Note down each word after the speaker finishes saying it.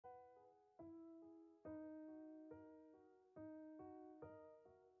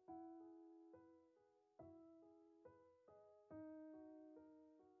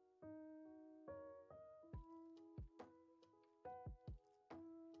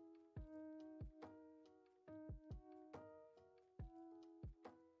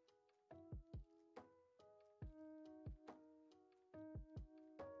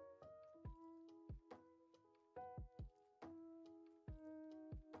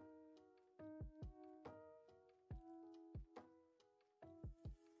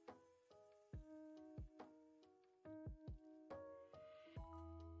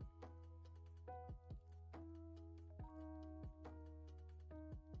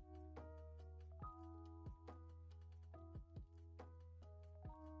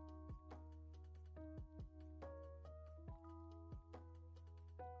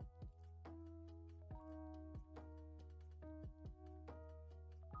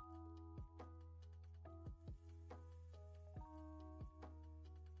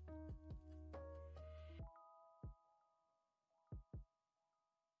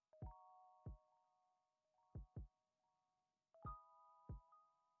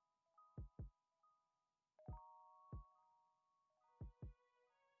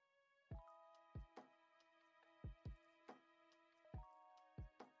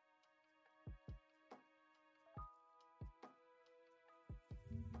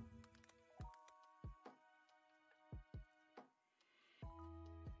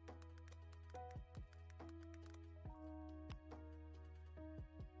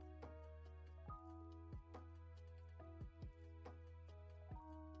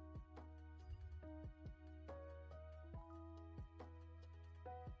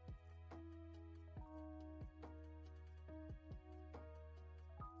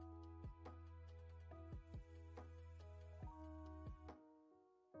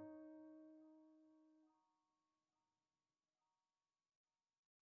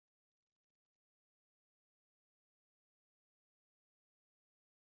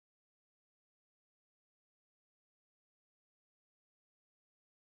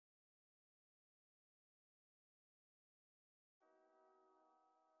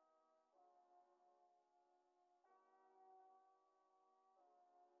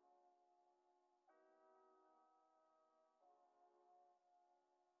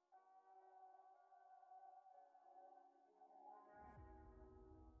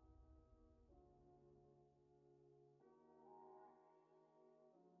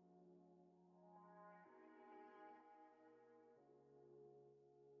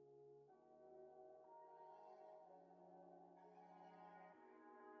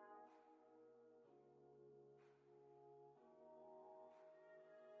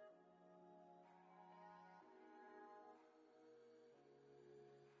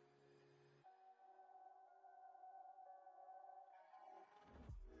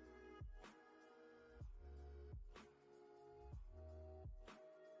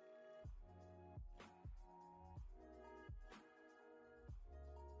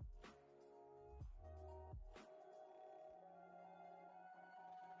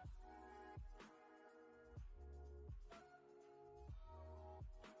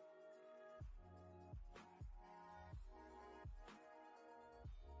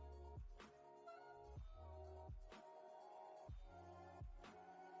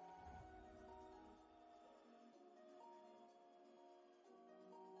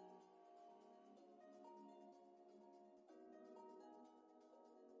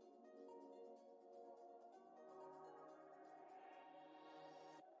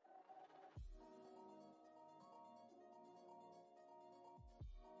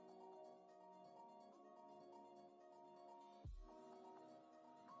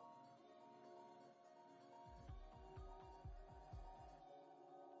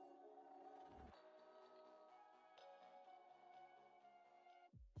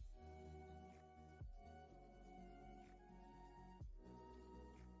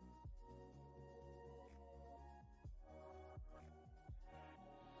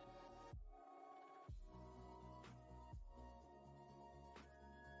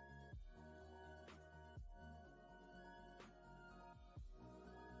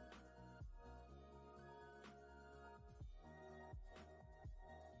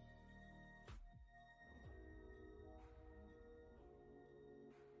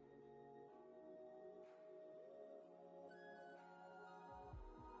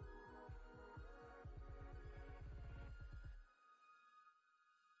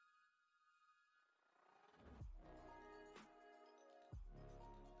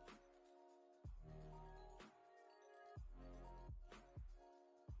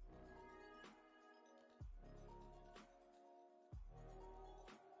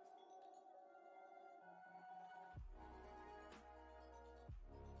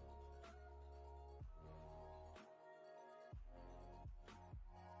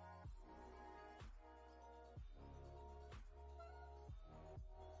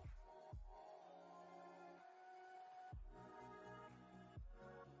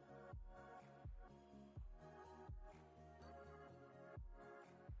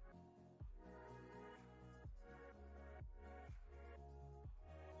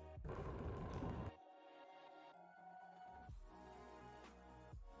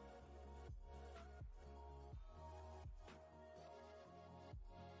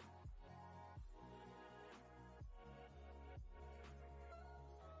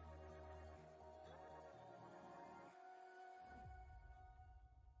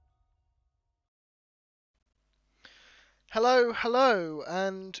Hello, hello,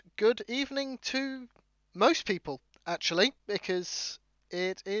 and good evening to most people, actually, because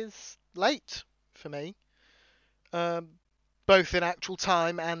it is late for me, um, both in actual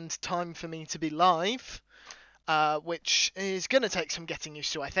time and time for me to be live, which is going to take some getting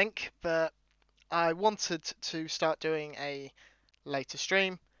used to, I think, but I wanted to start doing a later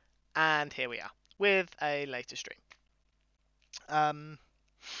stream, and here we are, with a later stream.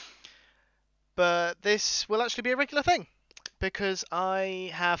 But this will actually be a regular thing, because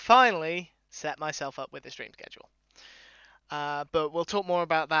I have finally set myself up with the stream schedule. But we'll talk more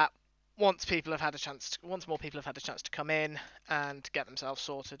about that once once more people have had a chance to come in and get themselves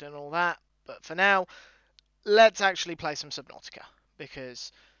sorted and all that. But for now, let's actually play some Subnautica,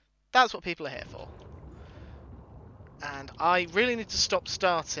 because that's what people are here for. And I really need to stop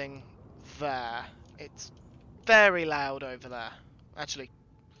starting there. It's very loud over there. Actually,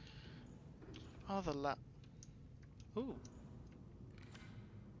 rather loud. Ooh.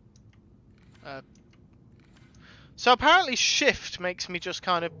 So apparently shift makes me just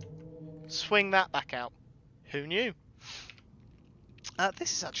kind of swing that back out. Who knew?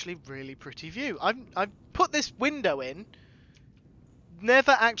 This is actually really pretty view. I've put this window in,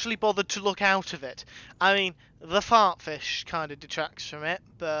 never actually bothered to look out of it. I mean, the fartfish kind of detracts from it,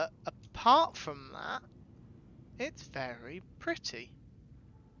 but apart from that, it's very pretty.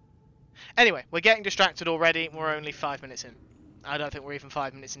 Anyway, we're getting distracted already. We're only 5 minutes in. I don't think we're even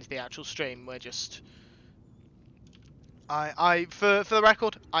 5 minutes into the actual stream. We're just... for the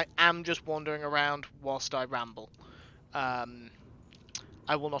record, I am just wandering around whilst I ramble.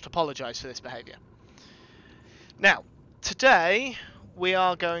 I will not apologise for this behaviour. Now, today we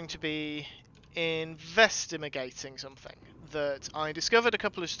are going to be investigating something that I discovered a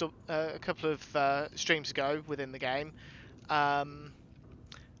couple of streams ago within the game,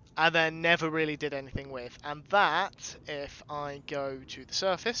 and then never really did anything with. And that, if I go to the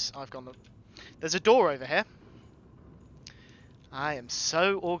surface, there's a door over here. I am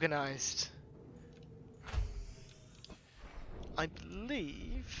so organised. I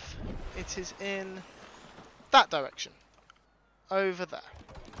believe it is in that direction. Over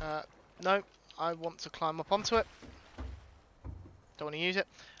there. No, I want to climb up onto it. Don't want to use it.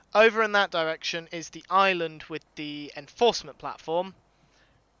 Over in that direction is the island with the enforcement platform.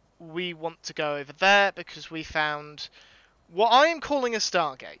 We want to go over there because we found what I am calling a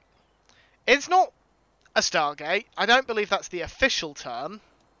Stargate. It's not a Stargate. I don't believe that's the official term,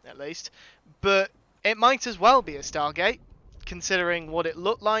 at least. But it might as well be a Stargate, considering what it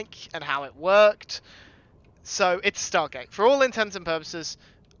looked like and how it worked. So it's Stargate. For all intents and purposes,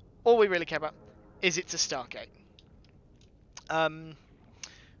 all we really care about is it's a Stargate.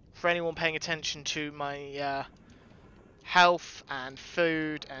 For anyone paying attention to my health and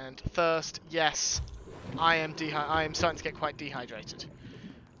food and thirst, yes, I am starting to get quite dehydrated.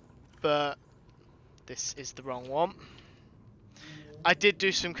 But this is the wrong one. I did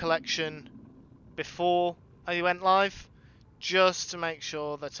do some collection before I went live, just to make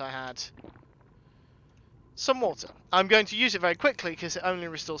sure that I had some water. I'm going to use it very quickly because it only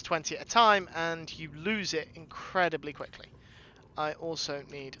restores 20 at a time and you lose it incredibly quickly. I also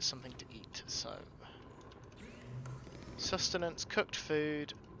need something to eat, so sustenance, cooked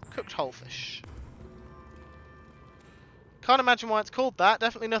food, cooked whole fish. Can't imagine why it's called that.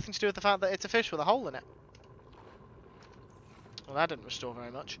 Definitely nothing to do with the fact that it's a fish with a hole in it. Well, that didn't restore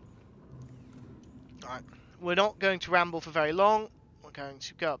very much. Alright, we're not going to ramble for very long. We're going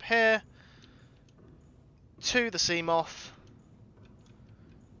to go up here to the sea moth.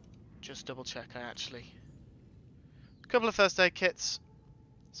 Just double check a couple of first aid kits,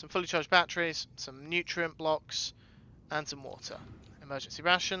 some fully charged batteries, some nutrient blocks, and some water. Emergency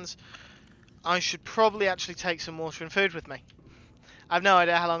rations. I should probably actually take some water and food with me. I've no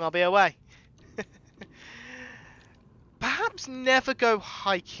idea how long I'll be away. Perhaps never go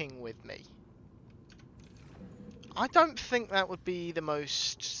hiking with me. I don't think that would be the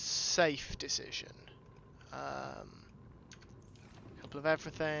most safe decision. Couple of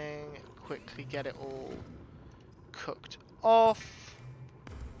everything. Quickly get it all cooked off.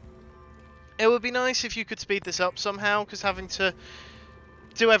 It would be nice if you could speed this up somehow, because having to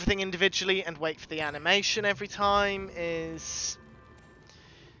do everything individually and wait for the animation every time it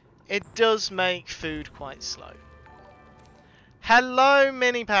does make food quite slow. Hello,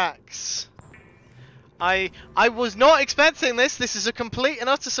 mini packs. I was not expecting this. This is a complete and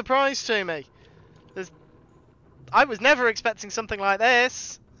utter surprise to me. I was never expecting something like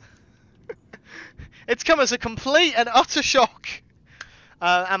this. It's come as a complete and utter shock.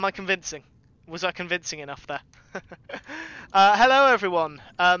 Am I convincing? Was I convincing enough there? Hello everyone.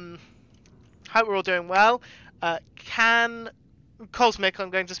 Hope we're all doing well. Can Cosmic, I'm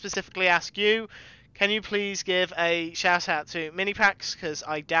going to specifically ask you, can you please give a shout out to Minipax, because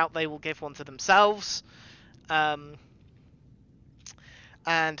I doubt they will give one to themselves. And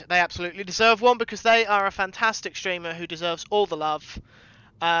they absolutely deserve one, because they are a fantastic streamer who deserves all the love.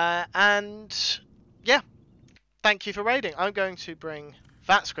 And yeah, thank you for raiding. I'm going to bring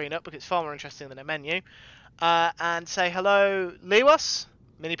that screen up because it's far more interesting than a menu. And say hello, Lewis,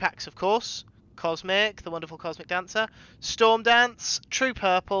 Minipax of course, Cosmic, the wonderful Cosmic Dancer, Storm Dance, True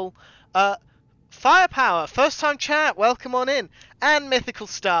Purple, Firepower, first time chat, welcome on in, and Mythical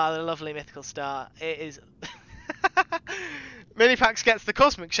Star, the lovely Mythical Star. It is... Minipax gets the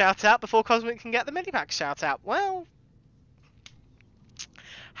Cosmic shout out before Cosmic can get the Minipax shout out. Well,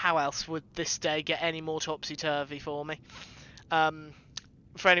 how else would this day get any more topsy-turvy for me?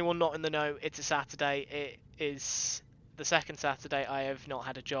 For anyone not in the know, it's a Saturday. It is the second Saturday I have not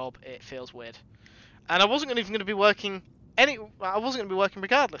had a job. It feels weird, and I wasn't even going to be working I wasn't going to be working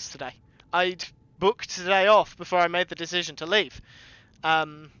regardless today. I'd booked today off before I made the decision to leave.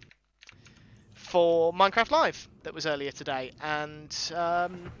 For Minecraft Live that was earlier today, and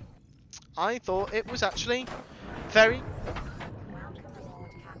I thought it was actually very... Welcome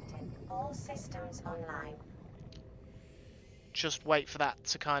aboard, Captain. All systems online. Just wait for that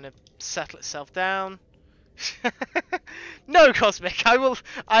to kind of settle itself down. No, Cosmic, I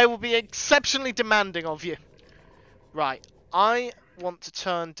will be exceptionally demanding of you. Right, I want to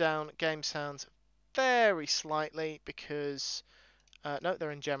turn down game sounds very slightly because... no,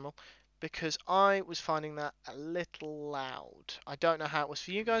 they're in general. Because I was finding that a little loud. I don't know how it was for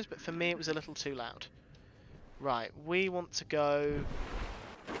you guys, but for me it was a little too loud. Right, we want to go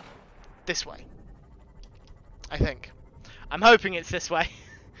this way. I think. I'm hoping it's this way.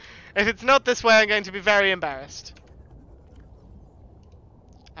 If it's not this way, I'm going to be very embarrassed.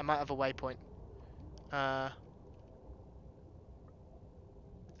 I might have a waypoint. I'm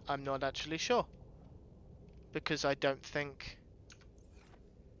not actually sure. Because I don't think...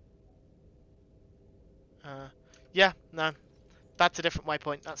 yeah, no. That's a different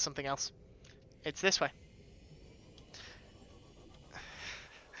waypoint. That's something else. It's this way.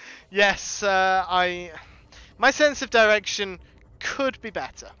 Yes, my sense of direction could be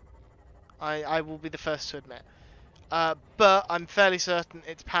better. I will be the first to admit. But I'm fairly certain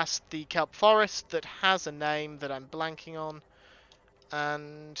it's past the kelp forest that has a name that I'm blanking on.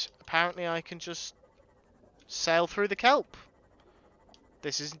 And apparently I can just sail through the kelp.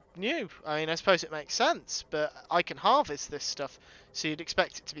 This is new. I mean, I suppose it makes sense, but I can harvest this stuff, so you'd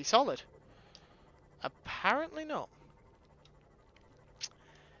expect it to be solid. Apparently not.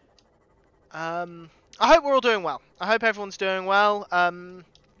 I hope we're all doing well. I hope everyone's doing well.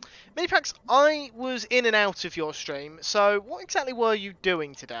 Minipax, I was in and out of your stream, so what exactly were you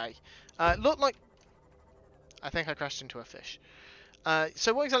doing today? It looked like... I think I crashed into a fish.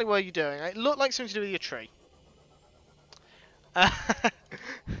 So what exactly were you doing? It looked like something to do with your tree.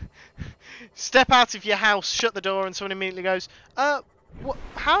 Step out of your house, shut the door, and someone immediately goes,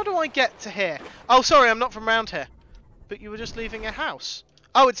 how do I get to here? Oh, sorry, I'm not from around here. But you were just leaving a house.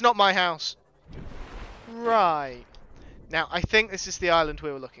 Oh, it's not my house. Right. Now, I think this is the island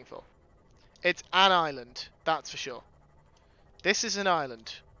we were looking for. It's an island, that's for sure. This is an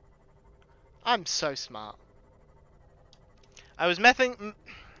island. I'm so smart. I was messing...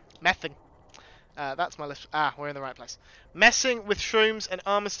 that's my list. Ah, we're in the right place. Messing with shrooms and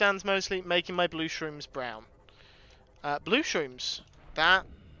armor stands mostly, making my blue shrooms brown. Blue shrooms. That...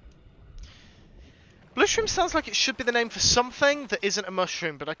 Blue shroom sounds like it should be the name for something that isn't a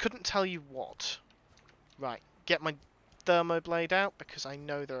mushroom, but I couldn't tell you what. Right, get my thermoblade out, because I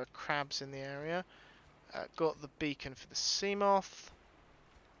know there are crabs in the area. Got the beacon for the sea moth.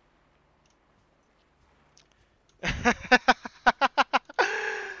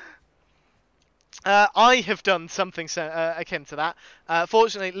 I have done something akin to that.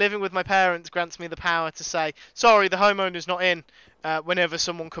 Fortunately, living with my parents grants me the power to say, sorry, the homeowner's not in, whenever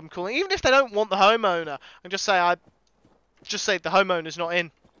someone comes calling. Even if they don't want the homeowner, I just say the homeowner's not in.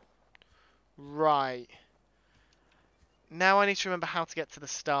 Right. Now I need to remember how to get to the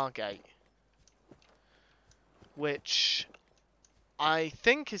Stargate. Which I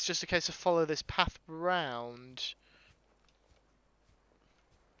think is just a case of follow this path round.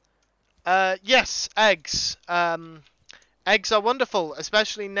 Yes, eggs. Eggs are wonderful,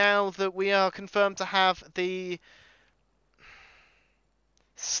 especially now that we are confirmed to have the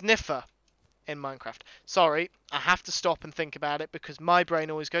sniffer in Minecraft. Sorry, I have to stop and think about it because my brain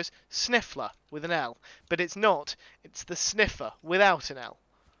always goes sniffler with an L. But it's not. It's the sniffer without an L.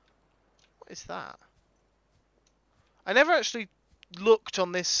 What is that? I never actually looked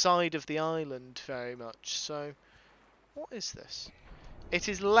on this side of the island very much. So, what is this? It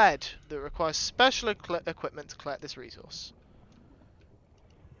is lead that requires special equipment to collect this resource.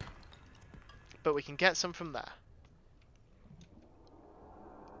 But we can get some from there.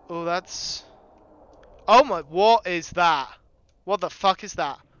 Oh, that's... Oh my, what is that? What the fuck is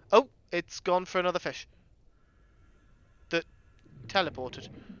that? Oh, it's gone for another fish. That teleported.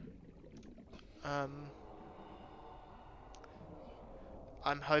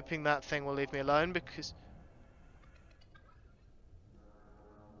 I'm hoping that thing will leave me alone because...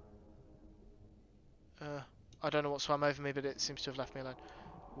 I don't know what swam over me, but it seems to have left me alone.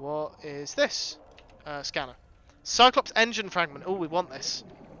 What is this? Scanner. Cyclops engine fragment. Oh, we want this.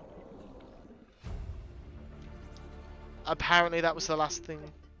 Apparently that was the last thing.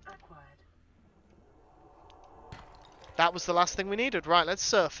 That was the last thing we needed. Right, let's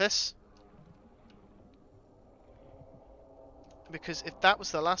surface. Because if that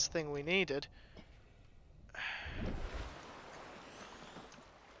was the last thing we needed...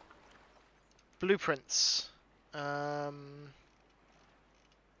 Blueprints. Down,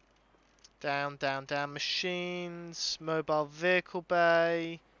 down, down. Machines. Mobile vehicle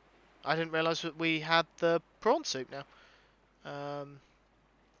bay. I didn't realise that we had the prawn soup now.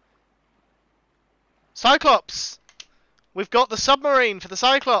 Cyclops! We've got the submarine for the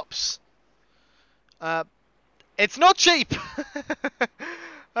Cyclops! It's not cheap!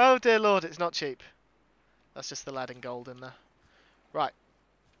 Oh dear lord, it's not cheap. That's just the lad in gold in there. Right.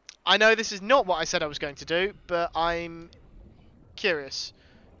 I know this is not what I said I was going to do, but I'm curious.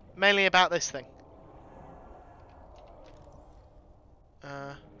 Mainly about this thing.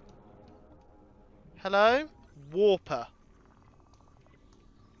 Hello? Warper.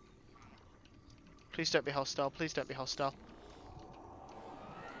 Please don't be hostile, please don't be hostile.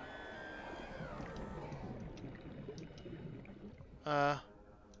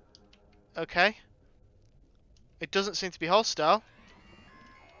 Okay. It doesn't seem to be hostile.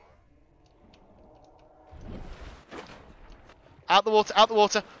 Out the water, out the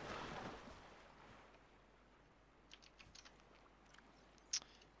water.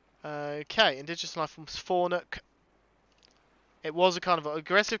 Okay, indigenous life forms Fornook. It was a kind of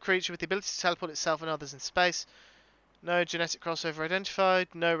aggressive creature with the ability to teleport itself and others in space. No genetic crossover identified.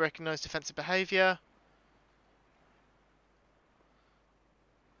 No recognised defensive behaviour.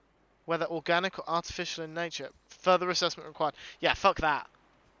 Whether organic or artificial in nature. Further assessment required. Yeah, fuck that.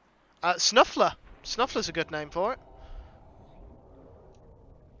 Snuffler. Snuffler's a good name for it.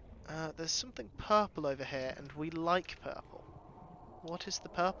 There's something purple over here, and we like purple. What is the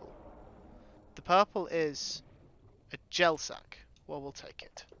purple? The purple is a gel sack. Well, we'll take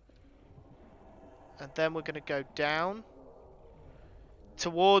it. And then we're going to go down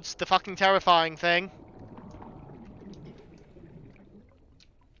towards the fucking terrifying thing.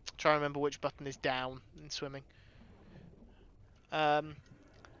 Try to remember which button is down in swimming.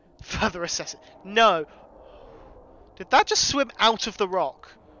 Further assess it. No! Did that just swim out of the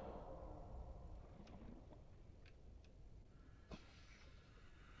rock?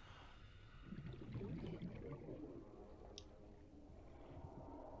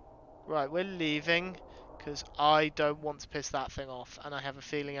 Right, we're leaving because I don't want to piss that thing off, and I have a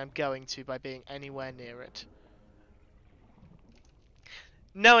feeling I'm going to by being anywhere near it.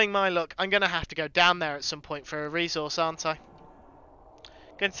 Knowing my luck, I'm going to have to go down there at some point for a resource, aren't I?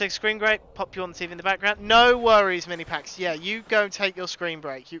 Going to take a screen break, pop you on the TV in the background. No worries, mini packs. Yeah, you go take your screen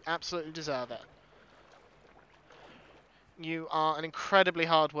break. You absolutely deserve it. You are an incredibly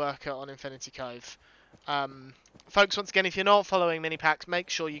hard worker on Infinity Cove. Folks, once again, if you're not following mini packs, make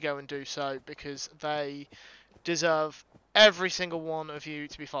sure you go and do so, because they deserve every single one of you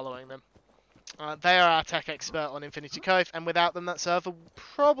to be following them. They are our tech expert on Infinity Cove, and without them that server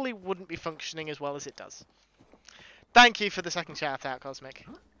probably wouldn't be functioning as well as it does. Thank you for the second shout out, Cosmic.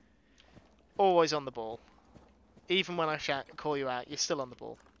 Always on the ball. Even when I call you out, you're still on the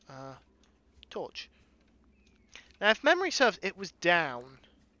ball. Torch. Now, if memory serves, it was down.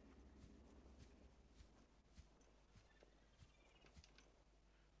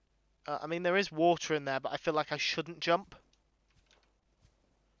 I mean, there is water in there, but I feel like I shouldn't jump.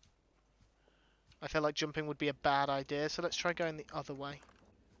 I feel like jumping would be a bad idea, so let's try going the other way.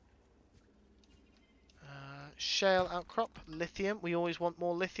 Shale outcrop, lithium. We always want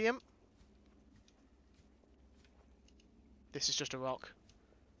more lithium. This is just a rock.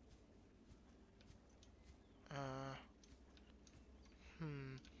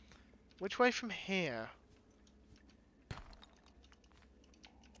 Which way from here?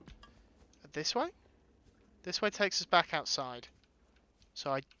 This way? This way takes us back outside.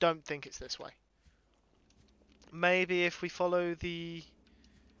 So I don't think it's this way. Maybe if we follow the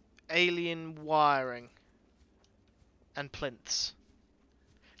alien wiring and plinths.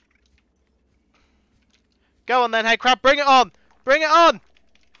 Go on then, hey crab, bring it on! Bring it on!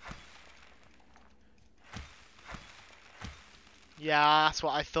 Yeah, that's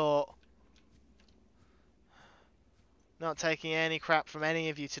what I thought. Not taking any crap from any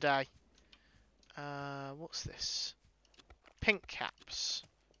of you today. What's this? Pink caps.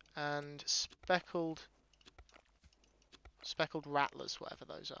 And speckled rattlers, whatever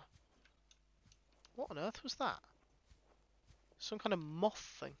those are. What on earth was that? Some kind of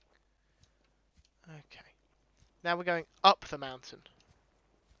moth thing. Okay. Now we're going up the mountain.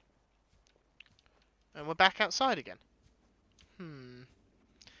 And we're back outside again.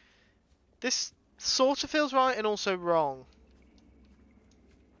 This sort of feels right and also wrong.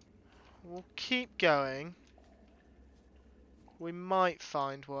 We'll keep going. We might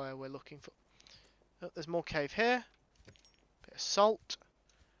find where we're looking for. Oh, there's more cave here. Bit of salt.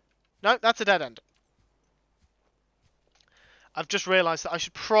 No, that's a dead end. I've just realised that I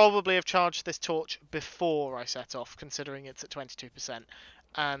should probably have charged this torch before I set off, considering it's at 22%.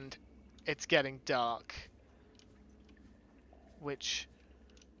 And it's getting dark. Which...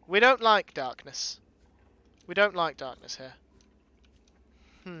 we don't like darkness. We don't like darkness here.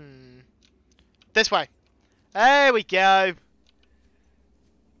 This way. There we go.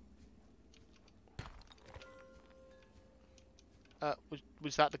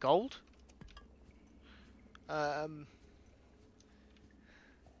 Was that the gold?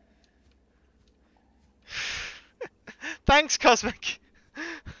 Thanks, Cosmic.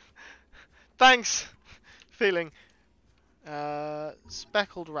 Thanks. Feeling.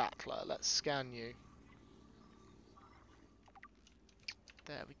 Speckled rattler. Let's scan you.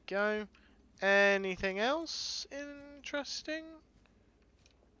 There we go. Anything else interesting?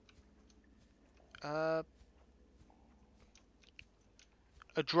 A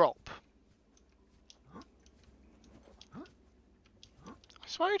drop. I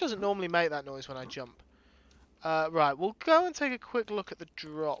swear he doesn't normally make that noise when I jump. Right, we'll go and take a quick look at the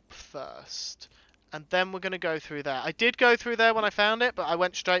drop first. And then we're going to go through there. I did go through there when I found it, but I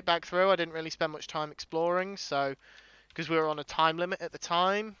went straight back through. I didn't really spend much time exploring, so... because we were on a time limit at the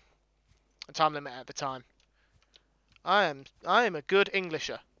time. A time limit at the time. I am a good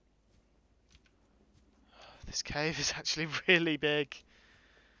Englisher. This cave is actually really big.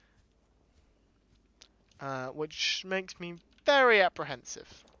 Which makes me very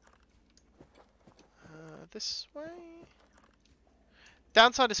apprehensive. This way?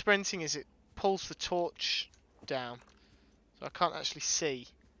 Downside of sprinting is it pulls the torch down. So I can't actually see.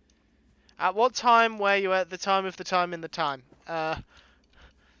 At what time were you at the time of the time in the time? The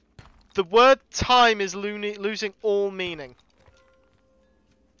word time is losing all meaning.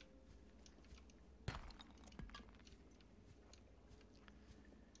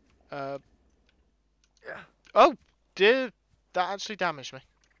 Oh, dear. That actually damaged me.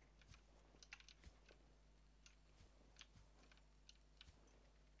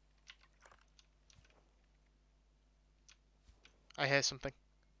 I hear something.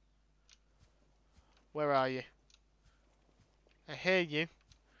 Where are you? I hear you.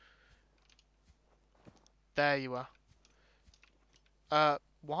 There you are.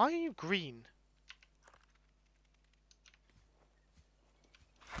 Why are you green?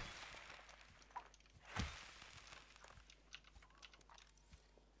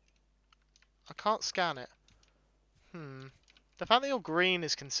 I can't scan it. The fact that you're green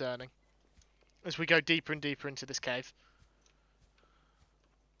is concerning. As we go deeper and deeper into this cave.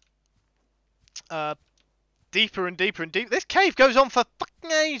 Deeper and deeper and deeper. This cave goes on for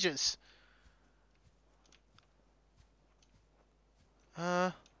fucking ages.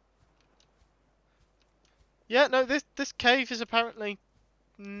 Yeah, no, this cave is apparently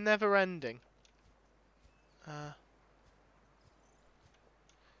never ending.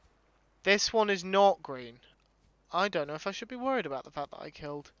 This one is not green. I don't know if I should be worried about the fact that I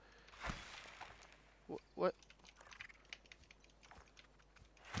killed... What?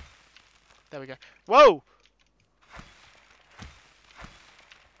 There we go. Whoa!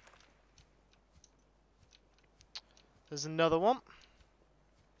 There's another one.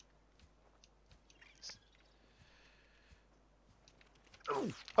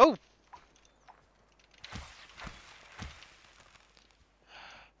 Oh!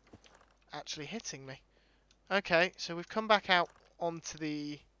 Actually hitting me. Okay, so we've come back out onto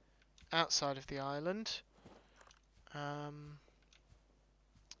the outside of the island.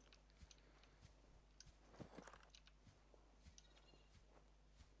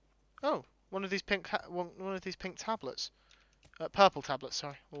 Oh, one of these pink tablets. Purple tablets,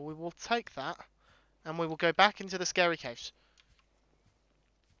 sorry. Well, we will take that And we will go back into the scary caves.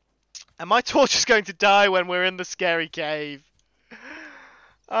 And my torch is going to die when we're in the scary cave.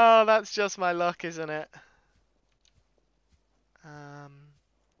 Oh, that's just my luck, isn't it?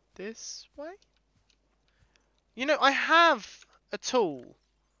 This way? You know, I have a tool.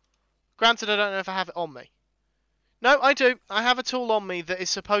 Granted, I don't know if I have it on me. No, I do. I have a tool on me that is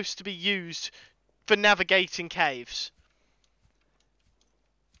supposed to be used for navigating caves.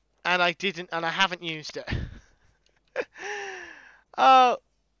 And I didn't, and I haven't used it. Oh.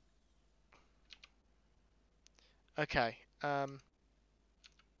 Okay. R,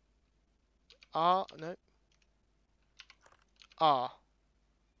 no. R.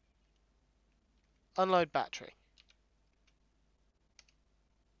 Unload battery.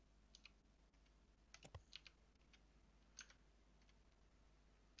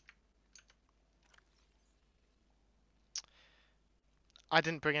 I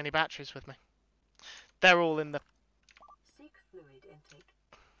didn't bring any batteries with me. They're all in the... Seek fluid intake.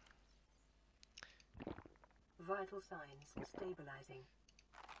 Vital signs stabilizing.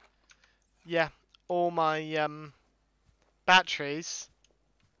 Yeah, all my batteries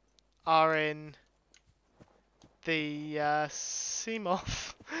are in the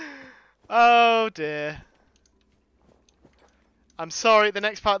Seamoth. Oh dear. I'm sorry, the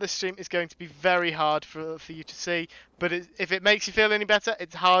next part of this stream is going to be very hard for you to see, but if it makes you feel any better,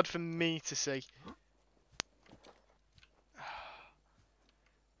 it's hard for me to see.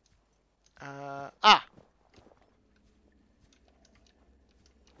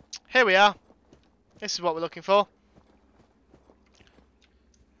 Here we are. This is what we're looking for.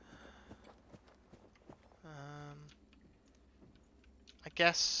 I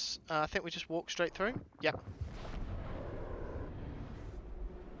guess, I think we just walk straight through. Yep.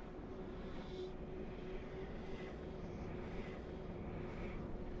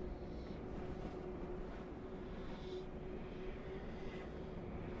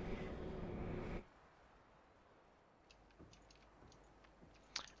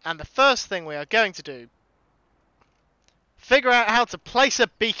 And the first thing we are going to do, figure out how to place a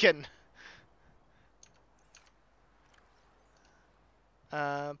beacon.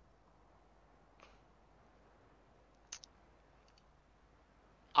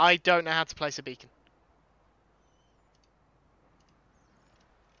 I don't know how to place a beacon.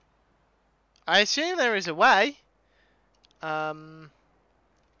 I assume there is a way.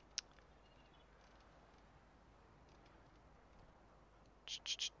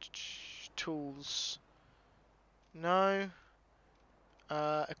 Tools. No.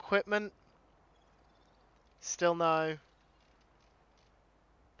 Equipment. Still no.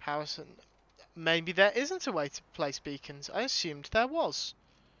 Power. Maybe there isn't a way to place beacons. I assumed there was.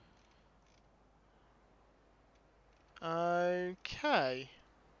 Okay.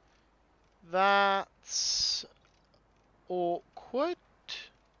 That's awkward.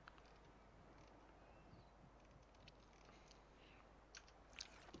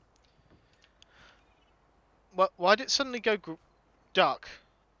 Why did it suddenly go dark?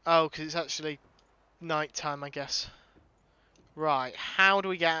 Oh, because it's actually night time, I guess. Right, how do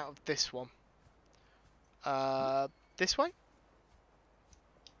we get out of this one? This way?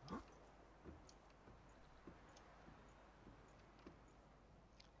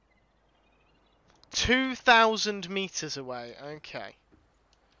 $2,000 away. Okay.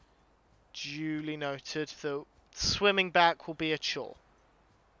 Duly noted. The swimming back will be a chore.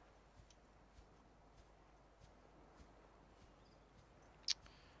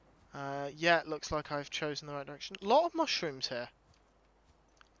 Yeah, it looks like I've chosen the right direction. A lot of mushrooms here.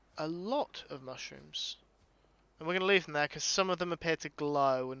 A lot of mushrooms. And we're going to leave them there because some of them appear to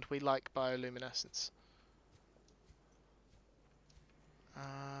glow and we like bioluminescence.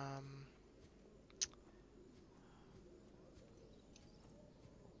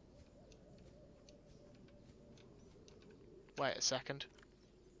 Wait a second.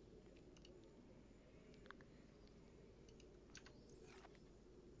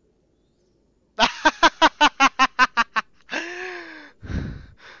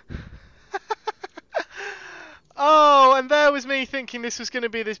 Oh, and there was me thinking this was going to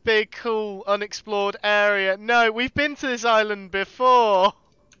be this big, cool, unexplored area. No, we've been to this island before.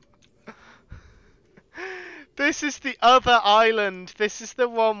 This is the other island. This is the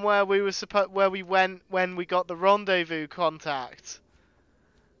one where we went when we got the rendezvous contact.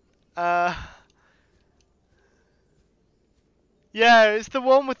 Yeah, it's the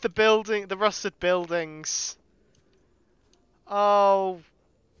one with the building, the rusted buildings. Oh,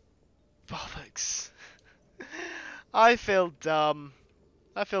 bollocks. I feel dumb.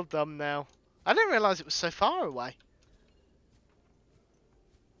 I feel dumb now. I didn't realise it was so far away.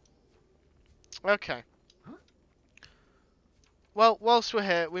 Okay. Well, whilst we're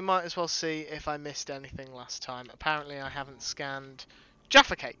here, we might as well see if I missed anything last time. Apparently I haven't scanned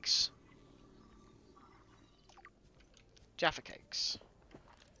Jaffa Cakes. Jaffa Cakes.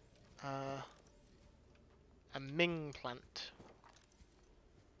 A Ming plant.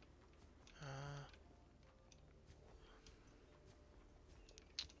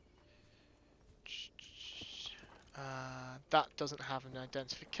 That doesn't have an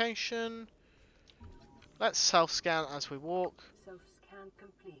identification. Let's self-scan as we walk. Self-scan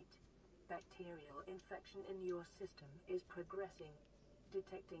complete. Bacterial infection in your system is progressing.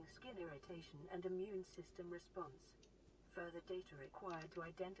 Detecting skin irritation and immune system response. Further data required to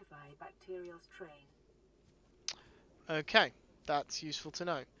identify bacterial strain. Okay, that's useful to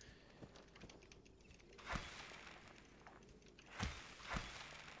know.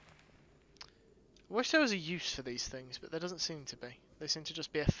 I wish there was a use for these things, but there doesn't seem to be. They seem to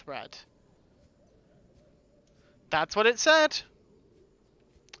just be a thread. That's what it said!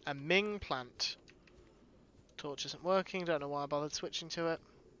 A Ming plant. Torch isn't working, don't know why I bothered switching to it.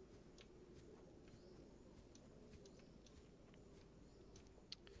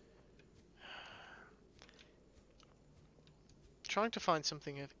 Trying to find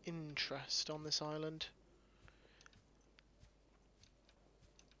something of interest on this island.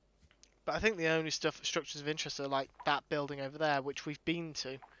 But I think the only structures of interest are like that building over there, which we've been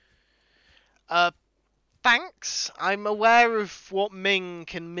to. Thanks! I'm aware of what Ming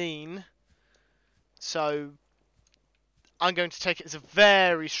can mean. So, I'm going to take it as a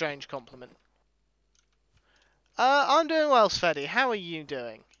very strange compliment. I'm doing well, Svedi. How are you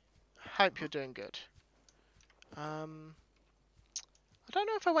doing? Hope you're doing good. I don't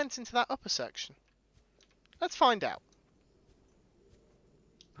know if I went into that upper section. Let's find out.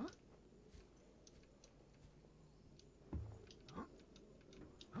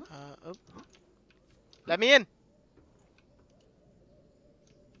 Oh. Let me in!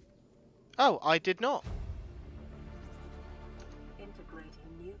 Oh, I did not.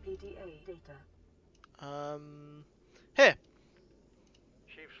 Integrating new PDA data. Here.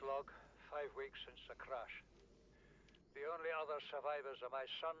 Chief's log, 5 weeks since the crash. The only other survivors are my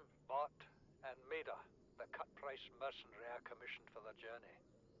son, Bart, and Maida, the cut-price mercenary I commissioned for the journey.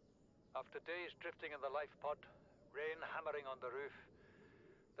 After days drifting in the life pod, rain hammering on the roof,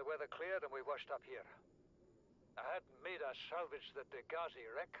 the weather cleared and we washed up here. I had Maida salvage the Degazi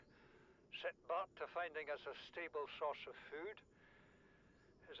wreck, set Bart to finding us a stable source of food.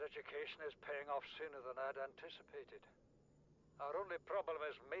 His education is paying off sooner than I'd anticipated. Our only problem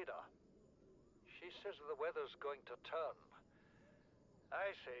is Maida. She says the weather's going to turn.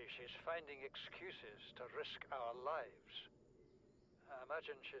 I say she's finding excuses to risk our lives. I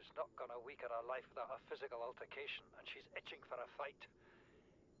imagine she's not gonna weaken her life without a physical altercation, and she's itching for a fight.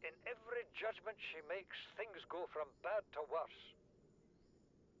 In every judgment she makes, things go from bad to worse.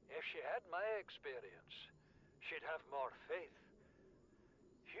 If she had my experience, she'd have more faith.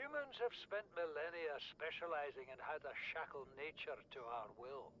 Humans have spent millennia specializing in how to shackle nature to our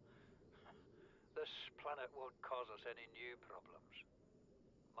will. This planet won't cause us any new problems.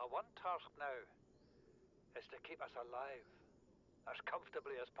 My one task now is to keep us alive, as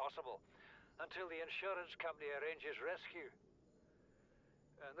comfortably as possible, until the insurance company arranges rescue.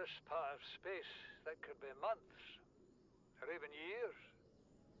 In this part of space, that could be months, or even years.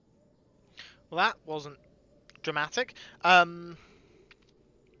 Well, that wasn't dramatic. Wrong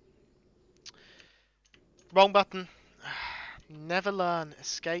button. Never learn.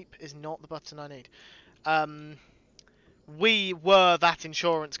 Escape is not the button I need. We were that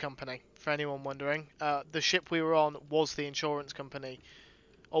insurance company, for anyone wondering. The ship we were on was the insurance company,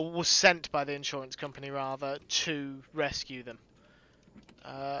 or was sent by the insurance company, rather, to rescue them.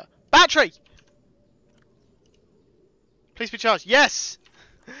 Battery! Please be charged. Yes!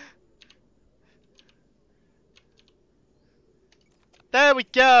 There we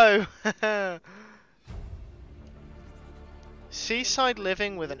go! Seaside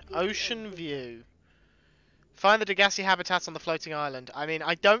living with an ocean view. Find the Degassi habitats on the floating island. I mean,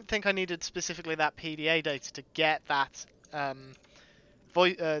 I don't think I needed specifically that PDA data to get that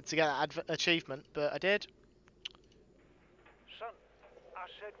achievement, but I did. Son, I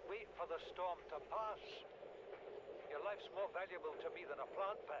said wait for the storm to pass. Your life's more valuable to me than a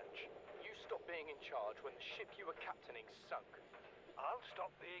plant patch. You stopped being in charge when the ship you were captaining sunk. I'll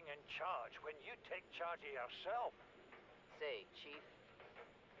stop being in charge when you take charge of yourself. Say, Chief.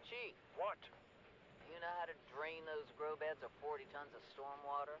 Chief, What? you know how to drain those grow beds of 40 tons of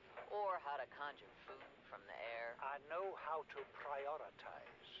stormwater? Or how to conjure food from the air? I know how to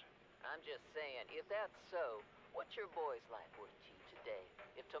prioritize. I'm just saying, if that's so, what's your boy's life worth to you today?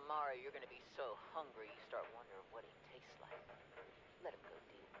 If tomorrow you're gonna be so hungry you start wondering what he tastes like, let him go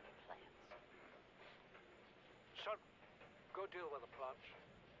deal with the plants. Son, go deal with the plants.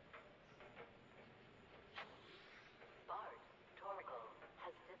 Bard, Torgal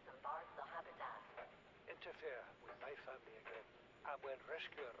has disembarked the habitat. Interfere with my family again, and when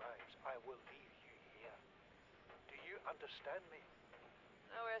rescue arrives, I will leave you here. Do you understand me?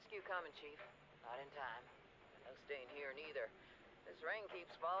 No rescue coming, Chief. Not in time. And no staying here neither. This rain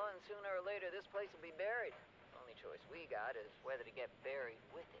keeps falling, sooner or later this place will be buried. Only choice we got is whether to get buried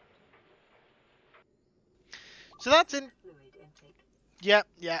with it. So that's in. Fluid intake.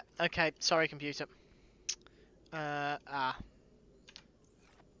 Yeah, okay. Sorry, computer.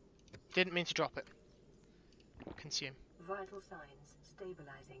 Didn't mean to drop it. Consume. Vital signs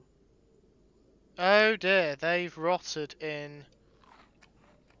stabilizing. Oh dear, they've rotted in.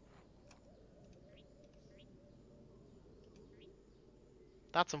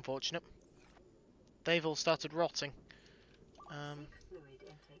 That's unfortunate. They've all started rotting. Fluid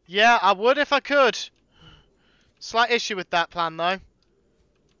intake. Yeah, I would if I could. Slight issue with that plan, though.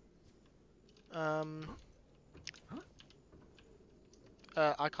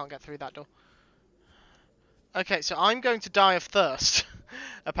 I can't get through that door. Okay, so I'm going to die of thirst,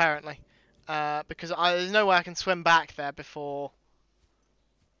 apparently. Because there's no way I can swim back there before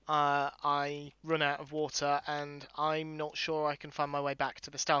I run out of water, and I'm not sure I can find my way back to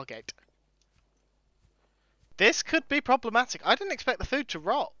the Stargate. This could be problematic. I didn't expect the food to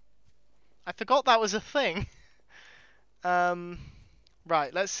rot. I forgot that was a thing.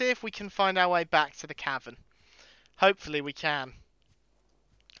 Right, let's see if we can find our way back to the cavern. Hopefully we can.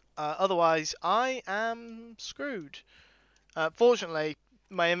 Otherwise, I am screwed. Fortunately,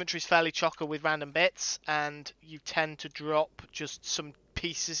 my inventory's fairly chocker with random bits, and you tend to drop just some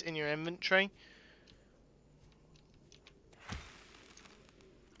pieces in your inventory.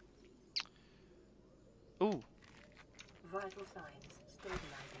 Ooh. Vital signs stabilizing.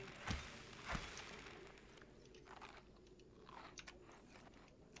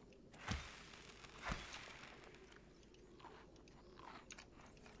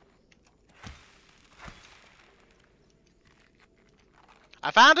 I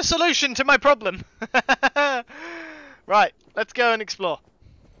found a solution to my problem! Right, let's go and explore.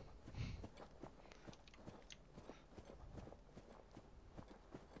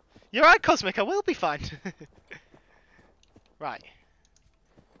 You're right, Cosmic, I will be fine. Right.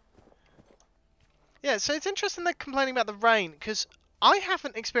 Yeah, so it's interesting they're complaining about the rain, because I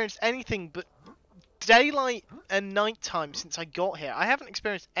haven't experienced anything but daylight and nighttime since I got here. I haven't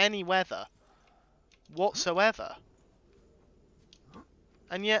experienced any weather whatsoever.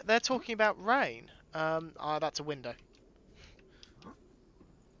 And yet they're talking about rain. That's a window.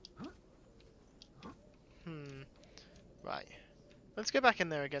 Right. Let's go back in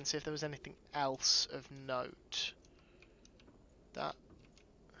there again, see if there was anything else of note. That.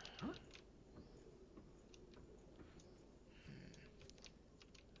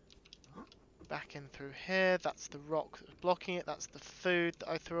 Back in through here. That's the rock that was blocking it. That's the food that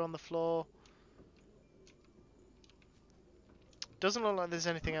I threw on the floor. Doesn't look like there's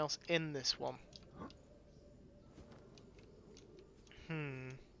anything else in this one.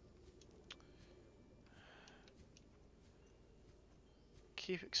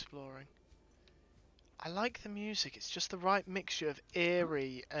 Keep exploring. I like the music. It's just the right mixture of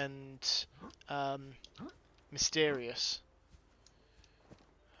eerie and mysterious.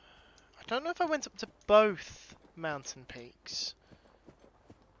 I don't know if I went up to both mountain peaks.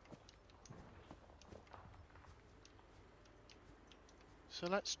 So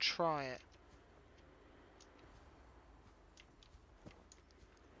let's try it.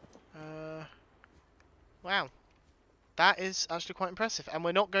 Wow. That is actually quite impressive. And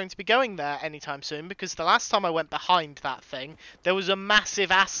we're not going to be going there anytime soon, because the last time I went behind that thing, there was a massive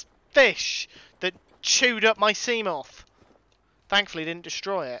ass fish that chewed up my sea moth. Thankfully, didn't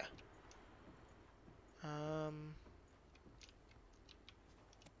destroy it.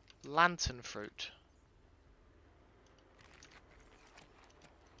 Lantern fruit.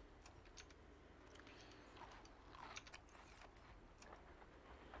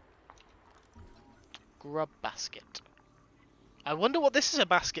 Grub basket. I wonder what this is a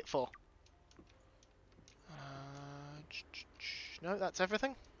basket for. No, that's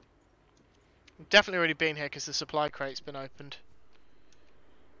everything. I've definitely already been here because the supply crate's been opened.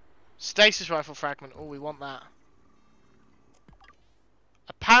 Stasis rifle fragment. Oh, we want that.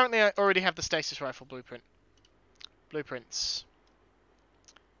 Apparently, I already have the stasis rifle blueprint. Blueprints.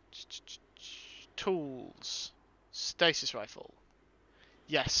 Tools. Stasis rifle.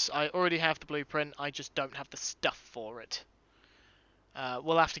 Yes, I already have the blueprint. I just don't have the stuff for it.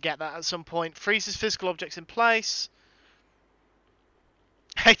 We'll have to get that at some point. Freezes physical objects in place.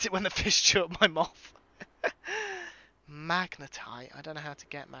 Hate it when the fish chew up my moth. Magnetite. I don't know how to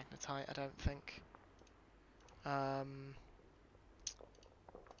get magnetite, I don't think.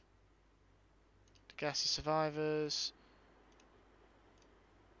 Gassy survivors.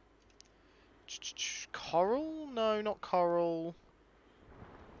 Coral? No, not coral.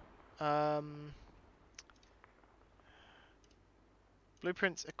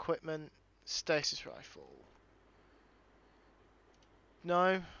 Blueprints, equipment, stasis rifle.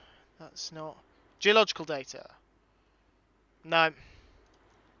 No, that's not. Geological data. No.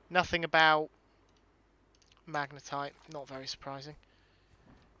 Nothing about magnetite. Not very surprising.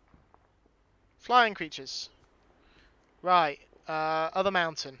 Flying creatures. Right. Other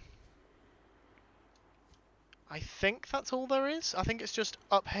mountain. I think that's all there is. I think it's just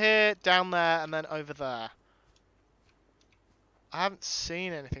up here, down there, and then over there. I haven't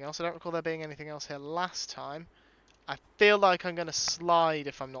seen anything else. I don't recall there being anything else here last time. I feel like I'm going to slide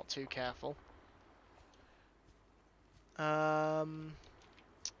if I'm not too careful.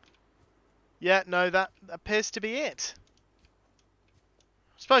 Yeah, no, that appears to be it.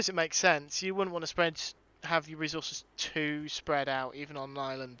 I suppose it makes sense. You wouldn't want to have your resources too spread out, even on an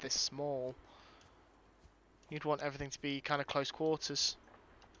island this small. You'd want everything to be kind of close quarters.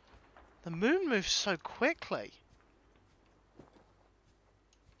 The moon moves so quickly.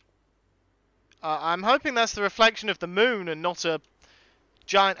 I'm hoping that's the reflection of the moon and not a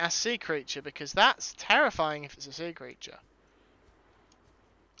giant-ass sea creature, because that's terrifying if it's a sea creature.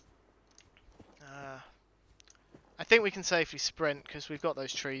 I think we can safely sprint, because we've got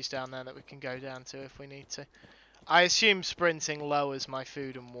those trees down there that we can go down to if we need to. I assume sprinting lowers my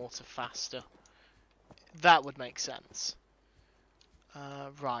food and water faster. That would make sense.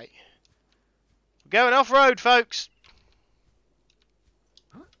 Right. We're going off-road, folks!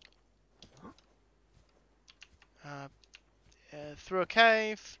 Through a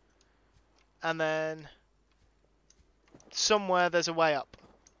cave, and then somewhere there's a way up.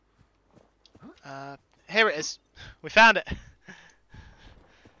 Here it is. We found it.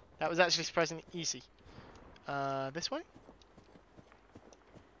 That was actually surprisingly easy. This way?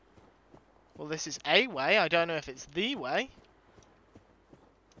 Well, this is a way. I don't know if it's the way.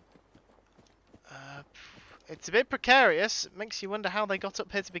 It's a bit precarious. It makes you wonder how they got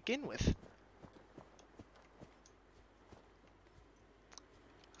up here to begin with.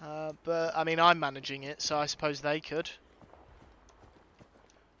 But, I mean, I'm managing it, so I suppose they could.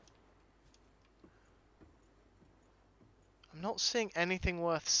 I'm not seeing anything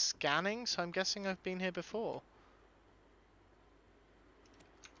worth scanning, so I'm guessing I've been here before.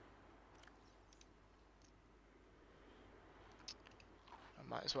 I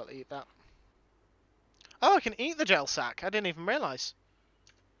might as well eat that. Oh, I can eat the gel sack. I didn't even realise.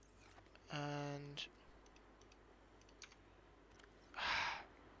 And...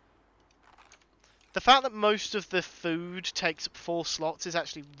 the fact that most of the food takes up 4 slots is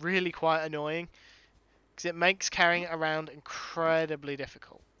actually really quite annoying, because it makes carrying it around incredibly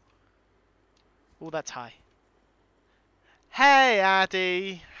difficult. Oh, that's high. Hey,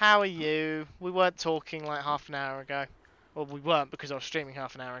 Addy, how are you? We weren't talking like half an hour ago. Well, we weren't because I was streaming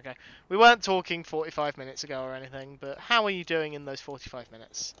half an hour ago. We weren't talking 45 minutes ago or anything, but how are you doing in those 45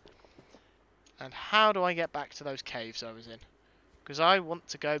 minutes? And how do I get back to those caves I was in? Because I want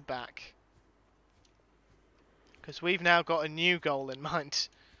to go back. Because we've now got a new goal in mind.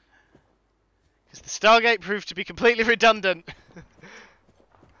 Because the Stargate proved to be completely redundant.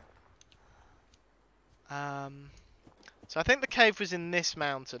 So I think the cave was in this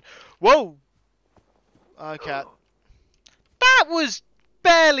mountain. Whoa! Okay. That was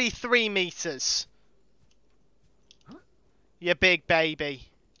barely 3 meters. You big baby.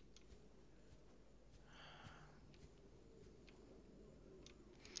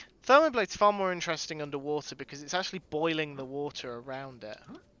 Thermoblade's far more interesting underwater because it's actually boiling the water around it.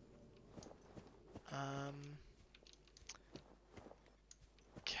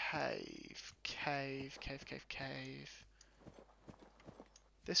 Cave.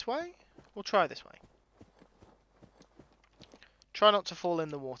 This way? We'll try this way. Try not to fall in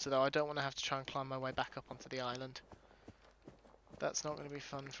the water though. I don't want to have to try and climb my way back up onto the island. That's not going to be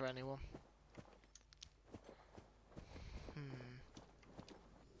fun for anyone.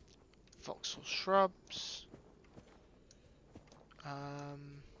 Vauxhall shrubs.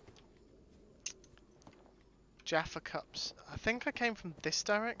 Jaffa cups. I think I came from this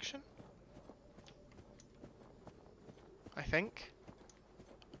direction. I think.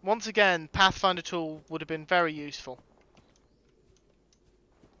 Once again, Pathfinder tool would have been very useful.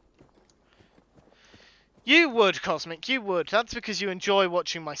 You would, Cosmic, you would. That's because you enjoy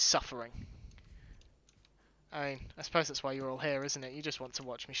watching my suffering. I mean, I suppose that's why you're all here, isn't it? You just want to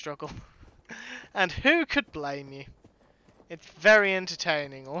watch me struggle. And who could blame you? It's very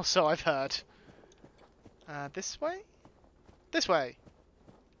entertaining, also, I've heard. This way? This way.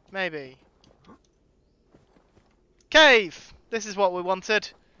 Maybe. Cave! This is what we wanted.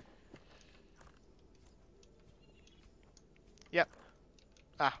 Yep.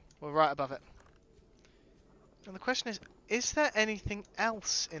 Ah, we're right above it. And the question is there anything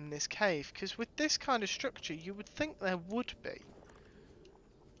else in this cave? Because with this kind of structure, you would think there would be.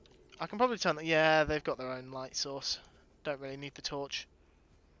 I can probably turn that. Yeah, they've got their own light source. Don't really need the torch.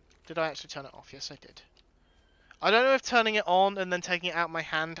 Did I actually turn it off? Yes, I did. I don't know if turning it on and then taking it out of my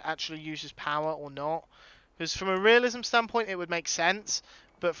hand actually uses power or not. Because from a realism standpoint, it would make sense.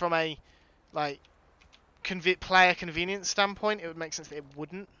 But from a, like, player convenience standpoint, it would make sense that it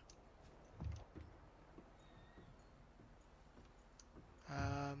wouldn't.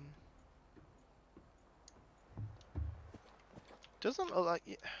 Doesn't look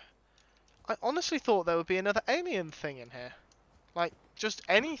like... I honestly thought there would be another alien thing in here. Like, just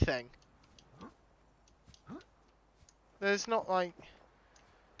anything. There's not, like...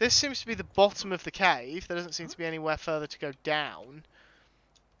 This seems to be the bottom of the cave. There doesn't seem to be anywhere further to go down.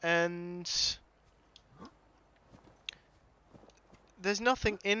 And... there's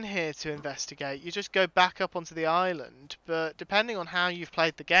nothing in here to investigate. You just go back up onto the island. But depending on how you've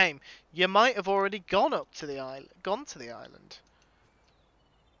played the game, you might have already gone up to the island.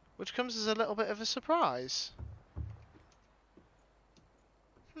 Which comes as a little bit of a surprise.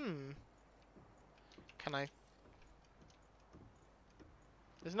 Can I...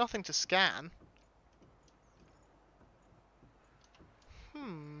 There's nothing to scan.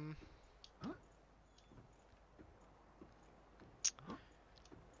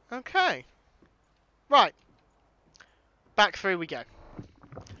 Okay. Right. Back through we go.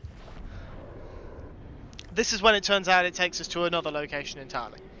 This is when it turns out it takes us to another location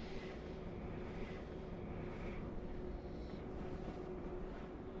entirely.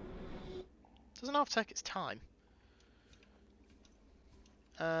 Doesn't half take its time.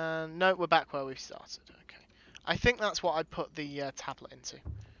 No, we're back where we started. Okay. I think that's what I put the tablet into.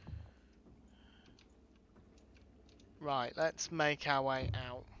 Right, let's make our way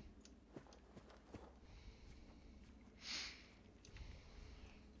out.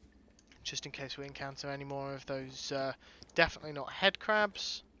 Just in case we encounter any more of those, definitely not head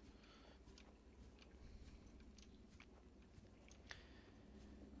crabs.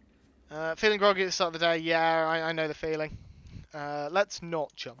 Feeling groggy at the start of the day? Yeah, I know the feeling. Let's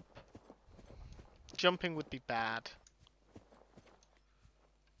not jump. Jumping would be bad.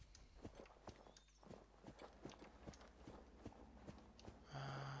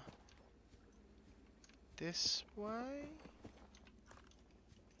 This way?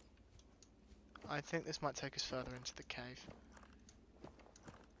 I think this might take us further into the cave.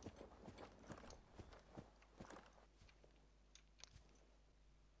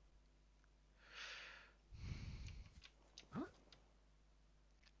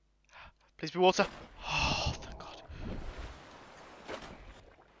 Please be water. Oh, thank God.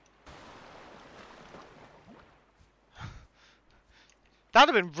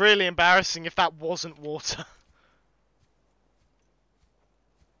 That'd have been really embarrassing if that wasn't water.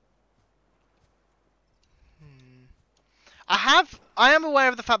 I am aware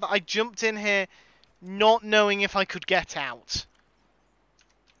of the fact that I jumped in here not knowing if I could get out.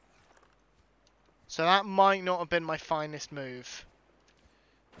 So that might not have been my finest move.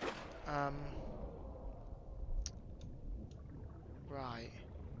 Right.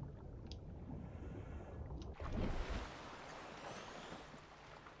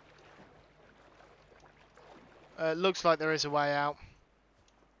 Looks like there is a way out.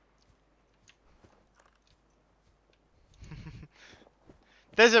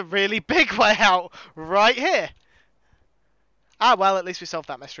 There's a really big way out right here. Ah, well, at least we solved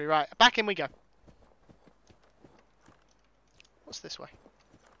that mystery. Right, back in we go. What's this way?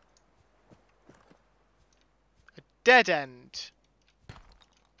 A dead end.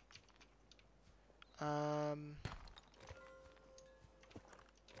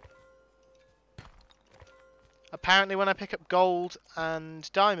 Apparently when I pick up gold and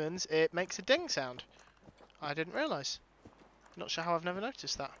diamonds, it makes a ding sound. I didn't realise. Not sure how I've never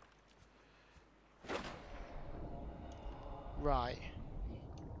noticed that. Right.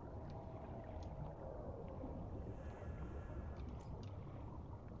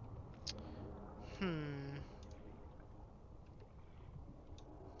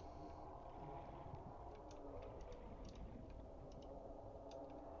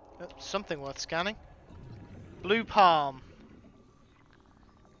 Something worth scanning. Blue palm.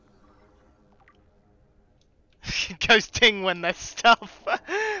 It goes ting when there's stuff.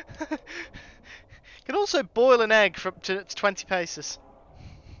 Can also boil an egg for up to 20 paces.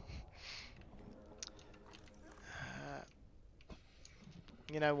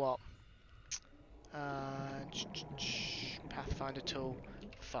 You know what? Pathfinder tool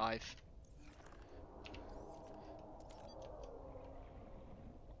 5.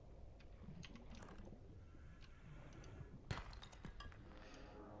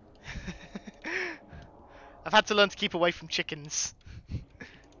 I've had to learn to keep away from chickens.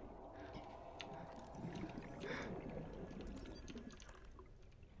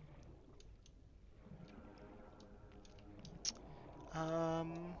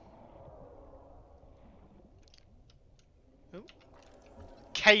 Ooh.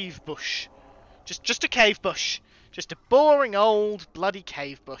 Cave bush. Just a cave bush. Just a boring old bloody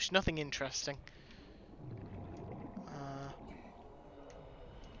cave bush. Nothing interesting.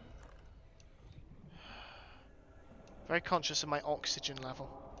 Very conscious of my oxygen level.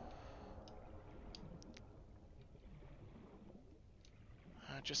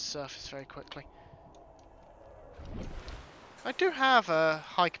 Just surface very quickly. I do have a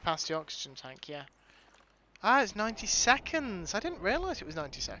high capacity oxygen tank, yeah. Ah, it's 90 seconds. I didn't realise it was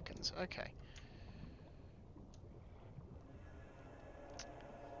 90 seconds. Okay.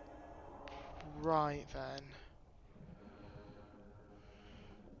 Right then.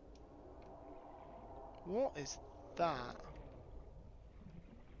 What is that?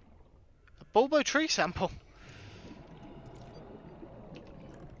 A bulbo tree sample.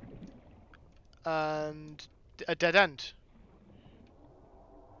 And a dead end.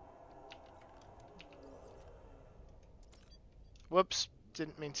 Whoops,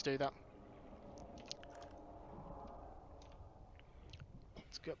 didn't mean to do that.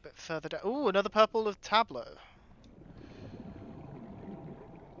 Let's go a bit further down. Ooh, another purple of tableau.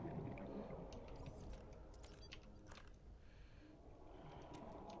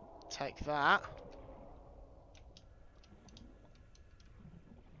 Take that.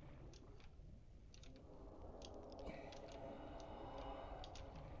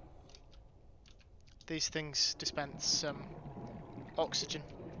 These things dispense oxygen.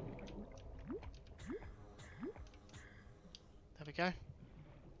 There we go.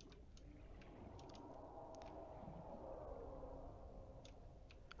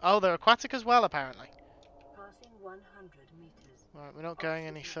 Oh, they're aquatic as well, apparently. Passing 100 meters. Right, we're not going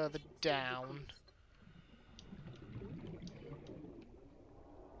any further down.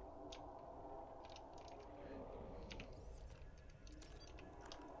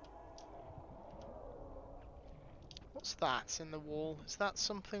 What's that in the wall? Is that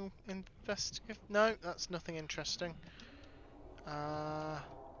something investigative? No, that's nothing interesting. I'm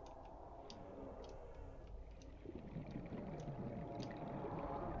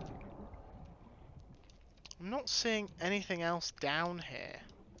not seeing anything else down here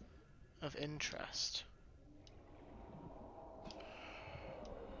of interest.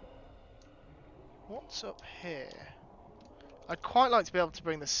 What's up here? I'd quite like to be able to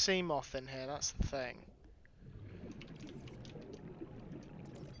bring the sea moth in here, that's the thing.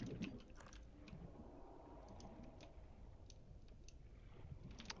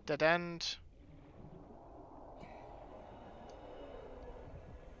 Dead end.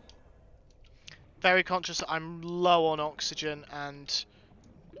 Very conscious that I'm low on oxygen and 30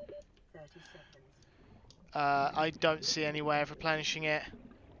 seconds. I don't see any way of replenishing it.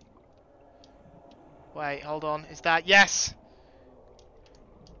 Wait, hold on. Is that... Yes!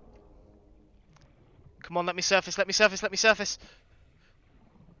 Come on, let me surface, let me surface, let me surface.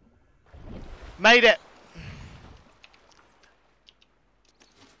 Made it!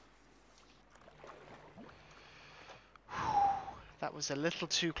 That was a little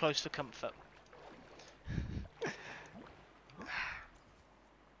too close for comfort.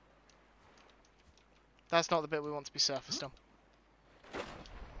 That's not the bit we want to be surfaced on.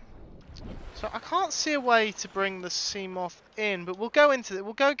 So I can't see a way to bring the sea moth in, but we'll go into it.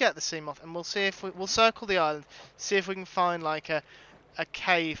 We'll go get the sea moth, and we'll see if we'll circle the island, see if we can find like a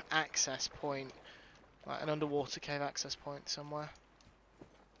cave access point, like an underwater cave access point somewhere.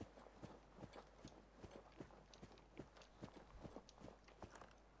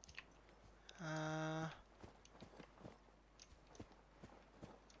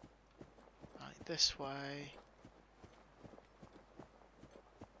 Right, this way.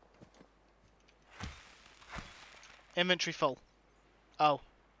 Inventory full. Oh.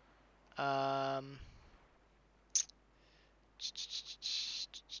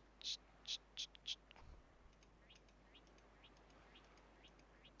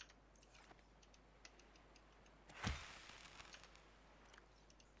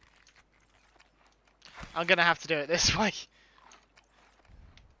 I'm going to have to do it this way.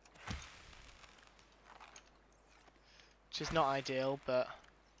 Which is not ideal, but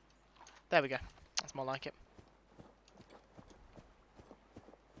there we go. That's more like it.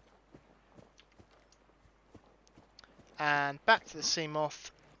 And back to the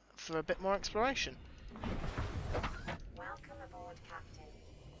Seamoth for a bit more exploration. Welcome aboard, Captain.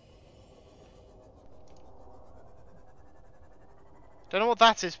 Don't know what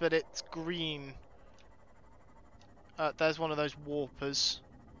that is, but it's green. There's one of those warpers.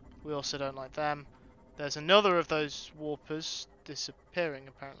 We also don't like them. There's another of those warpers disappearing,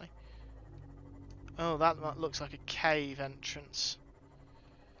 apparently. Oh, that looks like a cave entrance.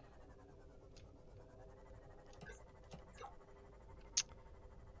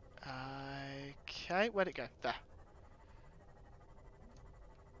 Okay, where'd it go? There.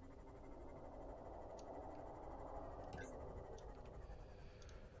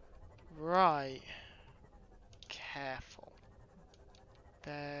 Right. Careful.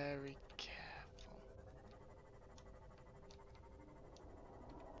 Very careful.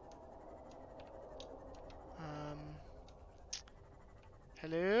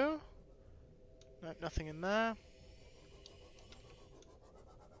 Hello? Nope, nothing in there.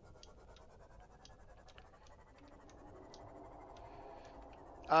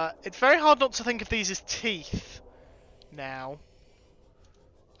 It's very hard not to think of these as teeth now.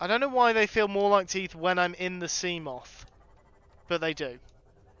 I don't know why they feel more like teeth when I'm in the Seamoth, but they do.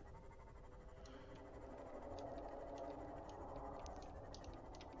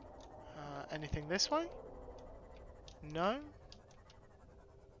 Anything this way? No?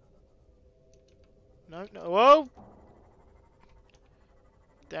 No, no. Whoa!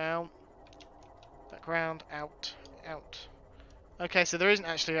 Down. Back round. Out. Out. Okay, so there isn't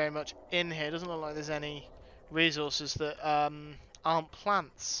actually very much in here. It doesn't look like there's any resources that aren't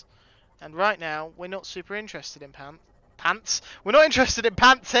plants. And right now, we're not super interested in pants. We're not interested in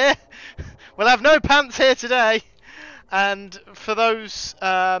pants here! We'll have no pants here today! And for those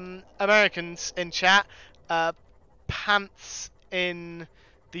Americans in chat, pants in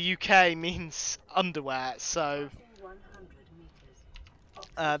the UK means underwear, so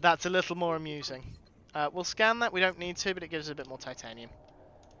that's a little more amusing. We'll scan that, we don't need to, but it gives us a bit more titanium.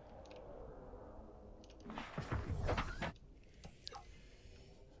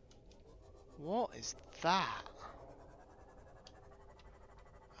 What is that?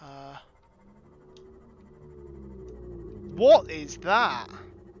 What is that?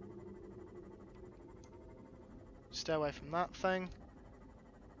 Stay away from that thing.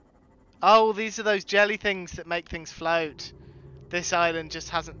 Oh, these are those jelly things that make things float. This island just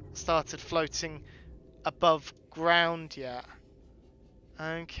hasn't started floating above ground yet.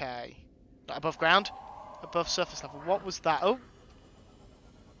 Okay. Not above ground? Above surface level. What was that? Oh!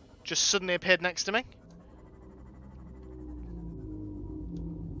 Just suddenly appeared next to me.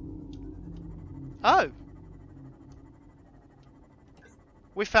 Oh!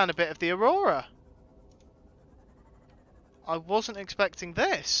 We found a bit of the aurora. I wasn't expecting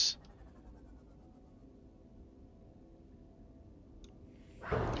this.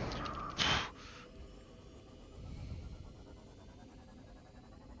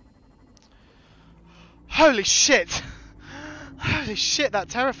 Holy shit! Holy shit, that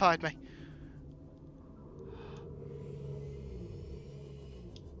terrified me.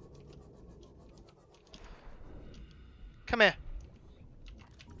 Come here.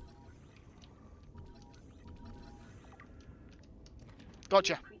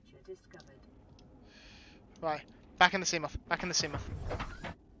 Gotcha. Right, back in the Seamoth. Back in the Seamoth.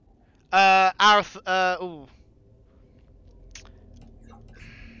 Ooh.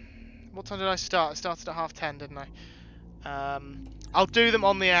 What time did I start? I started at 10:30, didn't I? I'll do them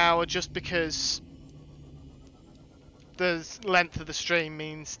on the hour just because the length of the stream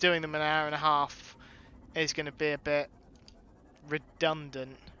means doing them an hour and a half is going to be a bit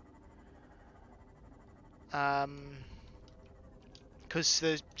redundant. Because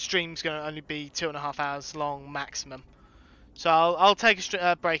the stream's going to only be 2.5 hours long maximum. So I'll take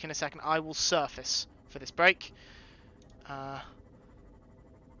a break in a second. I will surface for this break.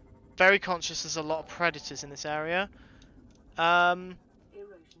 Very conscious there's a lot of predators in this area. Erosion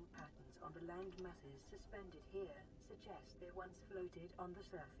patterns on the land masses suspended here suggest they once floated on the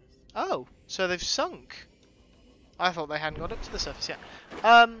surface. Oh, so they've sunk. I thought they hadn't got up to the surface yet.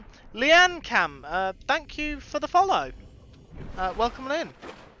 Leanne Cam, thank you for the follow. Welcome on in.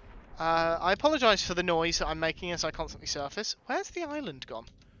 I apologise for the noise that I'm making as I constantly surface. Where's the island gone?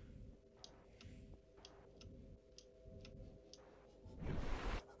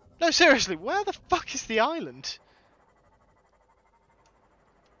 No, seriously, where the fuck is the island?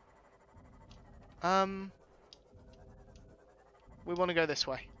 We want to go this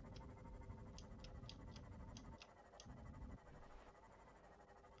way.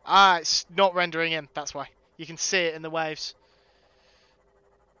 Ah, it's not rendering in, that's why. You can see it in the waves.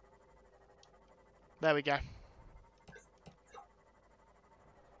 There we go.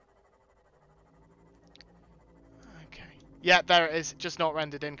 Okay. Yeah, there it is, just not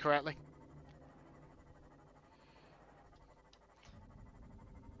rendered in correctly.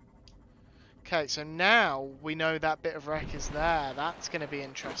 Okay, so now we know that bit of wreck is there. That's going to be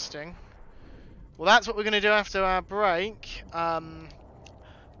interesting. Well, that's what we're going to do after our break.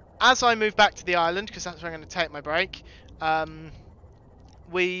 As I move back to the island, because that's where I'm going to take my break,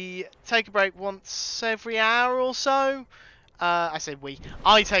 we take a break once every hour or so. I say we.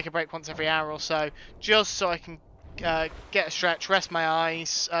 I take a break once every hour or so, just so I can get a stretch, rest my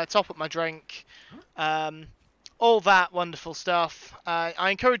eyes, top up my drink, all that wonderful stuff.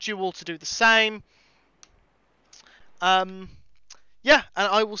 I encourage you all to do the same. Yeah, and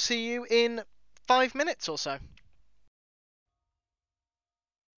I will see you in 5 minutes or so.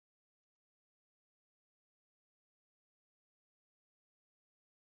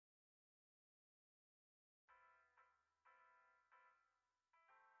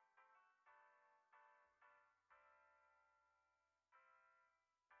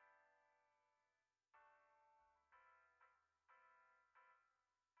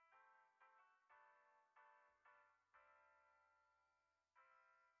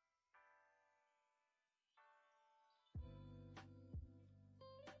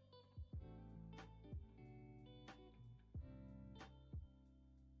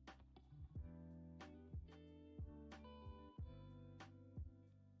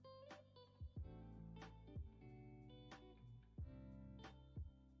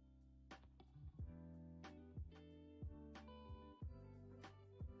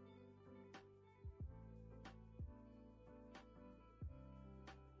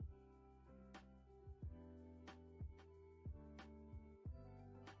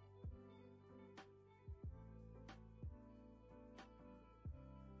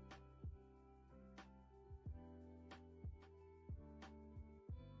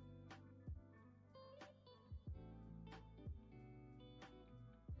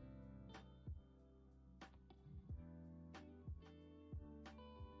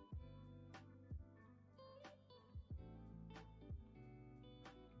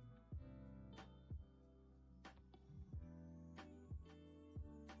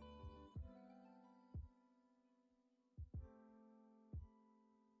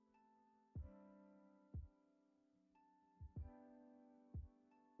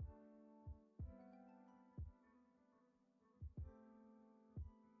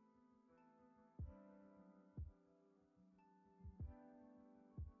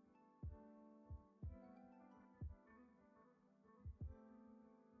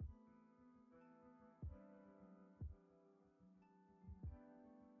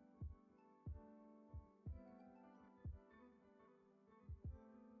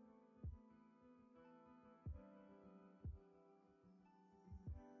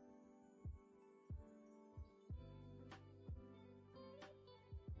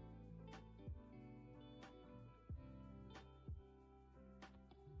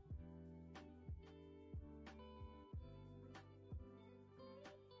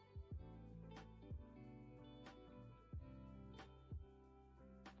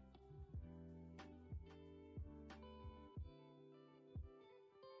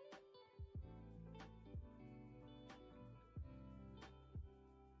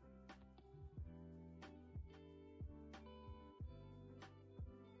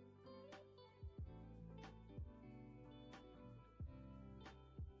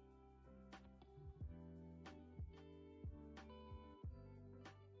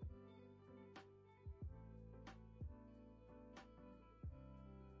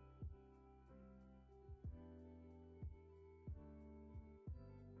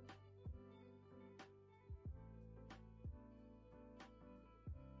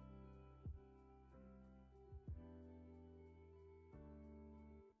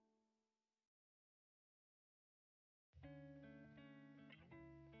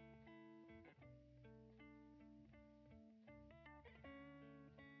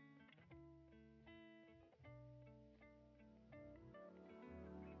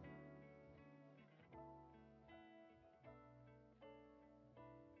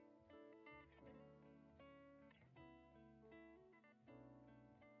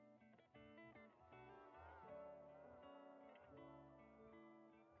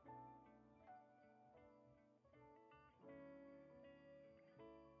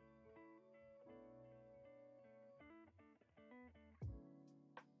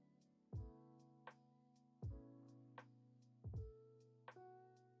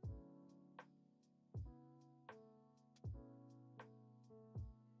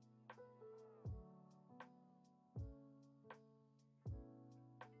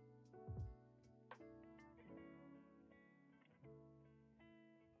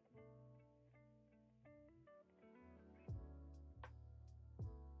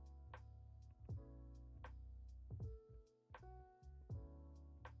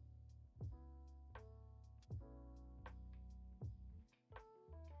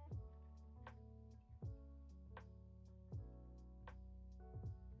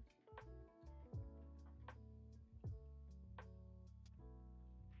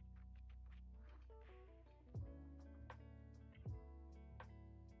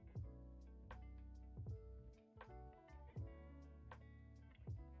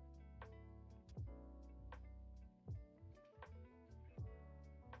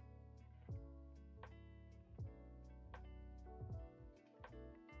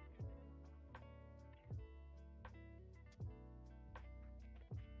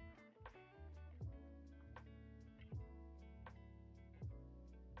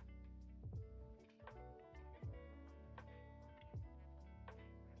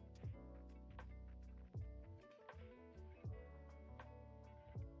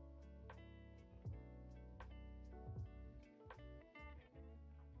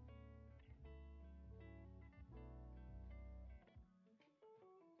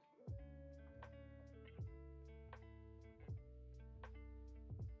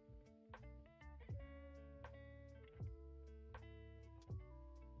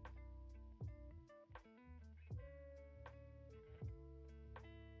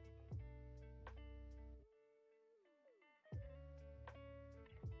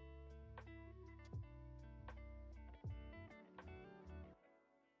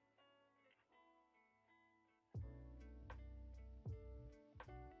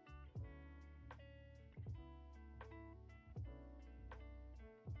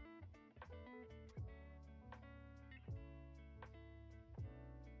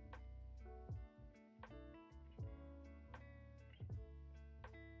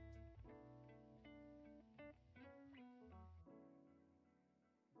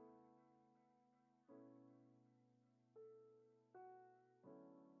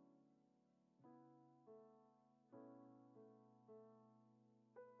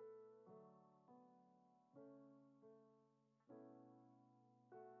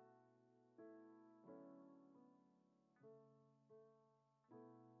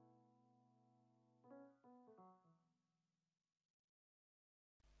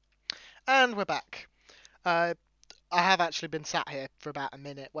 And we're back. I have actually been sat here for about a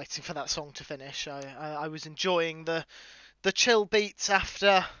minute waiting for that song to finish. I was enjoying the chill beats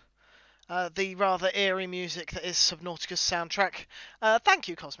after the rather eerie music that is Subnautica's soundtrack. Thank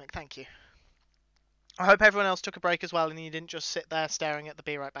you, Cosmic, thank you. I hope everyone else took a break as well and you didn't just sit there staring at the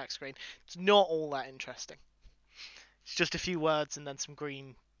Be Right Back screen. It's not all that interesting. It's just a few words and then some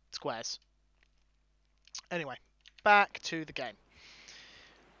green squares. Anyway, back to the game.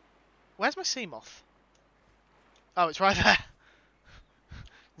 Where's my sea moth? Oh, it's right there.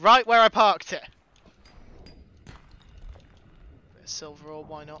 Right where I parked it. Bit of silver ore,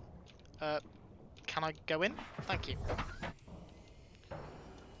 why not? Can I go in? Thank you.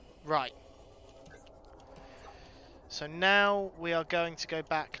 Right. So now we are going to go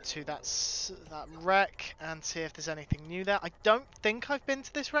back to that wreck and see if there's anything new there. I don't think I've been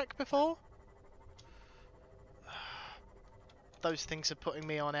to this wreck before. Those things are putting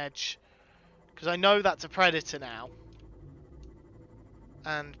me on edge. Because I know that's a predator now.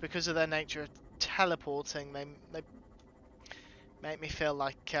 And because of their nature of teleporting, they make me feel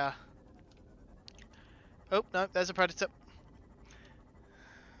like... Oh, no, there's a predator.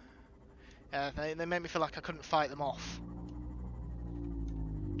 Yeah, they make me feel like I couldn't fight them off.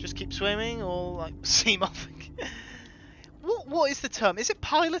 Just keep swimming or like sea mothing. What is the term? Is it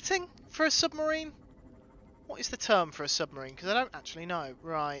piloting for a submarine? What is the term for a submarine? Because I don't actually know.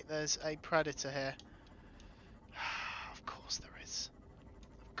 Right, there's a predator here. Of course there is.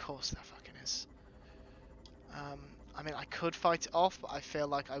 Of course there fucking is. I mean, I could fight it off, but I feel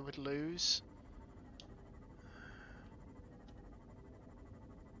like I would lose.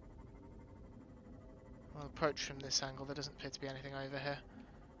 I'll approach from this angle. There doesn't appear to be anything over here.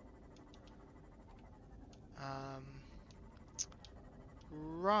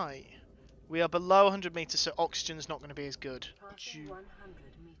 Right. We are below 100 meters, so oxygen's not going to be as good. Passing 100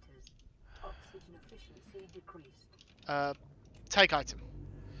 meters. Oxygen efficiency decreased. Take item.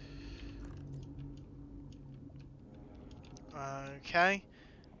 Okay.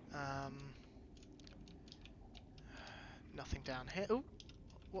 Nothing down here. Ooh,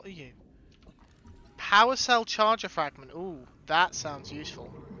 what are you? Power cell charger fragment. Ooh, that sounds useful.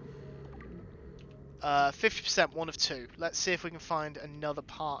 50%, one of two. Let's see if we can find another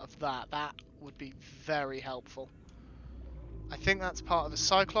part of that. That would be very helpful. I think that's part of a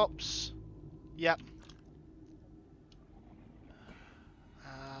Cyclops. Yep.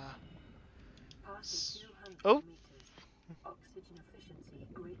 Passing 200 Oh. meters. Oxygen efficiency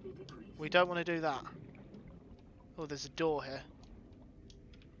greatly decreased. We don't want to do that. Oh, there's a door here.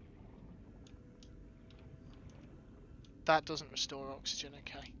 That doesn't restore oxygen,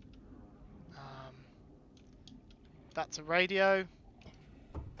 okay. That's a radio.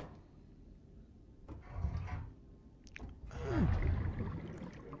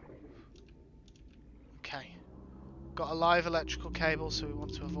 Okay. Got a live electrical cable, so we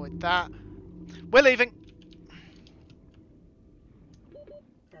want to avoid that. We're leaving!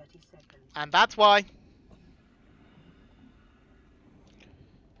 30 seconds. And that's why.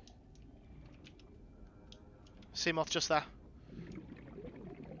 Seamoth just there.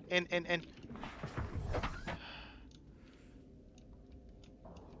 In.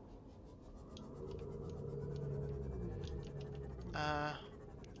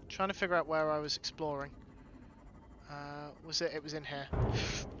 Trying to figure out where I was exploring. Was it? It was in here.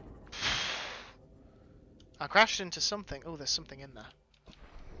 I crashed into something. Oh, there's something in there.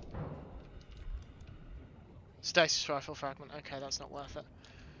 Stasis rifle fragment. Okay, that's not worth it.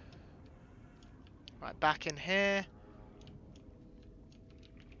 Right, back in here.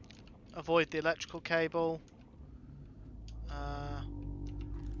 Avoid the electrical cable.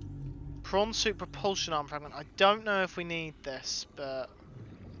 Prawn suit propulsion arm fragment. I don't know if we need this, but...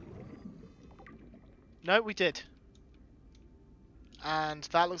 No, we did. And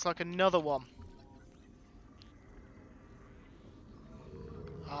that looks like another one.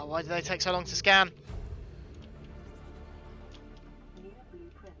 Oh, why do they take so long to scan? New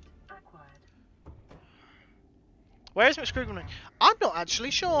blueprint acquired. Where is McScrugan? I'm not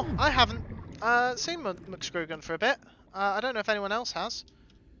actually sure. I haven't seen McScrugan for a bit. I don't know if anyone else has.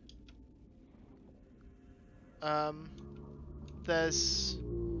 There's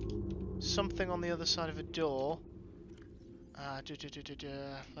something on the other side of a door.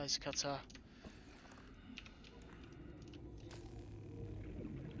 Laser cutter.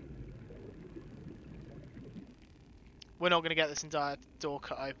 We're not going to get this entire door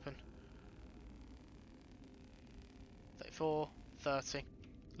cut open. 34, 30.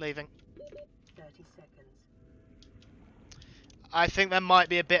 Leaving. 30 seconds. I think there might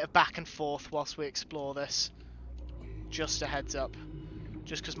be a bit of back and forth whilst we explore this. Just a heads up.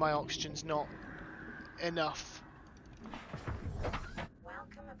 just because my oxygen's not enough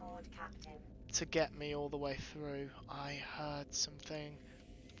Welcome aboard, Captain. to get me all the way through. I heard something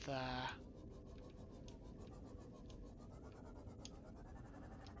there.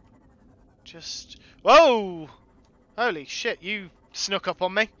 Just... Whoa! Holy shit, you snuck up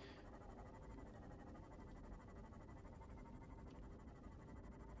on me.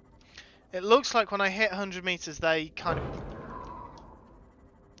 It looks like when I hit 100 meters, they kind of...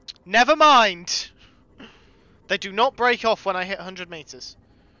 Never mind! They do not break off when I hit 100 meters.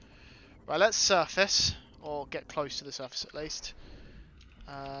 Right, let's surface. Or get close to the surface at least.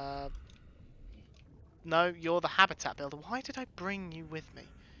 No, you're the habitat builder. Why did I bring you with me?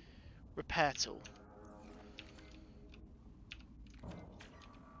 Repair tool.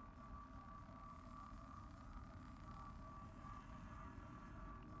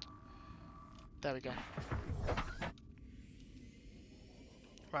 There we go.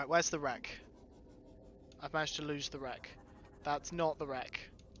 Right, where's the wreck? I've managed to lose the wreck. That's not the wreck.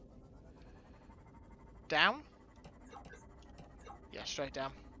 Down? Yeah, straight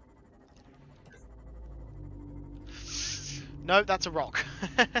down. No, that's a rock.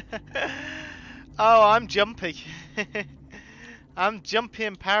 Oh, I'm jumpy. I'm jumpy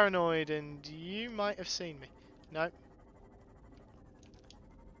and paranoid, and you might have seen me. No.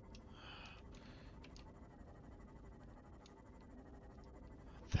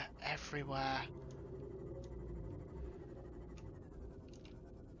 They're everywhere.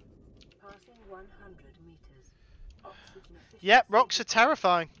 Passing 100 meters. Oxygen Yep, efficiency rocks are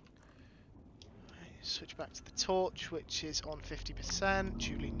terrifying. Switch back to the torch, which is on 50%.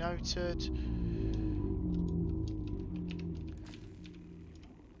 Duly noted.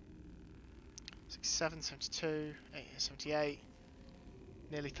 Seven, 72, 8, 78.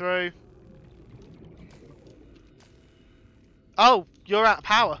 Nearly through. Oh, you're out of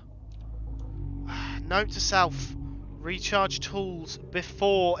power. Note to self: recharge tools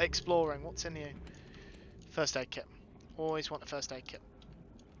before exploring. What's in here? First aid kit. Always want a first aid kit.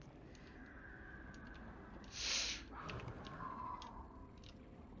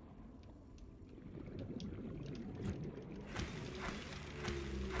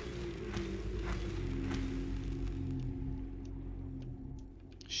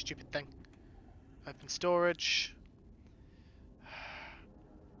 Stupid thing. Open storage.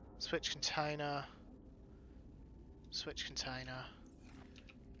 Switch container. Switch container.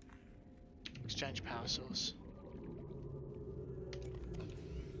 Exchange power source.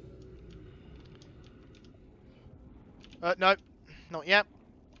 No, not yet.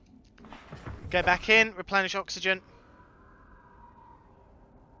 Go back in, replenish oxygen.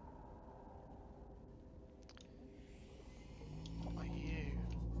 What are you?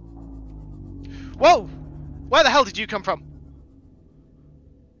 Whoa! Where the hell did you come from?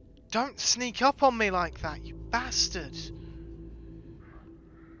 Don't sneak up on me like that, you bastard!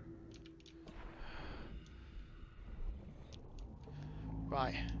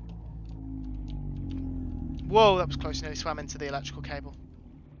 Right. Whoa, that was close. Nearly swam into the electrical cable.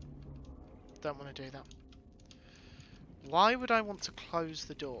 Don't want to do that. Why would I want to close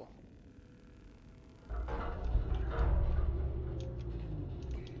the door?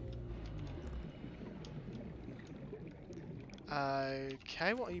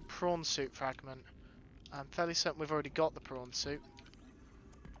 Okay, what are you? Prawn suit fragment. I'm fairly certain we've already got the prawn suit.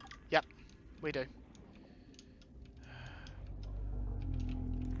 Yep, we do.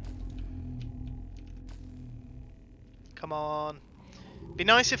 Come on. Be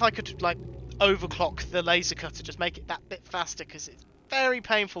nice if I could, like, overclock the laser cutter, just make it that bit faster, because it's very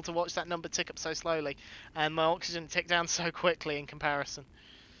painful to watch that number tick up so slowly, and my oxygen tick down so quickly in comparison.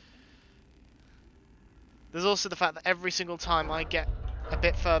 There's also the fact that every single time I get a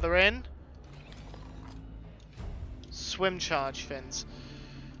bit further in, swim charge fins.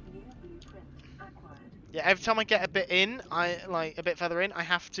 New blueprint acquired. Yeah, every time I get a bit in, a bit further in, I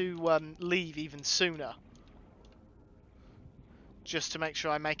have to leave even sooner, just to make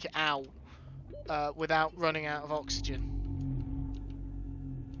sure I make it out without running out of oxygen.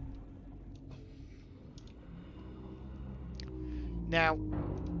 Now,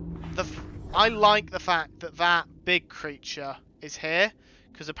 I like the fact that that big creature is here,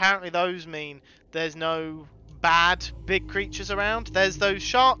 because apparently those mean there's no bad big creatures around. There's those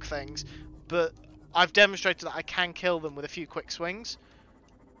shark things, but I've demonstrated that I can kill them with a few quick swings.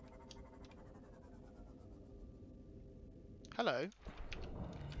 Hello.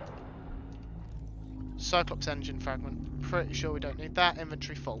 Cyclops engine fragment. Pretty sure we don't need that.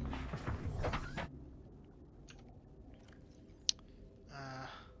 Inventory full.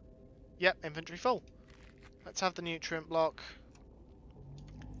 Yep, inventory full. Let's have the nutrient block.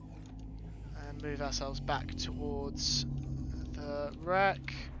 And move ourselves back towards the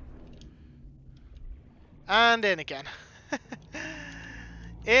wreck. And in again.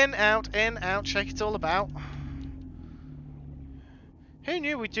 In, out, shake it all about. Who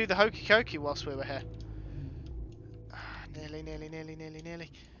knew we'd do the hokey cokey whilst we were here? Nearly.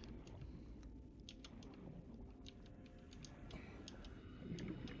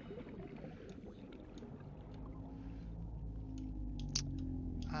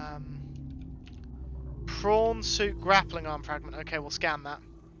 Prawn suit grappling arm fragment. Okay, we'll scan that.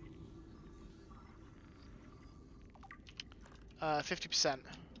 50%.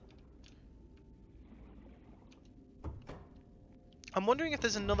 I'm wondering if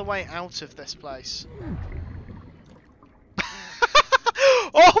there's another way out of this place.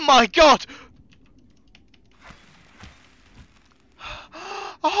 Oh my god!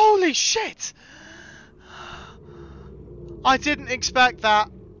 Holy shit! I didn't expect that.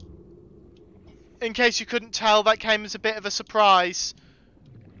 In case you couldn't tell, that came as a bit of a surprise.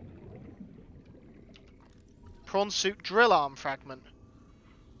 Prawn suit drill arm fragment.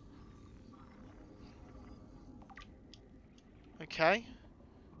 Okay.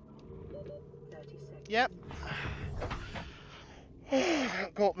 30 seconds. Yep.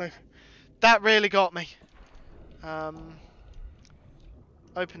 That got me. That really got me.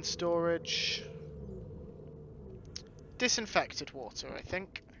 Open storage. Disinfected water, I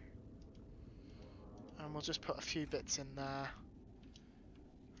think. And we'll just put a few bits in there.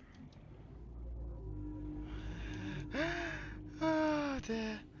 Oh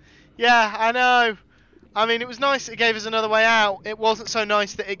dear. Yeah, I know. I mean, it was nice that it gave us another way out. It wasn't so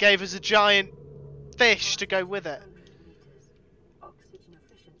nice that it gave us a giant fish to go with it.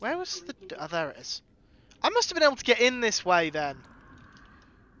 Where was the... Oh, there it is. I must have been able to get in this way then.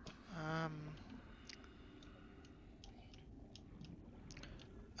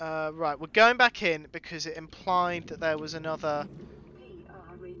 Right, we're going back in because it implied that there was another...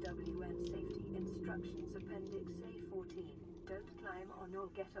 PRAWN Safety Instructions Appendix A14. Don't climb on or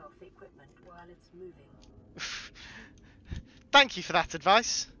get off equipment while it's moving. Thank you for that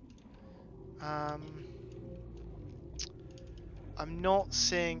advice. I'm not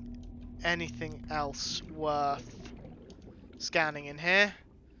seeing anything else worth scanning in here.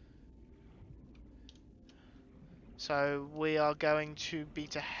 So we are going to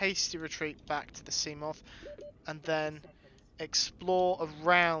beat a hasty retreat back to the Seamoth and then explore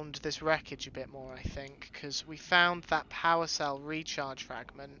around this wreckage a bit more, I think, because we found that power cell recharge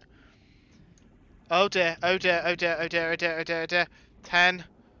fragment. Oh dear, oh dear, oh dear, oh dear, oh dear, oh dear, oh dear. 10,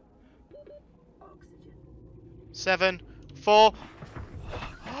 7, 4.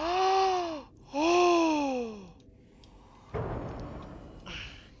 Oh!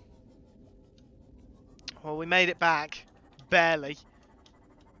 Well, we made it back. Barely.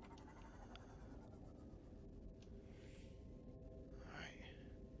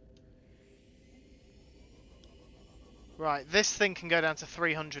 Right, this thing can go down to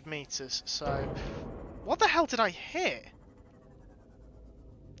 300 meters, so... What the hell did I hit?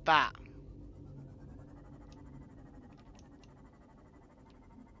 That.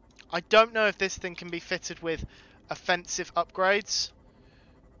 I don't know if this thing can be fitted with offensive upgrades.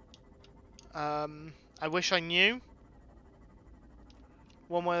 I wish I knew.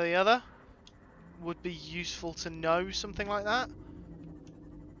 One way or the other. Would be useful to know something like that.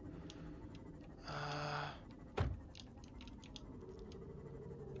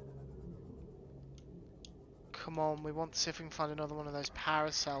 Come on, we want to see if we can find another one of those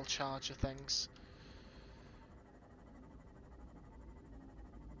paracel charger things.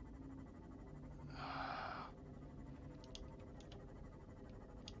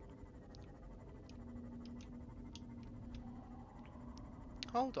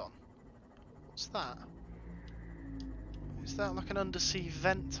 Hold on. What's that? Is that like an undersea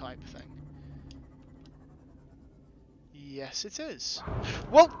vent type thing? Yes, it is.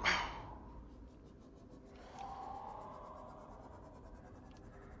 Whoa!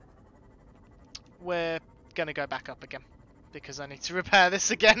 We're gonna go back up again because I need to repair this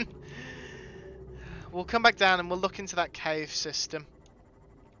again. We'll come back down and we'll look into that cave system.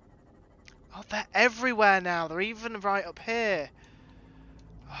 Oh, they're everywhere now. They're even right up here.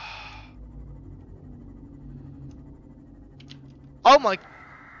 Oh my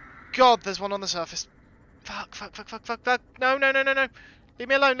god, there's one on the surface. Fuck. No. Leave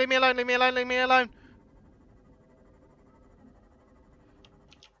me alone.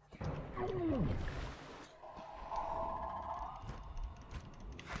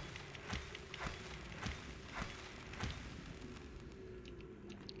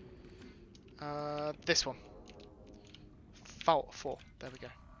 This one. 4. There we go.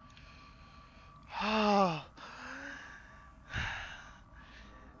 I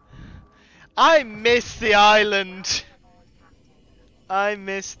miss the island. I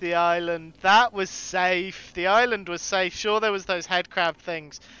miss the island. That was safe. The island was safe. Sure, there was those head crab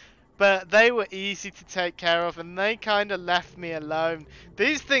things, but they were easy to take care of, and they kind of left me alone.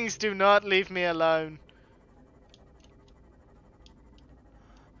 These things do not leave me alone.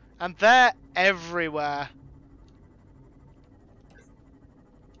 And they're everywhere.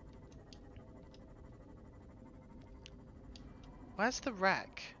 Where's the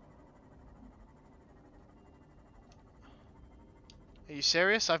wreck? Are you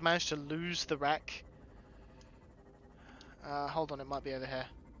serious? I've managed to lose the wreck. Hold on, it might be over here.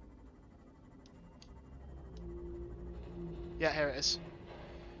 Yeah, here it is.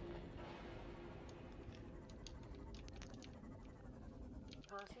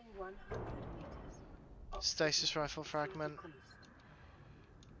 Passing 100 meters. Stasis rifle fragment. Decreased.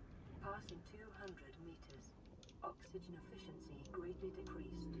 Passing 200 meters. Oxygen efficiency greatly decreased.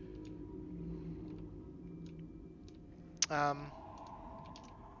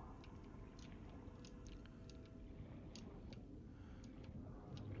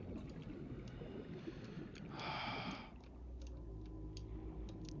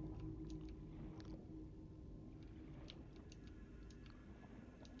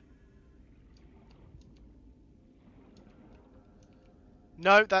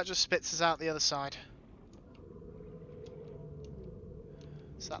 No, that just spits us out the other side.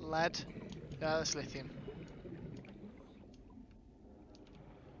 Is that lead? Yeah, that's lithium.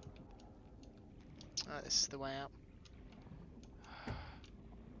 This is the way out.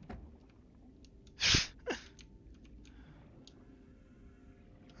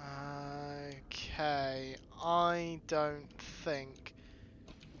 Okay, I don't think...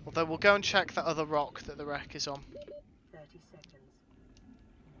 Although we'll go and check that other rock that the wreck is on. 30 seconds.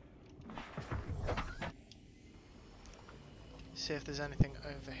 See if there's anything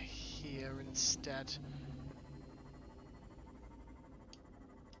over here instead.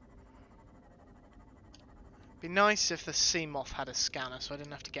 Be nice if the sea moth had a scanner, so I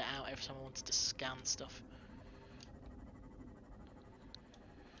didn't have to get out every time I wanted to scan stuff.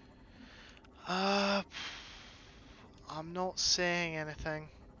 I'm not seeing anything.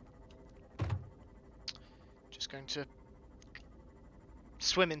 Just going to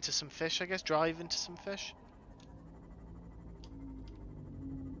swim into some fish, I guess. Drive into some fish.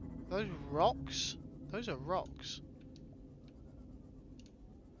 Those rocks? Those are rocks.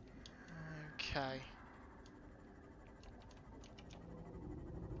 Okay.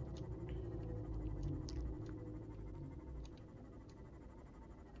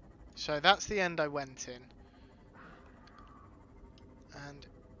 So that's the end I went in. And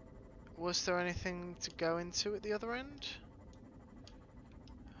was there anything to go into at the other end?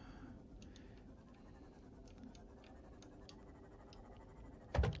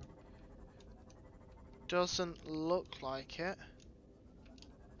 Doesn't look like it.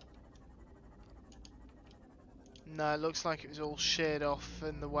 No, it looks like it was all sheared off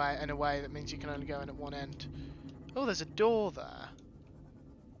in a way that means you can only go in at one end. Oh, there's a door there.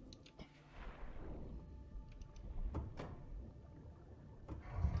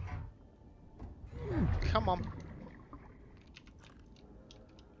 Come on.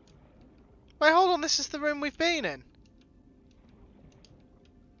 Wait, hold on, this is the room we've been in.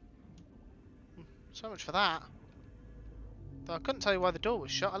 So much for that. Though I couldn't tell you why the door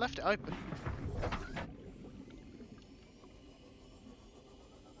was shut, I left it open.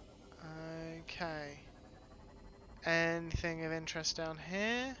 Okay. Anything of interest down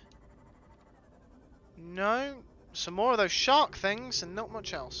here? No. Some more of those shark things and not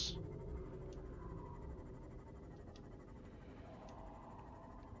much else.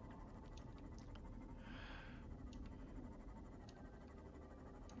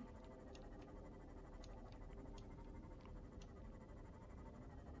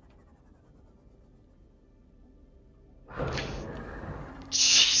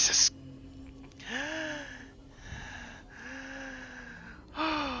 Jesus.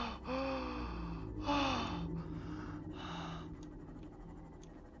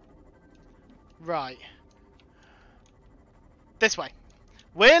 Right. This way.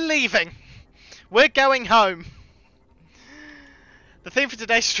 We're leaving. We're going home. The theme for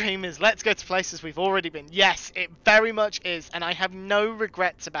today's stream is let's go to places we've already been. Yes, it very much is, and I have no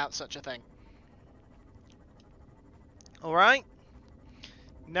regrets about such a thing. Alright?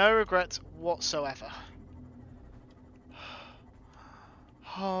 No regrets whatsoever.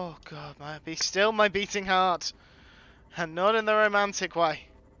 Oh god, be still my beating heart. And not in the romantic way.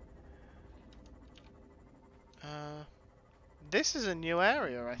 This is a new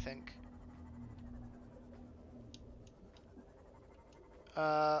area, I think.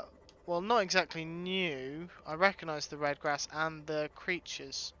 Well, not exactly new. I recognise the red grass and the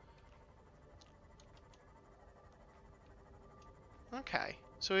creatures. Okay,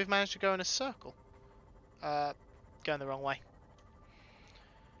 so we've managed to go in a circle. Going the wrong way.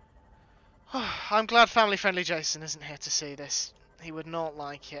 I'm glad family-friendly Jason isn't here to see this. He would not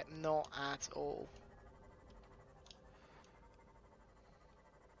like it, not at all.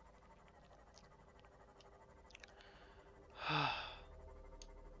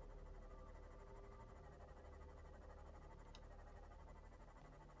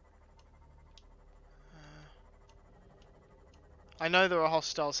 I know there are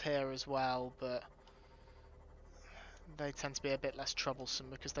hostiles here as well, but they tend to be a bit less troublesome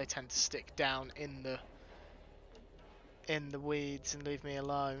because they tend to stick down in the weeds and leave me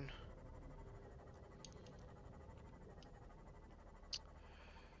alone.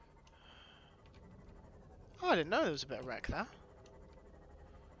 Oh, I didn't know there was a bit of wreck there.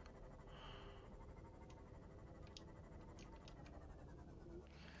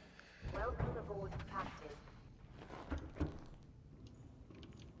 Welcome aboard, Captain.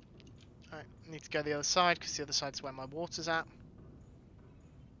 Alright, need to go the other side because the other side's where my water's at.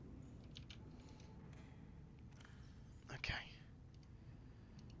 Okay.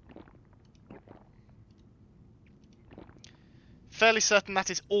 Fairly certain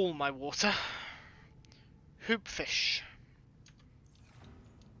that is all my water. Hoopfish.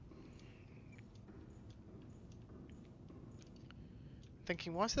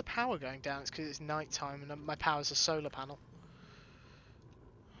 Thinking, why is the power going down? It's because it's night time and my power's a solar panel.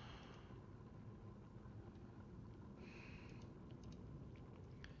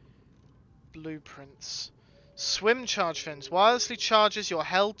 Blueprints. Swim charge fins. Wirelessly charges your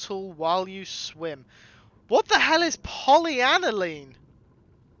held tool while you swim. What the hell is polyaniline?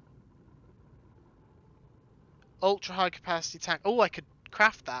 Ultra high capacity tank. Oh, I could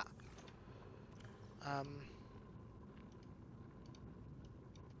craft that.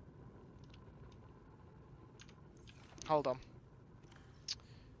 Hold on.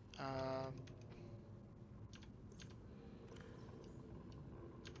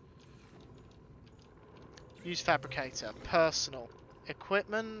 Use fabricator. Personal.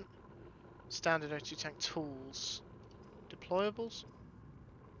 Equipment. Standard O2 tank tools. Deployables.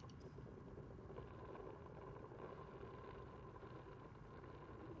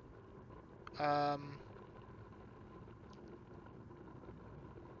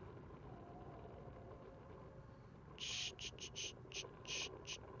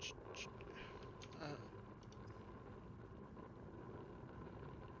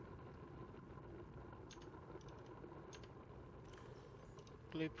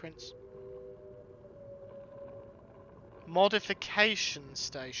 Blueprints. Modification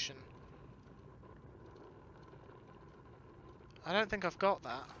station. I don't think I've got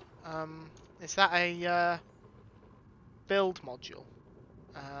that. Is that a build module?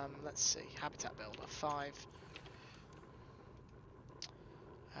 Let's see. Habitat builder 5.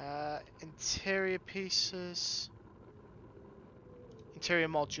 Interior pieces. Interior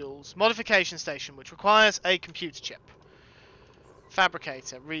modules. Modification station, which requires a computer chip.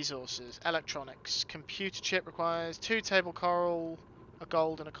 Fabricator, resources, electronics. Computer chip requires 2 table coral, a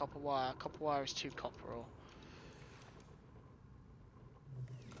gold and a copper wire. Copper wire is 2 copper ore.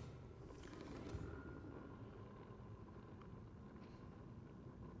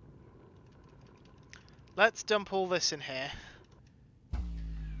 Let's dump all this in here.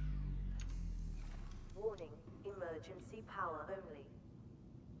 Warning, emergency power only.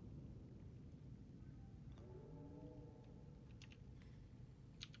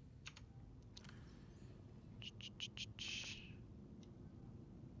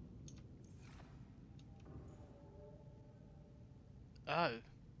 Oh.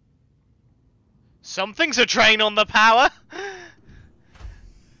 Something's a drain on the power!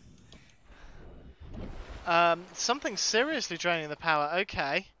 Something's seriously draining the power,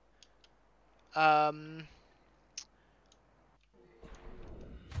 okay.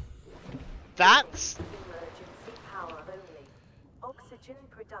 That's... Emergency power only. Oxygen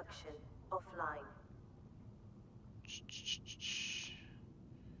production offline.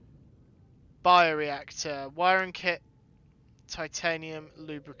 Bioreactor, wiring kit, titanium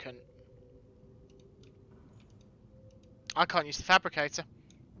lubricant. I can't use the fabricator.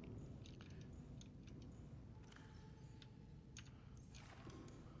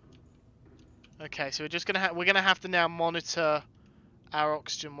 Okay, so we're gonna have to now monitor our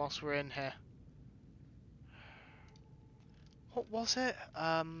oxygen whilst we're in here. What was it?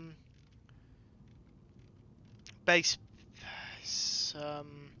 Base.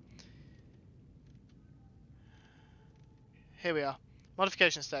 Here we are.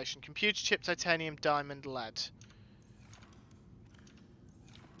 Modification station. Computer chip, titanium, diamond, lead.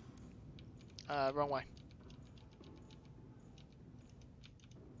 Wrong way.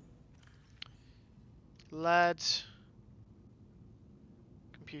 Lead.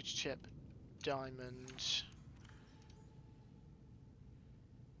 Computer chip, diamond,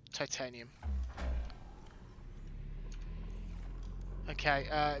 titanium. Okay,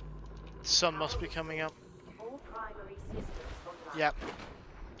 sun must be coming up. All primary systems online. Yep.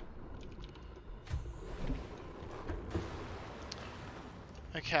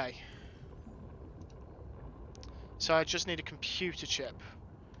 Okay. So I just need a computer chip.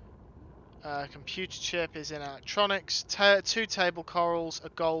 Computer chip is in electronics. 2 table corals, a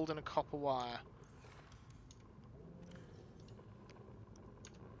gold and a copper wire.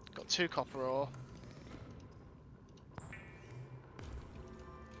 Got 2 copper ore.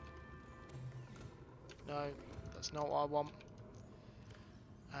 No, that's not what I want.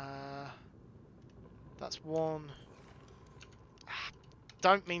 That's 1.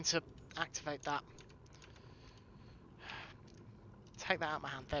 Don't mean to activate that. Take that out of my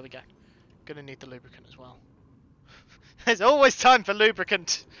hand. There we go. Gonna need the lubricant as well. There's always time for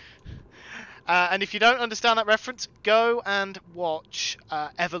lubricant. And if you don't understand that reference, go and watch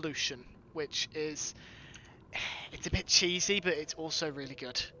Evolution, which is... It's a bit cheesy, but it's also really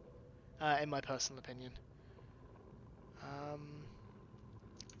good, in my personal opinion.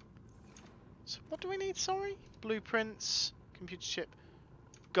 So what do we need, sorry? Blueprints, computer chip,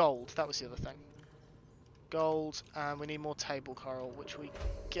 gold, that was the other thing. Gold, and we need more table coral, which we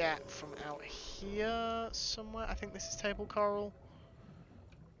get from out here somewhere. I think this is table coral.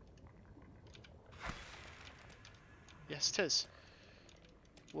 Yes, it is.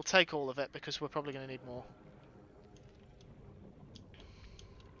 We'll take all of it because we're probably going to need more.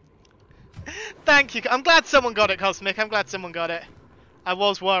 Thank you. I'm glad someone got it, Cosmic. I'm glad someone got it. I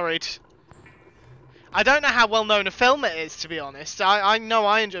was worried. I don't know how well known a film it is, to be honest. I know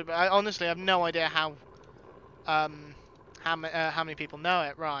I enjoyed it, but I honestly have no idea how many people know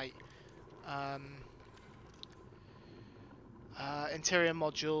it. Right. Interior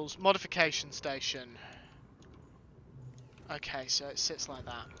modules, modification station. Okay, so it sits like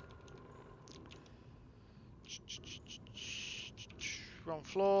that. Wrong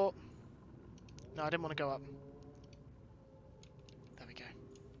floor. No, I didn't want to go up. There we go.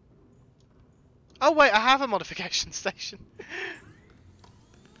 Oh wait, I have a modification station.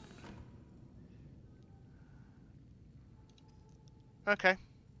 Okay.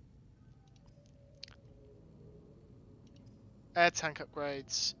 Air tank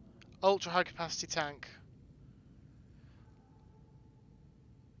upgrades. Ultra high capacity tank.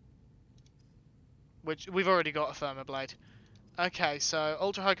 Which we've already got a thermal blade. Okay, so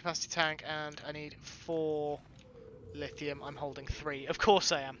ultra high capacity tank, and I need 4 lithium. I'm holding 3. Of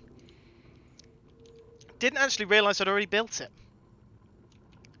course I am. Didn't actually realise I'd already built it.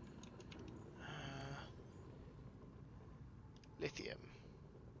 Lithium.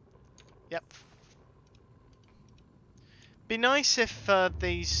 Yep. Be nice if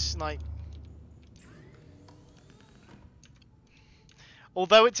these, like...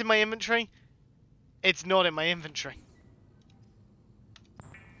 Although it's in my inventory, it's not in my inventory.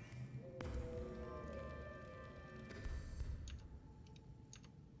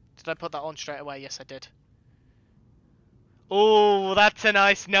 Did I put that on straight away? Yes, I did. Oh, that's a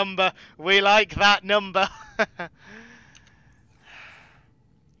nice number. We like that number.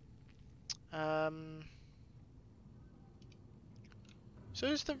 So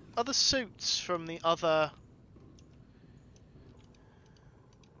who's the other suits from the other...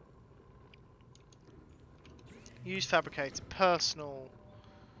 Use fabricator, personal...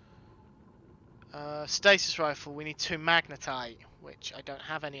 stasis rifle, we need 2 magnetite, which I don't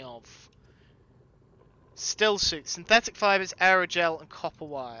have any of. Still suit, synthetic fibers, aerogel, and copper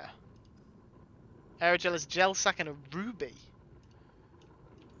wire. Aerogel is gel sack and a ruby.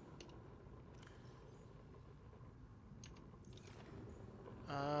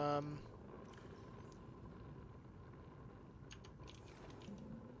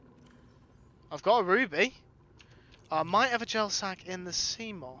 I've got a ruby. I might have a gel sack in the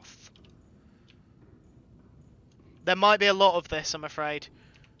sea moth. There might be a lot of this, I'm afraid.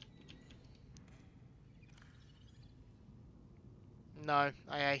 No,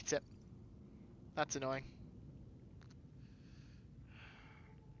 I ate it. That's annoying.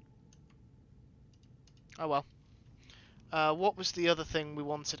 Oh well. What was the other thing we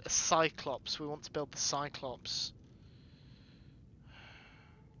wanted? A Cyclops. We want to build the Cyclops.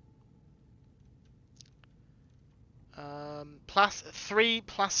 3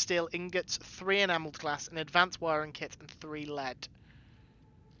 plasteel ingots, 3 enamelled glass, an advanced wiring kit, and 3 lead.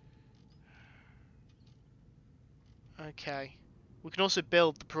 Okay. We can also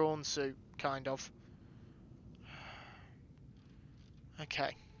build the prawn suit, kind of.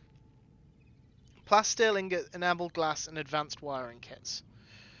 Okay. Plasteel ingot, enameled glass, and advanced wiring kits.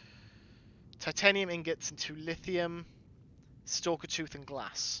 Titanium ingots and 2 lithium. Stalker tooth and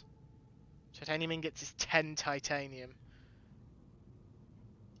glass. Titanium ingots is 10 titanium.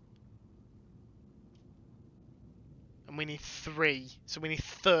 And we need 3. So we need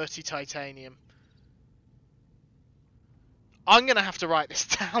 30 titanium. I'm going to have to write this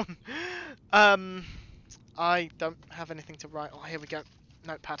down. I don't have anything to write. Oh, here we go.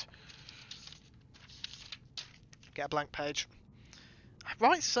 Notepad. Get a blank page. I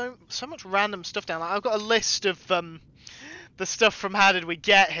write so much random stuff down. Like, I've got a list of the stuff from How Did We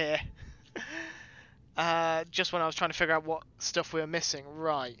Get Here. Just when I was trying to figure out what stuff we were missing.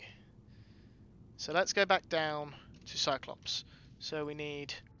 Right. So let's go back down to Cyclops. So we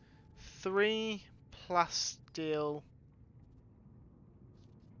need 3 plasteel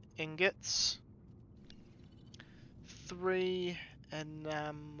ingots, 3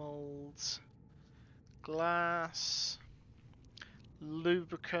 enameled glass,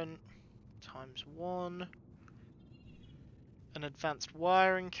 lubricant times 1, an advanced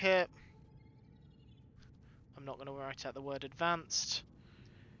wiring kit. I'm not going to write out the word advanced.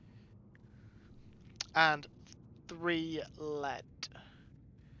 And 3 lead.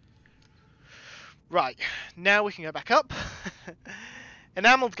 Right, now we can go back up.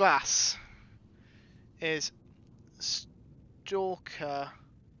 Enameled glass is stalker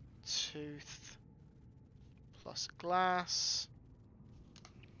tooth plus glass.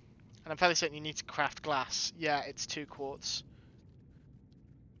 And I'm fairly certain you need to craft glass. Yeah, it's 2 quartz.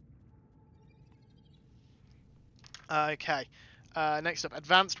 Okay. Next up,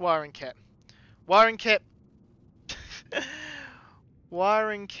 advanced wiring kit. Wiring kit.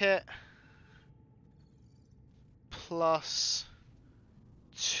 Wiring kit plus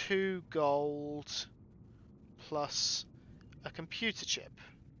 2 gold plus a computer chip.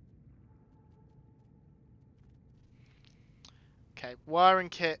 Okay, wiring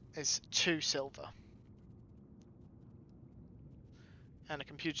kit is 2 silver. And a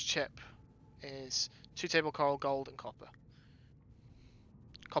computer chip is 2 table coral, gold, and copper.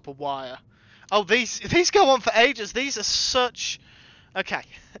 Copper wire. Oh, these go on for ages. These are such... Okay.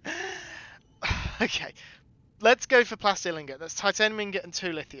 Okay. Let's go for plasteel ingot. That's titanium ingot and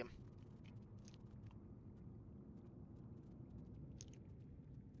 2 lithium.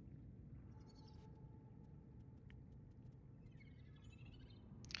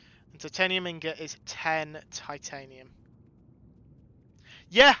 And titanium ingot is 10 titanium.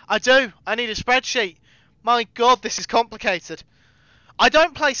 Yeah, I do. I need a spreadsheet. My god, this is complicated. I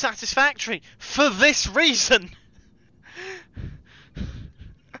don't play Satisfactory for this reason.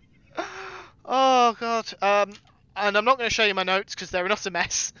 Oh god. And I'm not going to show you my notes because they're not a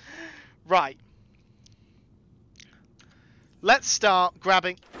mess. Right. Let's start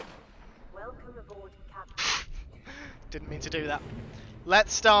grabbing... Welcome aboard, Captain. Didn't mean to do that.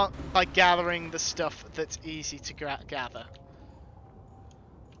 Let's start by gathering the stuff that's easy to gather.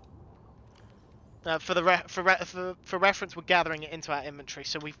 For reference, we're gathering it into our inventory,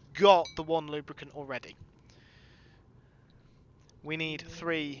 so we've got the 1 lubricant already. We need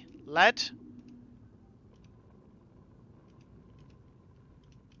 3 lead.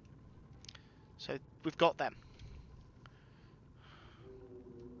 So we've got them.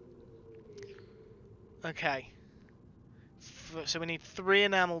 Okay. So we need 3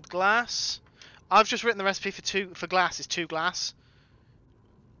 enameled glass. I've just written the recipe for glass is 2 glass.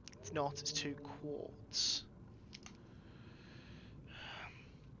 It's not, it's 2 quartz.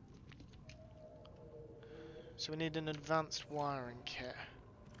 So we need an advanced wiring kit.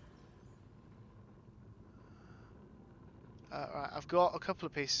 Right, I've got a couple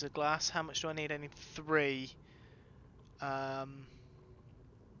of pieces of glass. How much do I need? I need 3.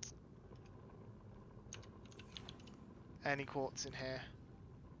 Any quartz in here?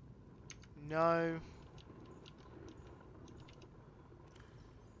 No.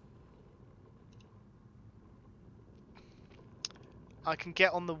 I can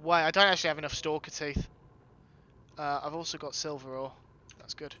get on the way. I don't actually have enough stalker teeth. I've also got silver ore.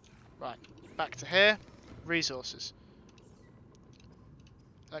 That's good. Right, back to here. Resources.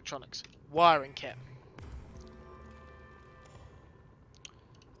 Electronics. Wiring kit.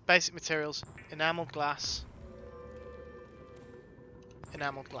 Basic materials. Enameled glass.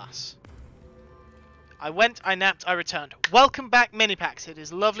 Enameled glass. I went, I napped, I returned. Welcome back, Minipacks. It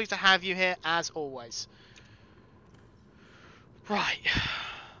is lovely to have you here, as always. Right.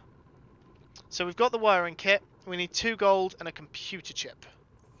 So we've got the wiring kit. We need 2 gold and a computer chip.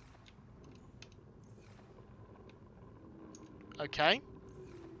 Okay.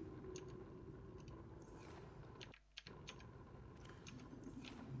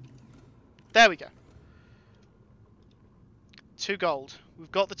 There we go. 2 gold.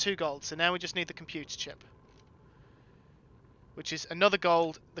 We've got the 2 gold, so now we just need the computer chip. Which is another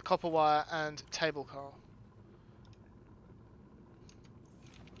gold, the copper wire, and table coral.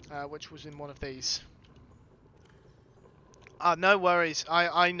 Which was in one of these. No worries.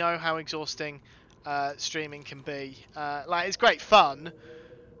 I know how exhausting streaming can be. Like, it's great fun,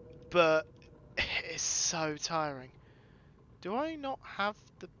 but it's so tiring. Do I not have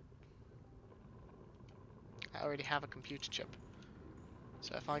the... I already have a computer chip.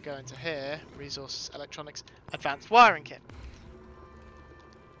 So if I go into here, resources, electronics, advanced wiring kit.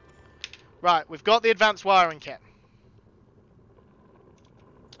 Right, we've got the advanced wiring kit.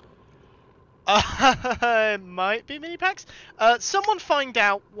 It might be mini packs. Someone find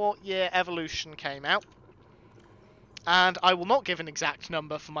out what year Evolution came out. And I will not give an exact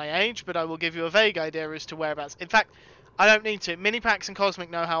number for my age, but I will give you a vague idea as to whereabouts. In fact, I don't need to. Minipax and Cosmic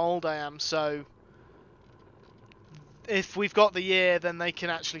know how old I am, so if we've got the year, then they can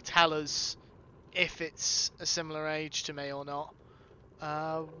actually tell us if it's a similar age to me or not.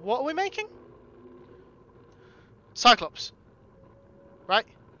 What are we making? Cyclops. Right?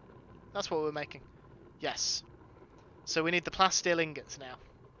 That's what we're making. Yes. So we need the plasteel ingots now.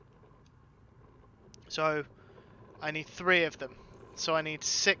 So I need 3 of them. So I need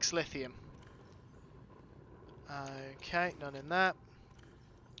 6 lithium. Okay, none in that.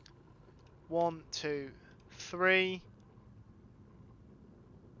 1, 2, 3.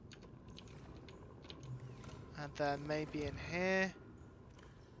 And then maybe in here.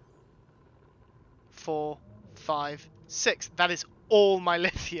 4, 5, 6. That is all my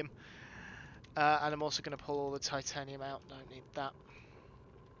lithium. And I'm also going to pull all the titanium out. Don't need that.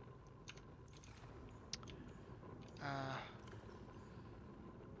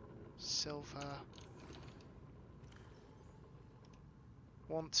 Silver.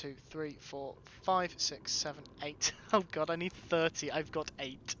 1, 2, 3, 4, 5, 6, 7, 8. Oh god, I need 30. I've got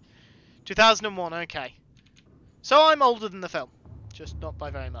 8. 2001, okay. So I'm older than the film. Just not by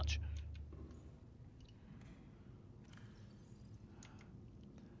very much.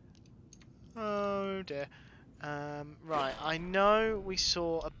 Oh dear. Right, I know we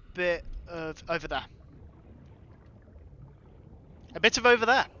saw a bit of over there. A bit of over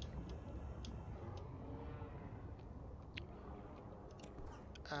there.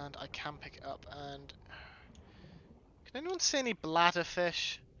 And I can pick it up. And can anyone see any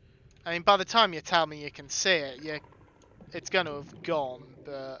bladderfish? I mean, by the time you tell me you can see it, it's going to have gone.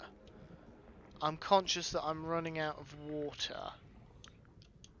 But I'm conscious that I'm running out of water.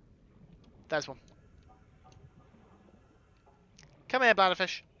 There's one. Come here,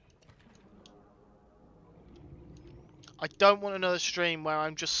 bladderfish. I don't want another stream where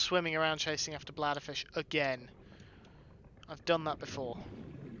I'm just swimming around chasing after bladderfish again. I've done that before.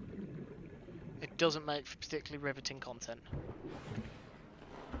 It doesn't make for particularly riveting content.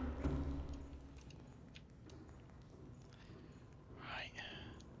 Right.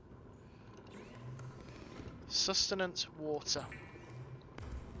 Sustenance, water.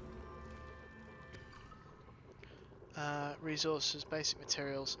 Resources, basic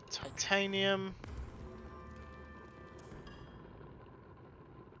materials, titanium.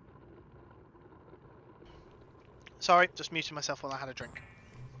 Sorry, just muted myself while I had a drink.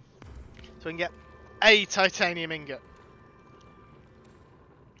 So we can get a titanium ingot.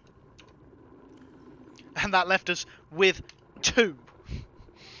 And that left us with 2.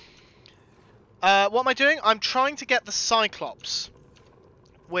 What am I doing? I'm trying to get the Cyclops.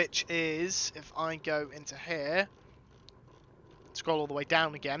 Which is, if I go into here, scroll all the way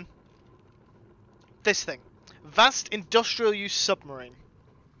down again. This thing. Vast industrial use submarine.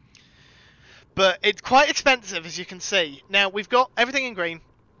 But it's quite expensive, as you can see. Now, we've got everything in green.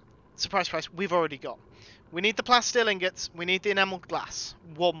 Surprise, surprise, we've already got. We need the plasteel ingots. We need the enamel glass.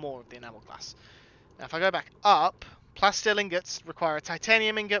 1 more of the enamel glass. Now, if I go back up, plasteel ingots require a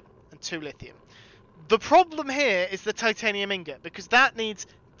titanium ingot and 2 lithium. The problem here is the titanium ingot, because that needs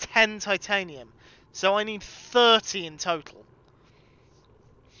 10 titanium. So I need 30 in total.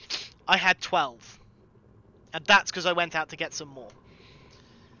 I had 12. And that's because I went out to get some more.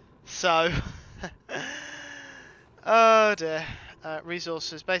 So... oh dear.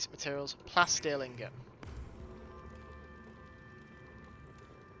 Resources, basic materials, plasteel ingot.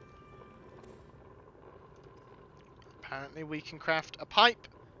 Apparently we can craft a pipe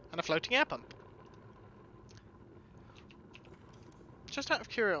and a floating air pump. Just out of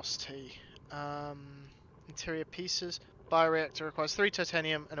curiosity, interior pieces, bioreactor requires 3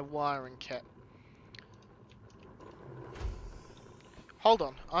 titanium and a wiring kit. Hold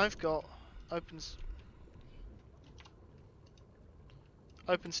on, I've got open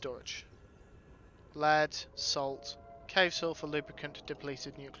storage. Lead, salt, cave sulfur, lubricant,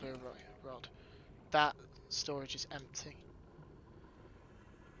 depleted nuclear rod. That storage is empty.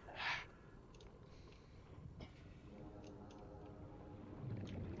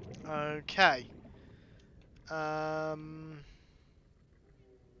 Okay.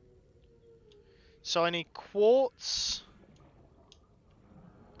 So I need quartz.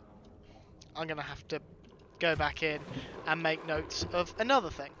 I'm gonna have to go back in and make notes of another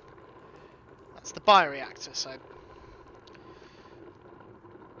thing. That's the bioreactor. So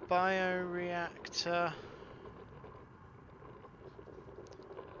bioreactor.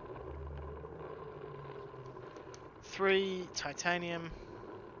 Three titanium.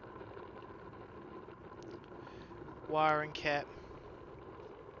 Wiring kit.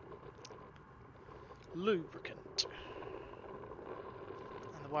 Lubricant.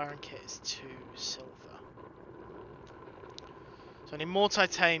 And the wiring kit is 2 silver. So I need more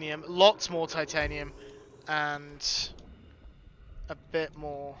titanium, lots more titanium, and a bit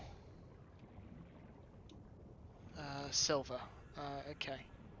more silver. Okay.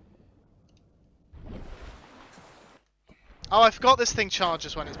 Oh, I forgot this thing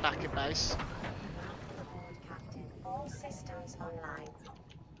charges when it's back in base. Captain, all systems online.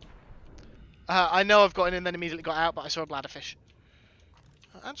 I know I've got in and then immediately got out, but I saw a bladderfish.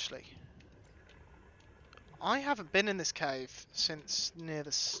 Actually, I haven't been in this cave since near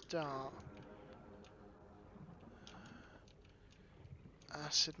the start.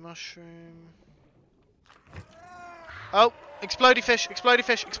 Acid mushroom. Oh, explodey fish, explodey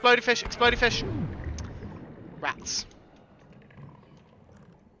fish, explodey fish, explodey fish. Rats.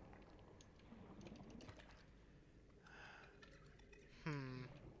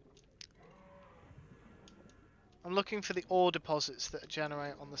 I'm looking for the ore deposits that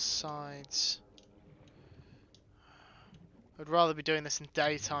generate on the sides. I'd rather be doing this in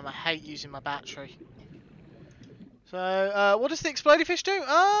daytime. I hate using my battery. So, what does the explodey fish do?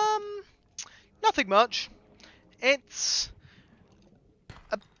 Nothing much. It's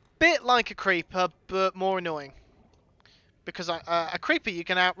a bit like a creeper, but more annoying. Because a creeper you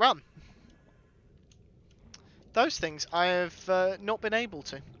can outrun. Those things I have not been able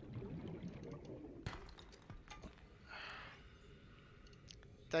to.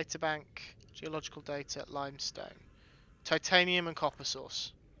 Databank, geological data, limestone, titanium and copper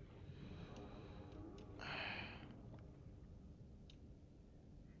source.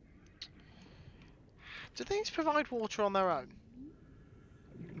 Do these provide water on their own?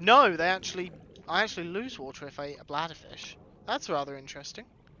 No, I actually lose water if I eat a bladderfish. That's rather interesting.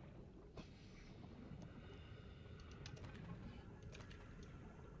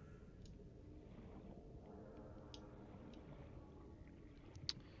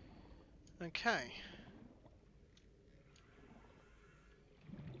 Okay.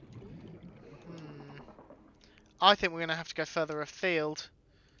 I think we're going to have to go further afield.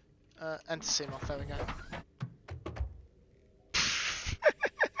 Enter Seamoth, there we go.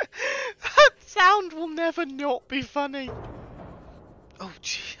 That sound will never not be funny. Oh,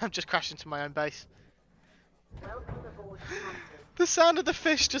 gee, I'm just crashed into my own base. Welcome aboard, Captain. The sound of the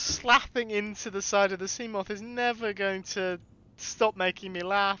fish just slapping into the side of the Seamoth is never going to stop making me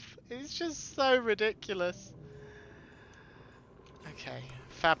laugh. It's just so ridiculous. Okay,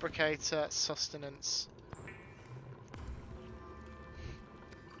 fabricator, sustenance.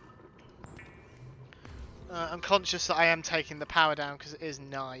 I'm conscious that I am taking the power down because it is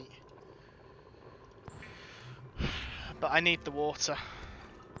night. But I need the water.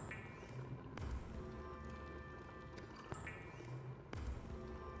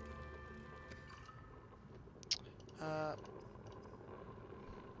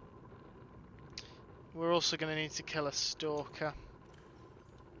 We're also going to need to kill a stalker.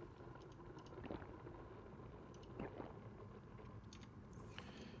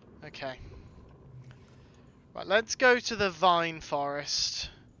 Okay. Right, let's go to the vine forest.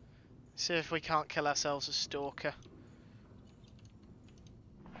 See if we can't kill ourselves a stalker.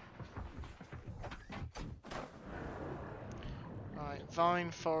 Right, vine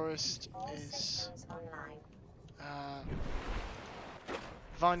forest is...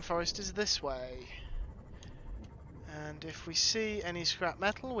 Vine forest is this way. And if we see any scrap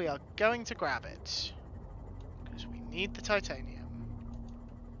metal, we are going to grab it. Because we need the titanium.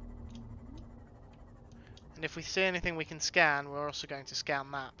 And if we see anything we can scan, we're also going to scan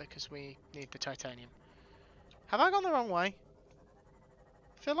that because we need the titanium. Have I gone the wrong way?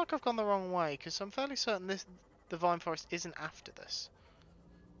 I feel like I've gone the wrong way because I'm fairly certain the vine forest isn't after this.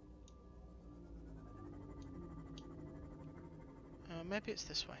 Maybe it's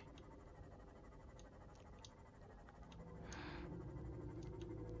this way.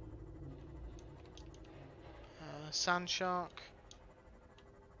 Sand shark.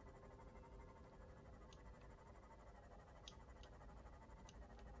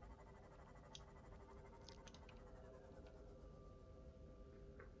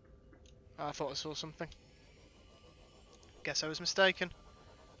 I thought I saw something. Guess I was mistaken.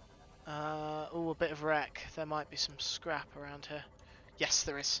 Oh, a bit of wreck. There might be some scrap around here. Yes,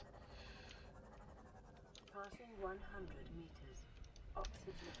 there is. Passing 100 meters.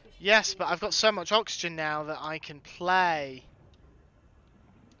 Oxygen efficiency Yes, but I've got so decreased. much oxygen now that I can play.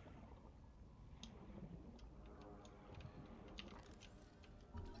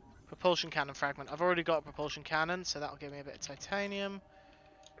 Propulsion cannon fragment. I've already got a propulsion cannon, so that'll give me a bit of titanium.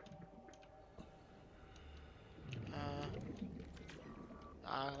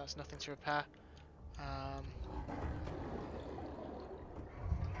 That's nothing to repair.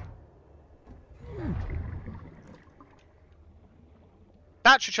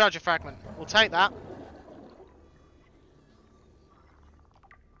 Battery charger fragment. We'll take that.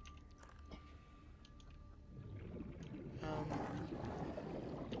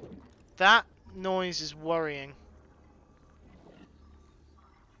 That noise is worrying.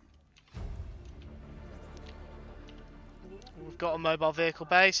 We've got a mobile vehicle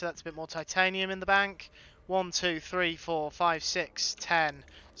bay, so that's a bit more titanium in the bank. 1, 2, 3, 4, 5, 6, 10.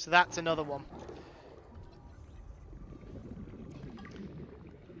 So that's another one.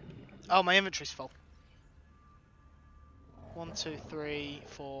 Oh, my inventory's full. 1, 2, 3,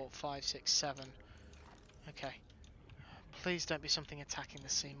 4, 5, 6, 7. Okay. Please don't be something attacking the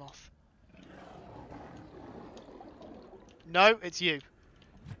sea moth. No, it's you.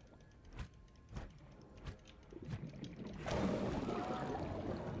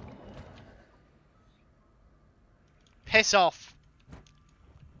 Piss off.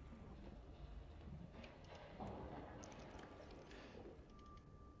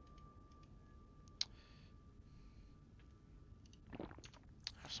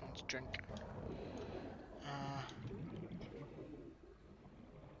 Have something to drink.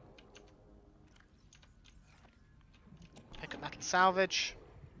 Pick up metal salvage.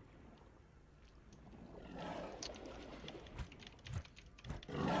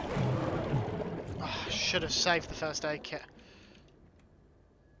 Oh, should have saved the first aid kit.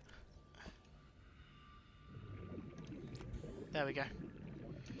 There we go.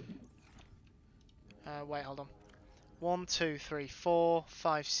 Wait, hold on. 1, 2, 3, 4,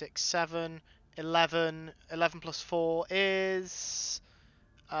 5, 6, 7, 11. 11 plus 4 is...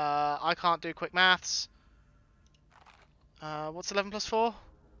 I can't do quick maths. What's 11 plus 4?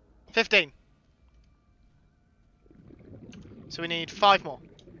 15. So we need 5 more.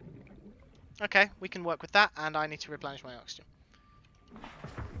 Okay, we can work with that, and I need to replenish my oxygen.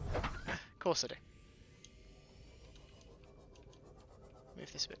 Of course I do.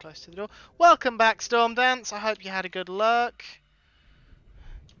 Move this a bit closer to the door. Welcome back, Storm Dance. I hope you had a good lurk.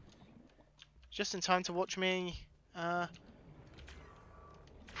 Just in time to watch me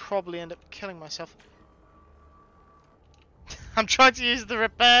probably end up killing myself. I'm trying to use the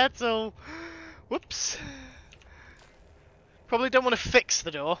repair tool. Whoops. Probably don't want to fix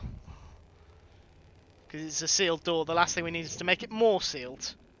the door, because it's a sealed door. The last thing we need is to make it more sealed.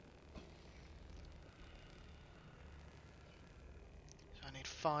 So I need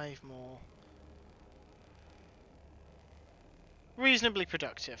 5 more. Reasonably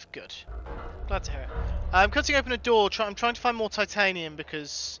productive. Good. Glad to hear it. I'm cutting open a door. I'm trying to find more titanium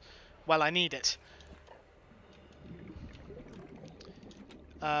because, well, I need it.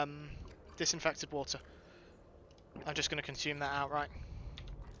 Disinfected water. I'm just going to consume that outright.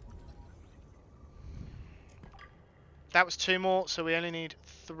 That was 2 more, so we only need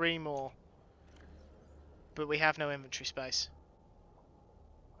 3 more. But we have no inventory space.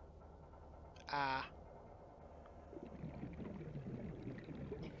 Ah.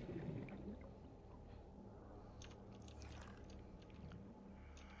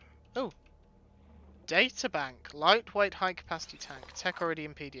 Oh. Data bank. Lightweight high capacity tank. Tech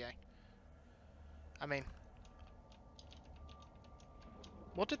Iridium PDA. I mean,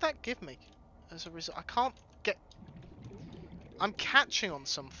 what did that give me as a result? I can't get... I'm catching on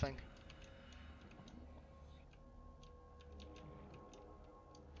something.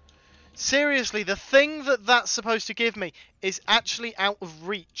 Seriously, the thing that that's supposed to give me is actually out of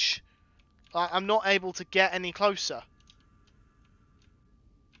reach. I'm not able to get any closer.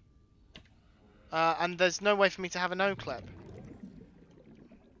 And there's no way for me to have a no-clip.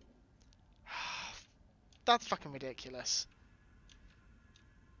 That's fucking ridiculous.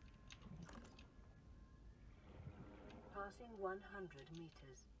 Passing 100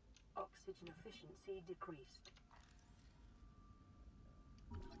 meters. Oxygen efficiency decreased.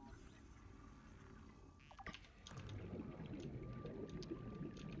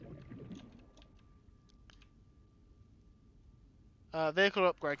 Vehicle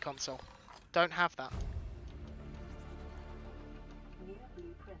upgrade console. Don't have that. New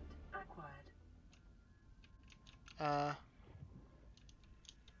blueprint acquired.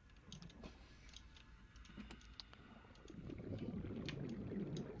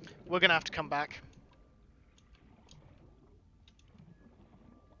 We're gonna have to come back.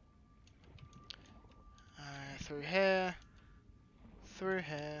 Through here. Through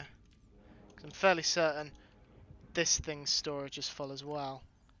here. 'Cause I'm fairly certain this thing's storage is full as well.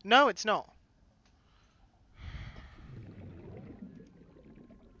 No, it's not.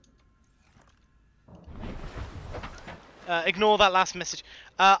 Ignore that last message.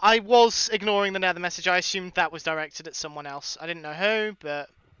 I was ignoring the nether message. I assumed that was directed at someone else. I didn't know who, but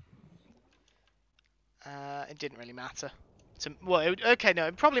it didn't really matter. Okay, no,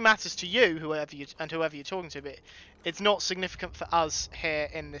 it probably matters to you, whoever you're talking to, but it's not significant for us here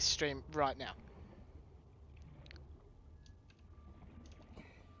in this stream right now.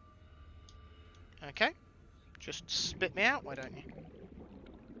 Okay, just spit me out, why don't you?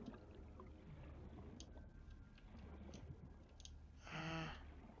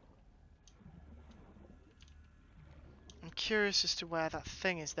 I'm curious as to where that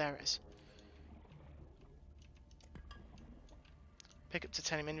thing is. There it is. Pick up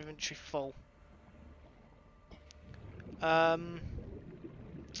titanium, inventory full. I'm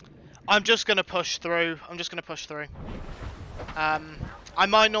just gonna push through. I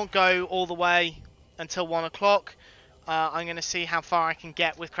might not go all the way until 1 o'clock. I'm gonna see how far I can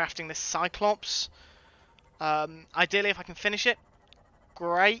get with crafting this Cyclops. Ideally, if I can finish it,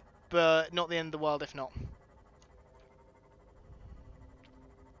 great, but not the end of the world if not.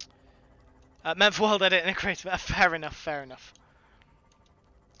 Meant for world edit and a creative. Fair enough, fair enough.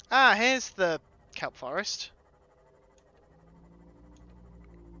 Ah, here's the kelp forest.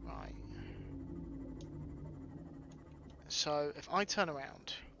 Right. So if I turn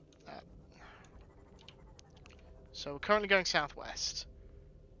around, so we're currently going southwest.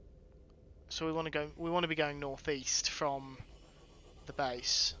 So we want to be going northeast from the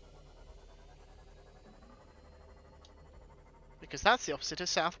base, because that's the opposite of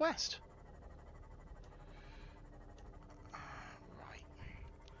southwest.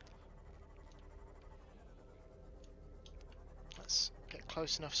 Get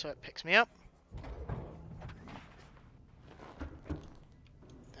close enough so it picks me up.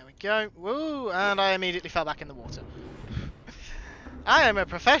 There we go. Woo! And I immediately fell back in the water. I am a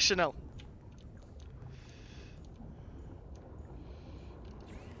professional.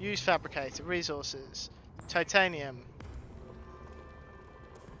 Use fabricator. Resources. Titanium.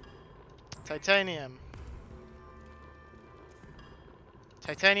 Titanium.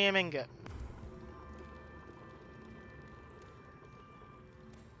 Titanium ingot.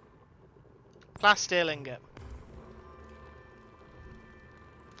 Plasteel ingot.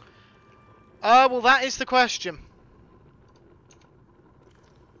 Well, that is the question.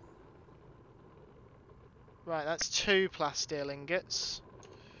 Right, that's 2 plasteel ingots.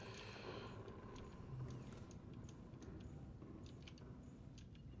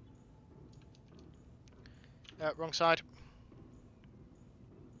 Wrong side.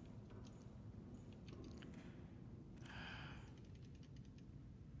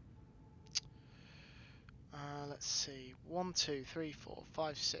 Let's see. 1, 2, 3, 4,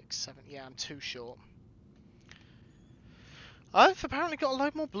 5, 6, 7. Yeah, I'm too short. I've apparently got a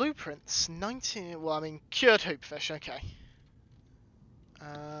load more blueprints. 19. Well, I mean, cured hoopfish. Okay.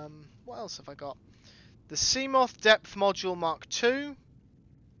 What else have I got? The Seamoth Depth Module Mark II.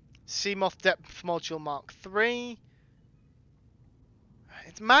 Seamoth Depth Module Mark III.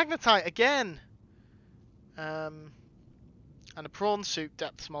 It's Magnetite again. And a Prawn Suit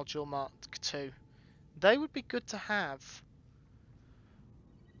Depth Module Mark II. They would be good to have.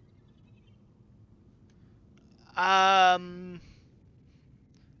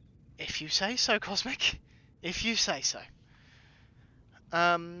 If you say so, Cosmic. If you say so.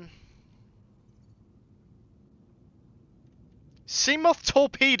 Seamoth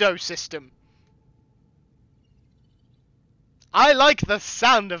Torpedo System. I like the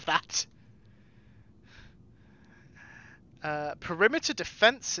sound of that. Perimeter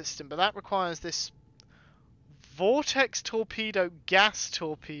Defense System, but that requires this Vortex Torpedo Gas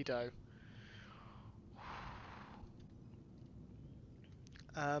Torpedo.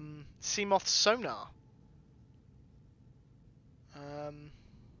 Seamoth Sonar.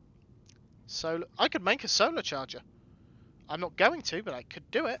 I could make a solar charger. I'm not going to, but I could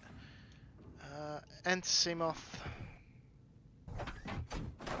do it. Enter Seamoth.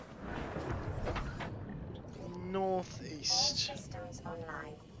 All Northeast. systems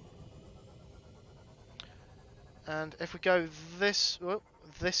online. And if we go this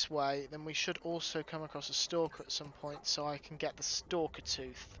way, then we should also come across a stalker at some point, so I can get the stalker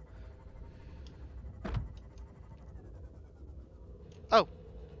tooth. Oh!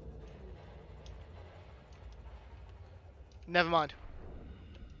 Never mind.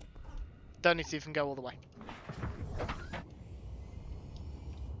 Don't need to even go all the way.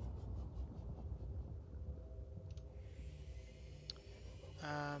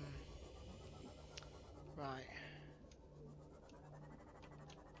 Right.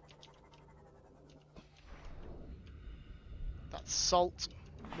 That's salt.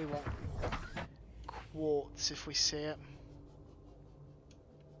 We want quartz if we see it.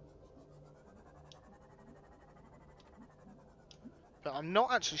 But I'm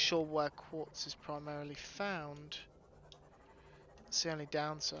not actually sure where quartz is primarily found. That's the only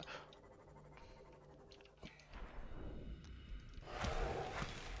downside.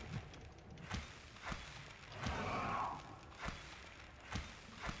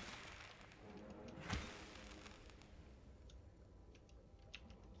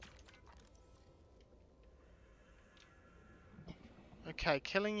 Okay,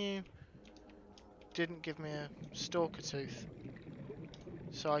 killing you didn't give me a stalker tooth.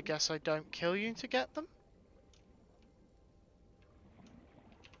 So I guess I don't kill you to get them?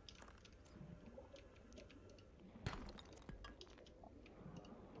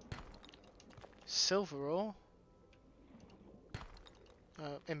 Silver ore?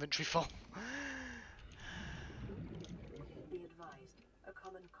 Inventory full. Be advised, a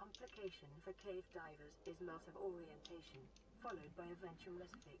common complication for cave divers is loss of orientation, followed by eventual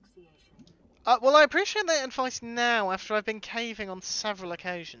asphyxiation. Well, I appreciate that advice now, after I've been caving on several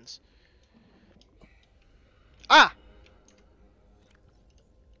occasions. Ah!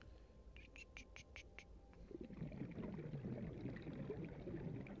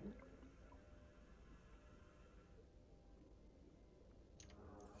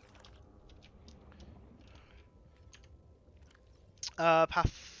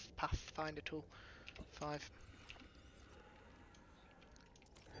 Pathfinder tool. 5.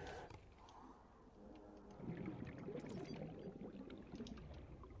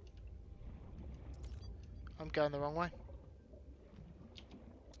 I'm going the wrong way.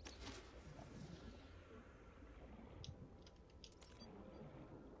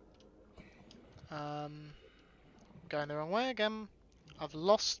 Going the wrong way again. I've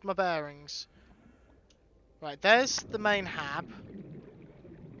lost my bearings. Right, there's the main hab.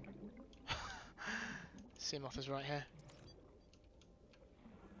 Seamoth is right here.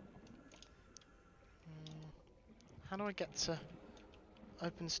 How do I get to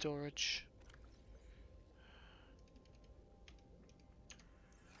open storage?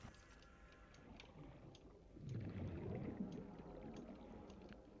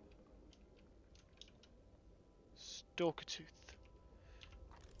 Stalker tooth.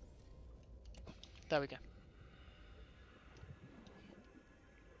 There we go.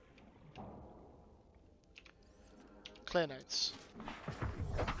 Clear notes.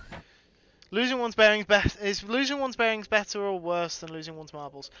 Losing one's bearings is losing one's bearings better or worse than losing one's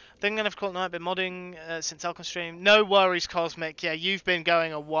marbles? I think I'm gonna have to call it night. Been modding since Alcon stream. No worries, Cosmic. Yeah, you've been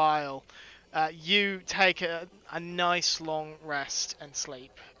going a while. You take a nice long rest and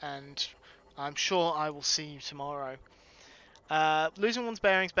sleep, and I'm sure I will see you tomorrow. Losing one's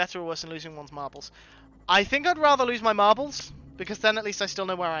bearings better or worse than losing one's marbles? I think I'd rather lose my marbles, because then at least I still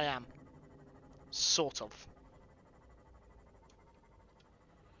know where I am. Sort of.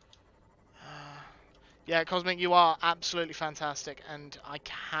 Yeah, Cosmic, you are absolutely fantastic, and I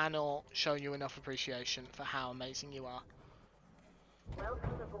cannot show you enough appreciation for how amazing you are.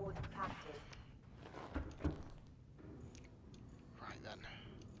 Welcome aboard, Captain. Right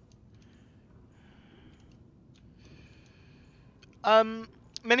then.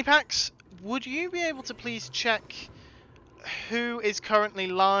 Minipacks, would you be able to please check who is currently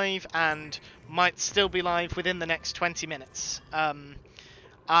live and might still be live within the next 20 minutes?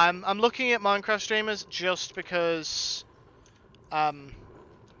 I'm looking at Minecraft streamers just because Subnautica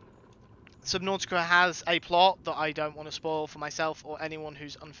has a plot that I don't want to spoil for myself or anyone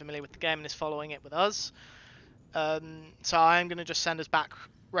who's unfamiliar with the game and is following it with us. So I'm going to just send us back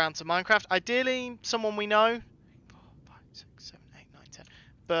round to Minecraft. Ideally, someone we know. 4, 5, 6, 7, 8, 9, 10.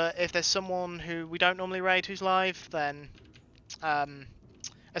 But if there's someone who we don't normally raid who's live, then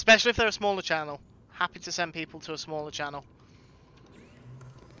especially if they're a smaller channel, happy to send people to a smaller channel.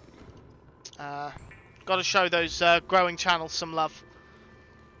 Got to show those growing channels some love.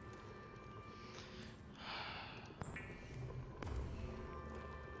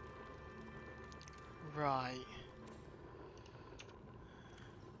 Right.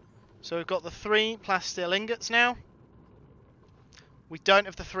 So we've got the 3 plasteel ingots now. We don't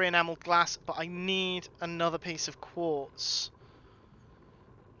have the 3 enameled glass, but I need another piece of quartz.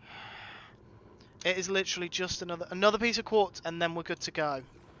 It is literally just another piece of quartz, and then we're good to go.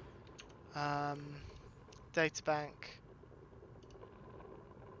 Data bank.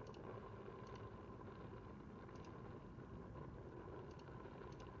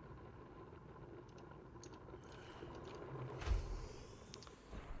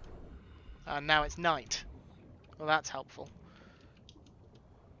 And now it's night. Well, that's helpful.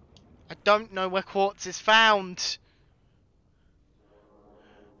 I don't know where quartz is found.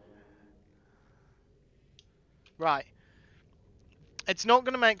 Right. It's not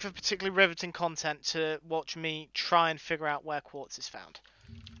going to make for particularly riveting content to watch me try and figure out where quartz is found.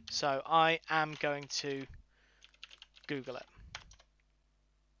 So I am going to Google it.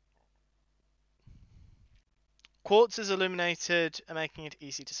 Quartz is illuminated, making it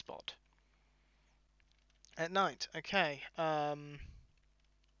easy to spot. At night, okay.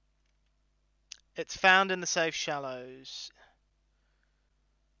 It's found in the safe shallows.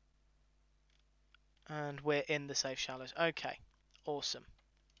 And we're in the safe shallows. Okay, awesome.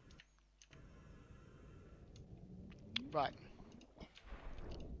 Right.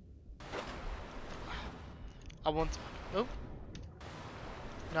 I want... Oh.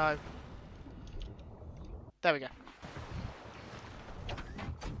 No. There we go.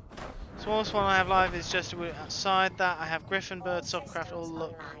 Smallest one I have live is just outside that. I have Griffin, Bird, Softcraft all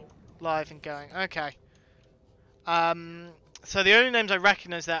look live and going. Okay. So the only names I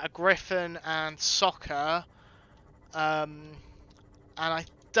recognise there are Griffin and Soccer. And I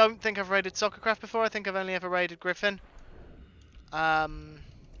don't think I've raided Soccercraft before. I think I've only ever raided Griffin.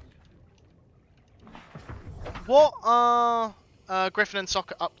 What are Griffin and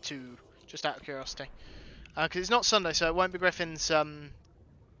Soccer up to? Just out of curiosity. Because it's not Sunday, so it won't be Griffin's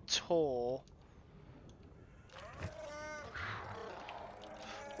tour.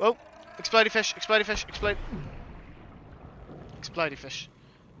 Oh, explodey fish, explodey fish, explodey fish.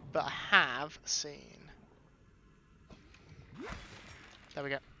 But I have seen. There we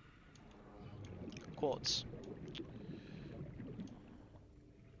go. Quartz.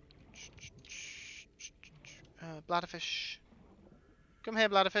 Bladderfish. Come here,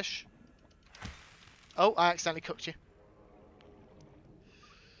 bladderfish. Oh, I accidentally cooked you.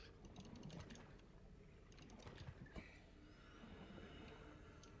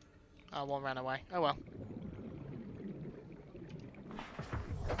 Oh, one ran away. Oh well.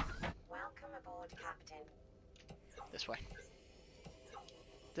 Welcome aboard, Captain. This way.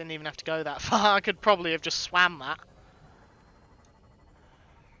 Didn't even have to go that far. I could probably have just swam that.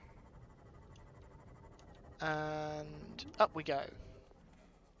 And up we go.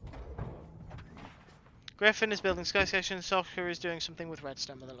 Griffin is building Sky Station. Soccer is doing something with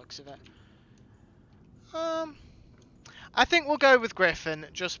redstone by the looks of it. I think we'll go with Griffin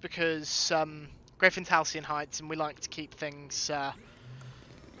just because Griffin's Halcyon Heights, and we like to keep things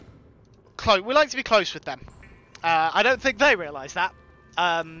close. We like to be close with them. I don't think they realise that.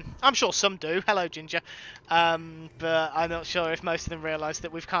 I'm sure some do. Hello, Ginger. But I'm not sure if most of them realise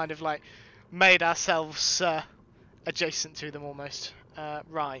that we've kind of like made ourselves adjacent to them almost.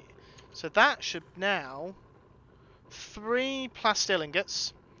 Right. So that should now 3 plasteel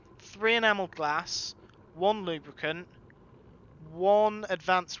ingots, 3 enameled glass, 1 lubricant, 1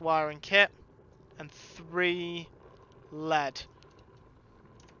 advanced wiring kit, and 3 lead.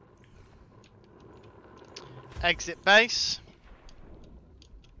 Exit base.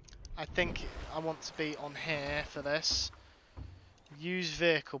 I think I want to be on here for this. Use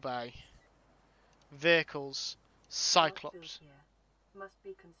vehicle bay. Vehicles. Cyclops. Must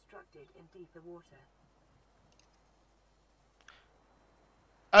be constructed in deeper water.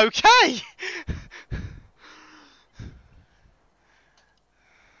 Okay!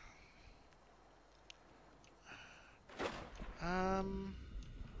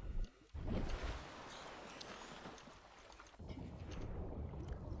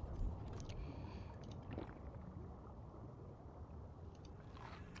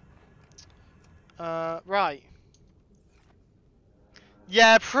 Right.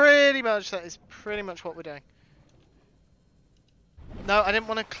 Yeah, pretty much. That is pretty much what we're doing. No, I didn't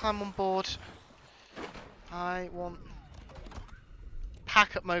want to climb on board. I want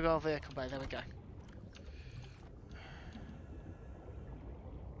pack up mobile vehicle bay. There we go.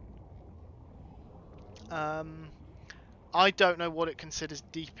 I don't know what it considers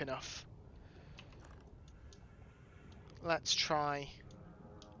deep enough. let's try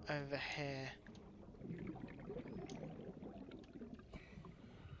over here.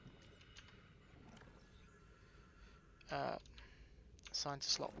 Assign to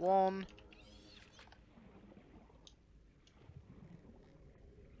slot 1.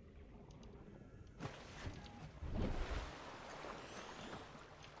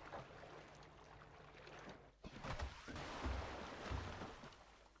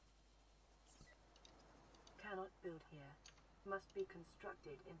 Cannot build here. Must be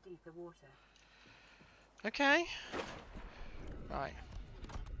constructed in deeper water. Okay. Right.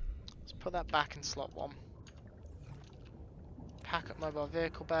 Let's put that back in slot 1. Pack up mobile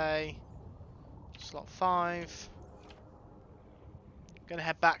vehicle bay. Slot 5. Gonna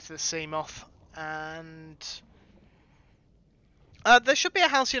head back to the Seamoth, and there should be a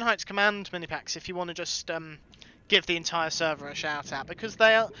Halcyon Heights command minipacks if you want to just give the entire server a shout out, because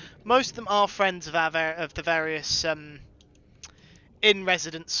most of them are friends of of the various in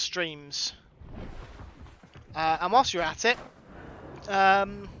residence streams. And whilst you're at it,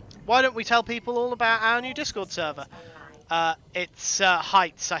 why don't we tell people all about our new Discord server? It's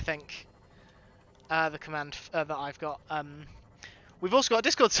Heights, I think. The command that I've got. We've also got a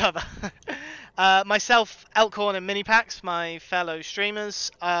Discord server. Myself, Elkhorn and Minipacks, my fellow streamers,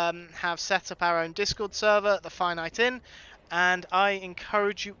 have set up our own Discord server, the Finite Inn, and I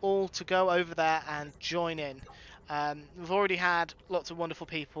encourage you all to go over there and join in. We've already had lots of wonderful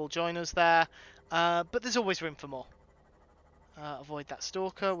people join us there, but there's always room for more. Avoid that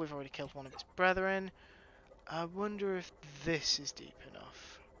stalker. We've already killed one of its brethren. I wonder if this is deep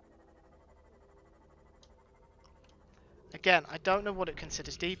enough. Again, I don't know what it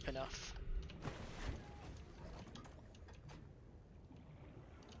considers deep enough.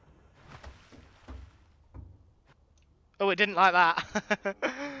 Oh, it didn't like that.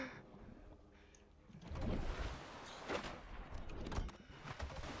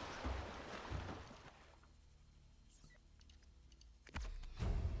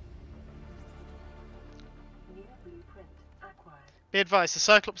 New blueprint acquired. Be advised, the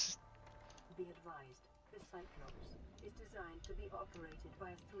Cyclops... Be advised, the Cyclops is designed to be operated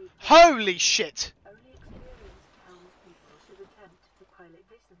by a 3. Holy shit! Only experienced townspeople should attempt to pilot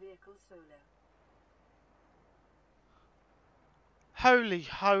this vehicle solo.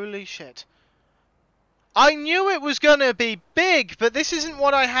 Holy shit. I knew it was gonna be big, but this isn't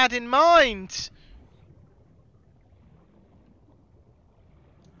what I had in mind.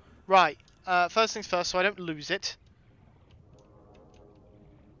 Right, first things first, so I don't lose it.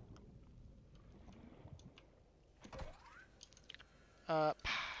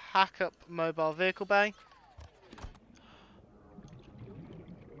 Pack up mobile vehicle bay.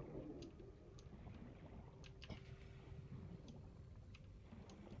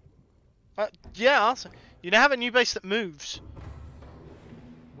 Yeah, also, you now have a new base that moves.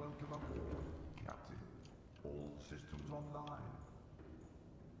 Welcome aboard, Captain. All systems online.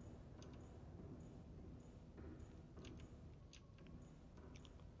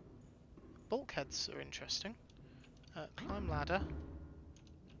 Bulkheads are interesting. Climb ladder.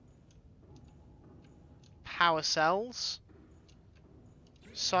 Power cells.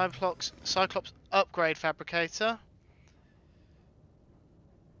 Cyclops upgrade fabricator.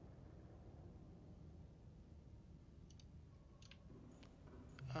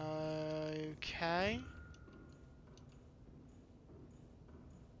 Okay.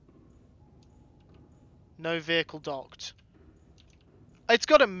 No vehicle docked. It's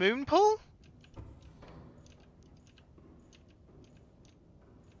got a moon pool?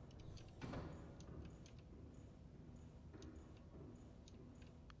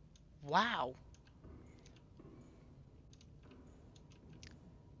 Wow.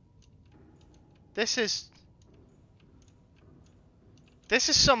 This is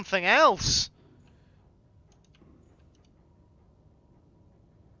something else.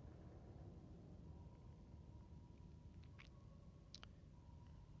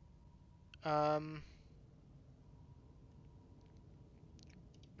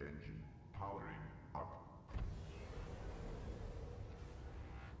 Engine powering up.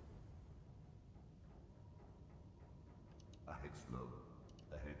 Ahead slow,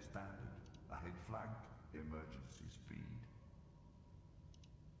 ahead standard, ahead flank, emergency speed.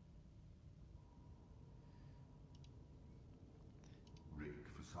 Rig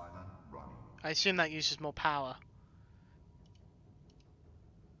for silent running. I assume that uses more power.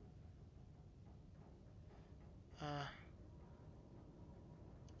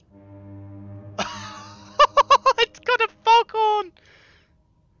 It's got a foghorn!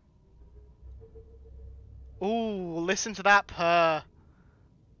 Ooh, listen to that purr.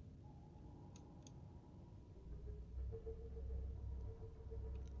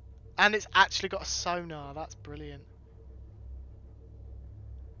 And it's actually got a sonar. That's brilliant.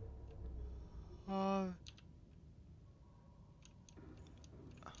 Oh.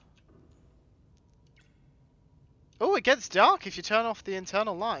 Oh, it gets dark if you turn off the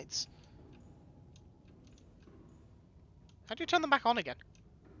internal lights. How do you turn them back on again?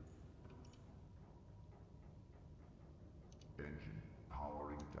 Engine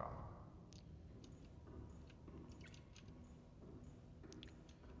powering down.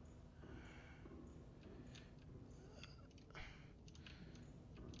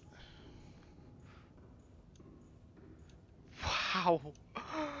 Wow.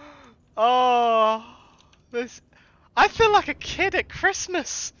 Oh, this. I feel like a kid at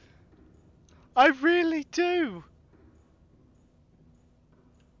Christmas. I really do.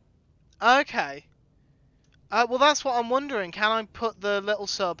 Okay. Well, that's what I'm wondering. Can I put the little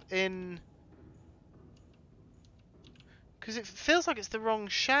sub in? Because it feels like it's the wrong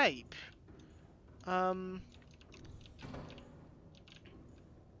shape.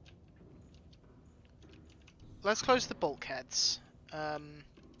 Let's close the bulkheads.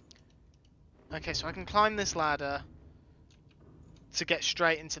 Okay, so I can climb this ladder to get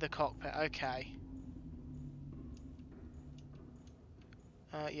straight into the cockpit. Okay.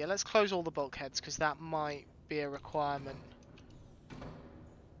 Yeah, let's close all the bulkheads because that might be a requirement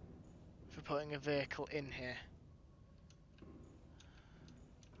for putting a vehicle in here.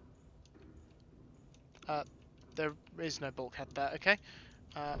 There is no bulkhead there. Okay.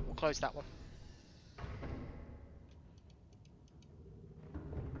 We'll close that one.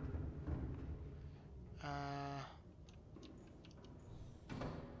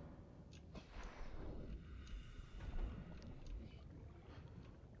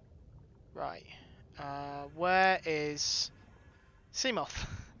 Right. Where is Seamoth?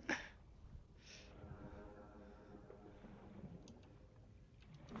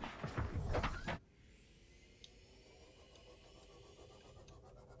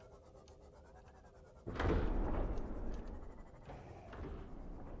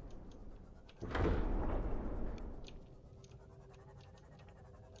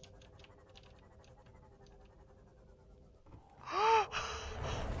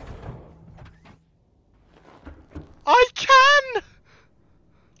 I can!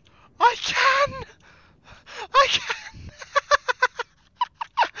 I can! I can!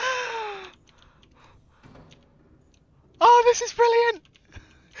 Oh, this is brilliant!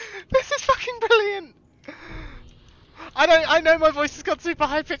 This is fucking brilliant! I know my voice has got super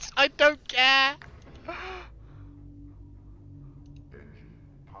high pitched. I don't care. Engine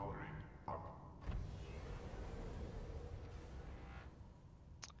powering up.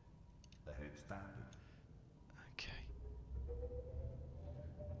 Ahead standard. Okay.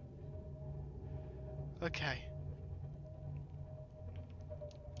 Okay.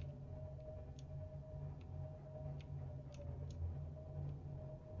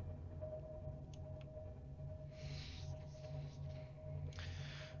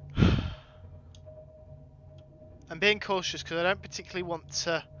 I'm being cautious because I don't particularly want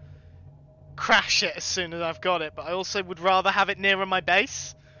to crash it as soon as I've got it, but I also would rather have it nearer my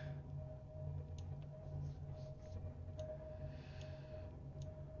base.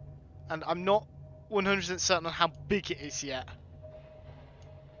 And I'm not 100% certain on how big it is yet.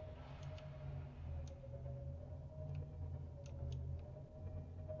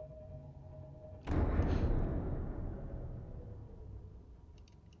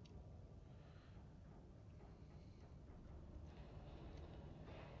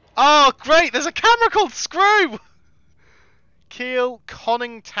 Oh, great! There's a camera called Screw! Keel,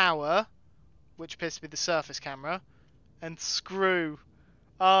 conning tower, which appears to be the surface camera, and Screw.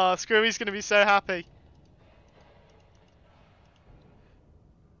 Ah, Screwy's going to be so happy.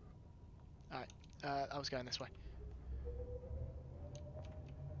 Alright, I was going this way.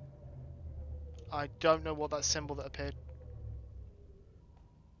 I don't know what that symbol that appeared.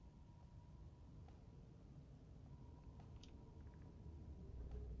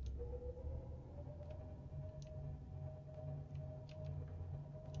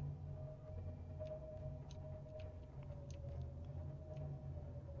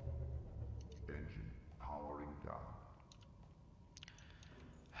 Engine powering down.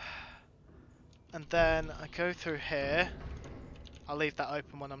 And then I go through here. I'll leave that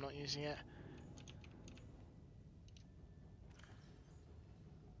open when I'm not using it.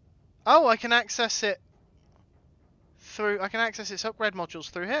 Oh, I can access it through... I can access its upgrade modules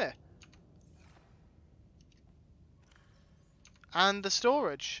through here. And the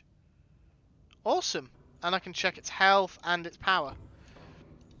storage. Awesome. And I can check its health and its power.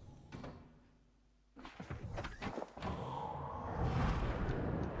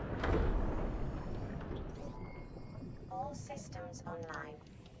 All systems online.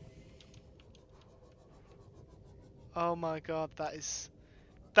 Oh my god, that is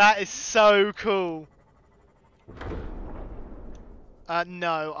so cool.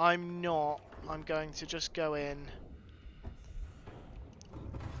 No, I'm not. I'm going to just go in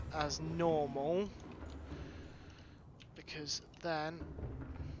as normal, because then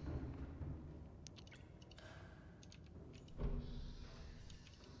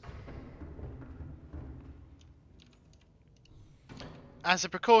as a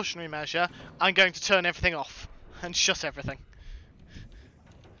precautionary measure, I'm going to turn everything off and shut everything.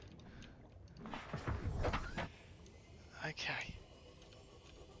 Okay.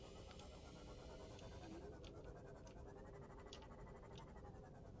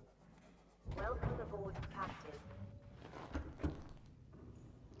 Welcome aboard, Captain.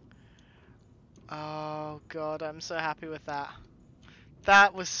 Oh god, I'm so happy with that.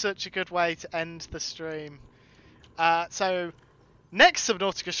 That was such a good way to end the stream. So, next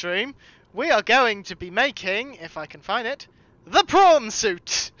Subnautica stream, we are going to be making, if I can find it, the prawn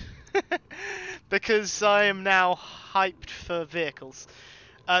suit! Because I am now hyped for vehicles.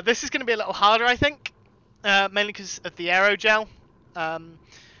 This is going to be a little harder, I think, mainly because of the aerogel.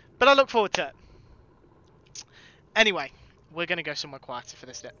 But I look forward to it. Anyway, we're going to go somewhere quieter for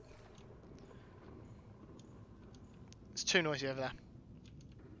this bit. It's too noisy over there.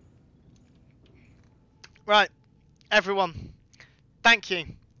 Right, everyone, thank you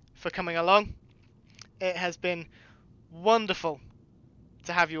for coming along. It has been wonderful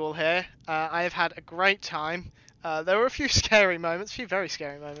to have you all here. I have had a great time. There were a few scary moments, a few very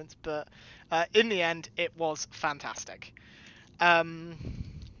scary moments, but in the end, it was fantastic. I've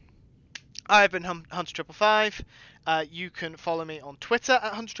been Hunter555. You can follow me on Twitter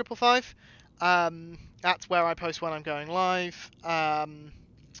at Hunter555. That's where I post when I'm going live,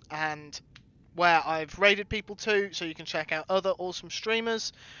 and where I've raided people to, so you can check out other awesome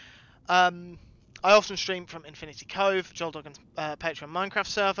streamers. I often stream from Infinity Cove, Joel Duggan's Patreon Minecraft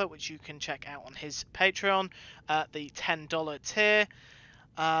server, which you can check out on his Patreon at the $10 tier.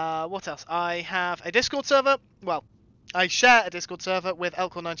 What else? I have a Discord server. Well, I share a Discord server with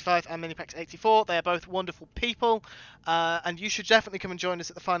Elcor95 and Minipax84. They are both wonderful people, and you should definitely come and join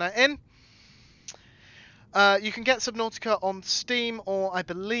us at the Finite Inn. You can get Subnautica on Steam or, I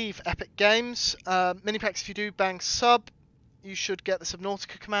believe, Epic Games. Minipax, if you do bang sub, you should get the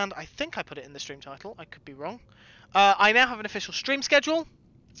Subnautica command. I think I put it in the stream title. I could be wrong. I now have an official stream schedule.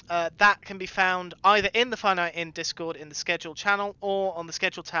 That can be found either in the Finite Inn Discord in the schedule channel or on the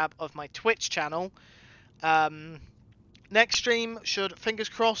schedule tab of my Twitch channel. Next stream should, fingers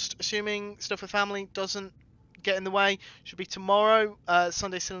crossed, assuming stuff with family doesn't get in the way, should be tomorrow.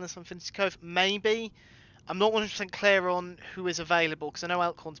 Sunday Silliness on Infinity Cove, maybe. I'm not 100% clear on who is available, because I know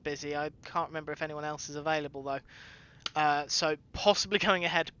Elkhorn's busy. I can't remember if anyone else is available, though. So possibly going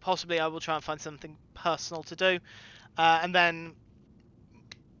ahead, possibly I will try and find something personal to do. And then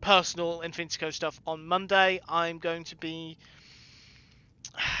personal Infinity Cove stuff on Monday. I'm going to be...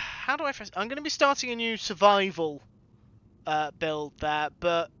 How do I phrase? I'm going to be starting a new survival build there,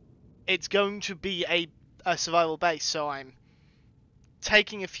 but it's going to be a survival base, so I'm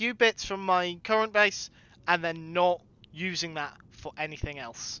taking a few bits from my current base and then not using that for anything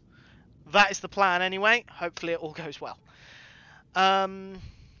else. That is the plan anyway. Hopefully it all goes well.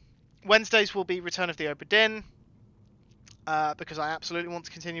 Wednesdays will be Return of the Obra Dinn, because I absolutely want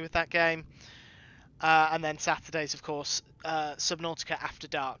to continue with that game. And then Saturdays, of course, Subnautica After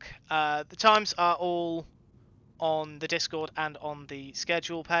Dark. The times are all on the Discord and on the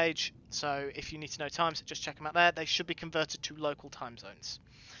schedule page, so if you need to know times, just check them out there. They should be converted to local time zones.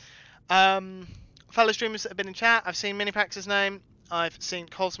 Fellow streamers that have been in chat, I've seen Minipax's name, I've seen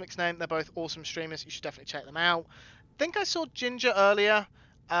Cosmic's name. They're both awesome streamers. You should definitely check them out. I think I saw Ginger earlier,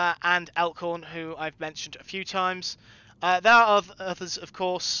 and Elkhorn, who I've mentioned a few times. There are others, of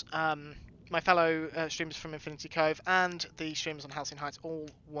course, my fellow streamers from Infinity Cove and the streamers on Halcyon Heights, all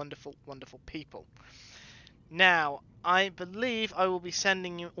wonderful, wonderful people. Now, I believe I will be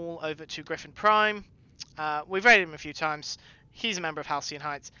sending you all over to Griffin Prime. We've raided him a few times. He's a member of Halcyon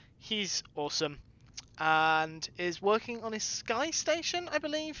Heights. He's awesome. And is working on his Sky Station, I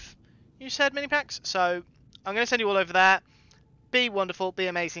believe you said, Minipax. So, I'm going to send you all over there. Be wonderful, be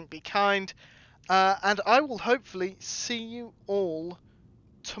amazing, be kind. And I will hopefully see you all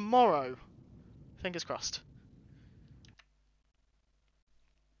tomorrow. Fingers crossed.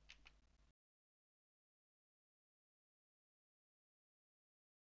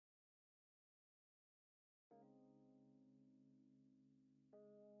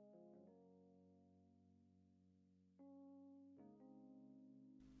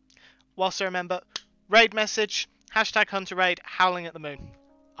 Whilst I remember, raid message, Hashtag Hunter Raid, howling at the moon.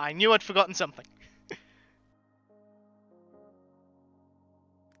 I knew I'd forgotten something.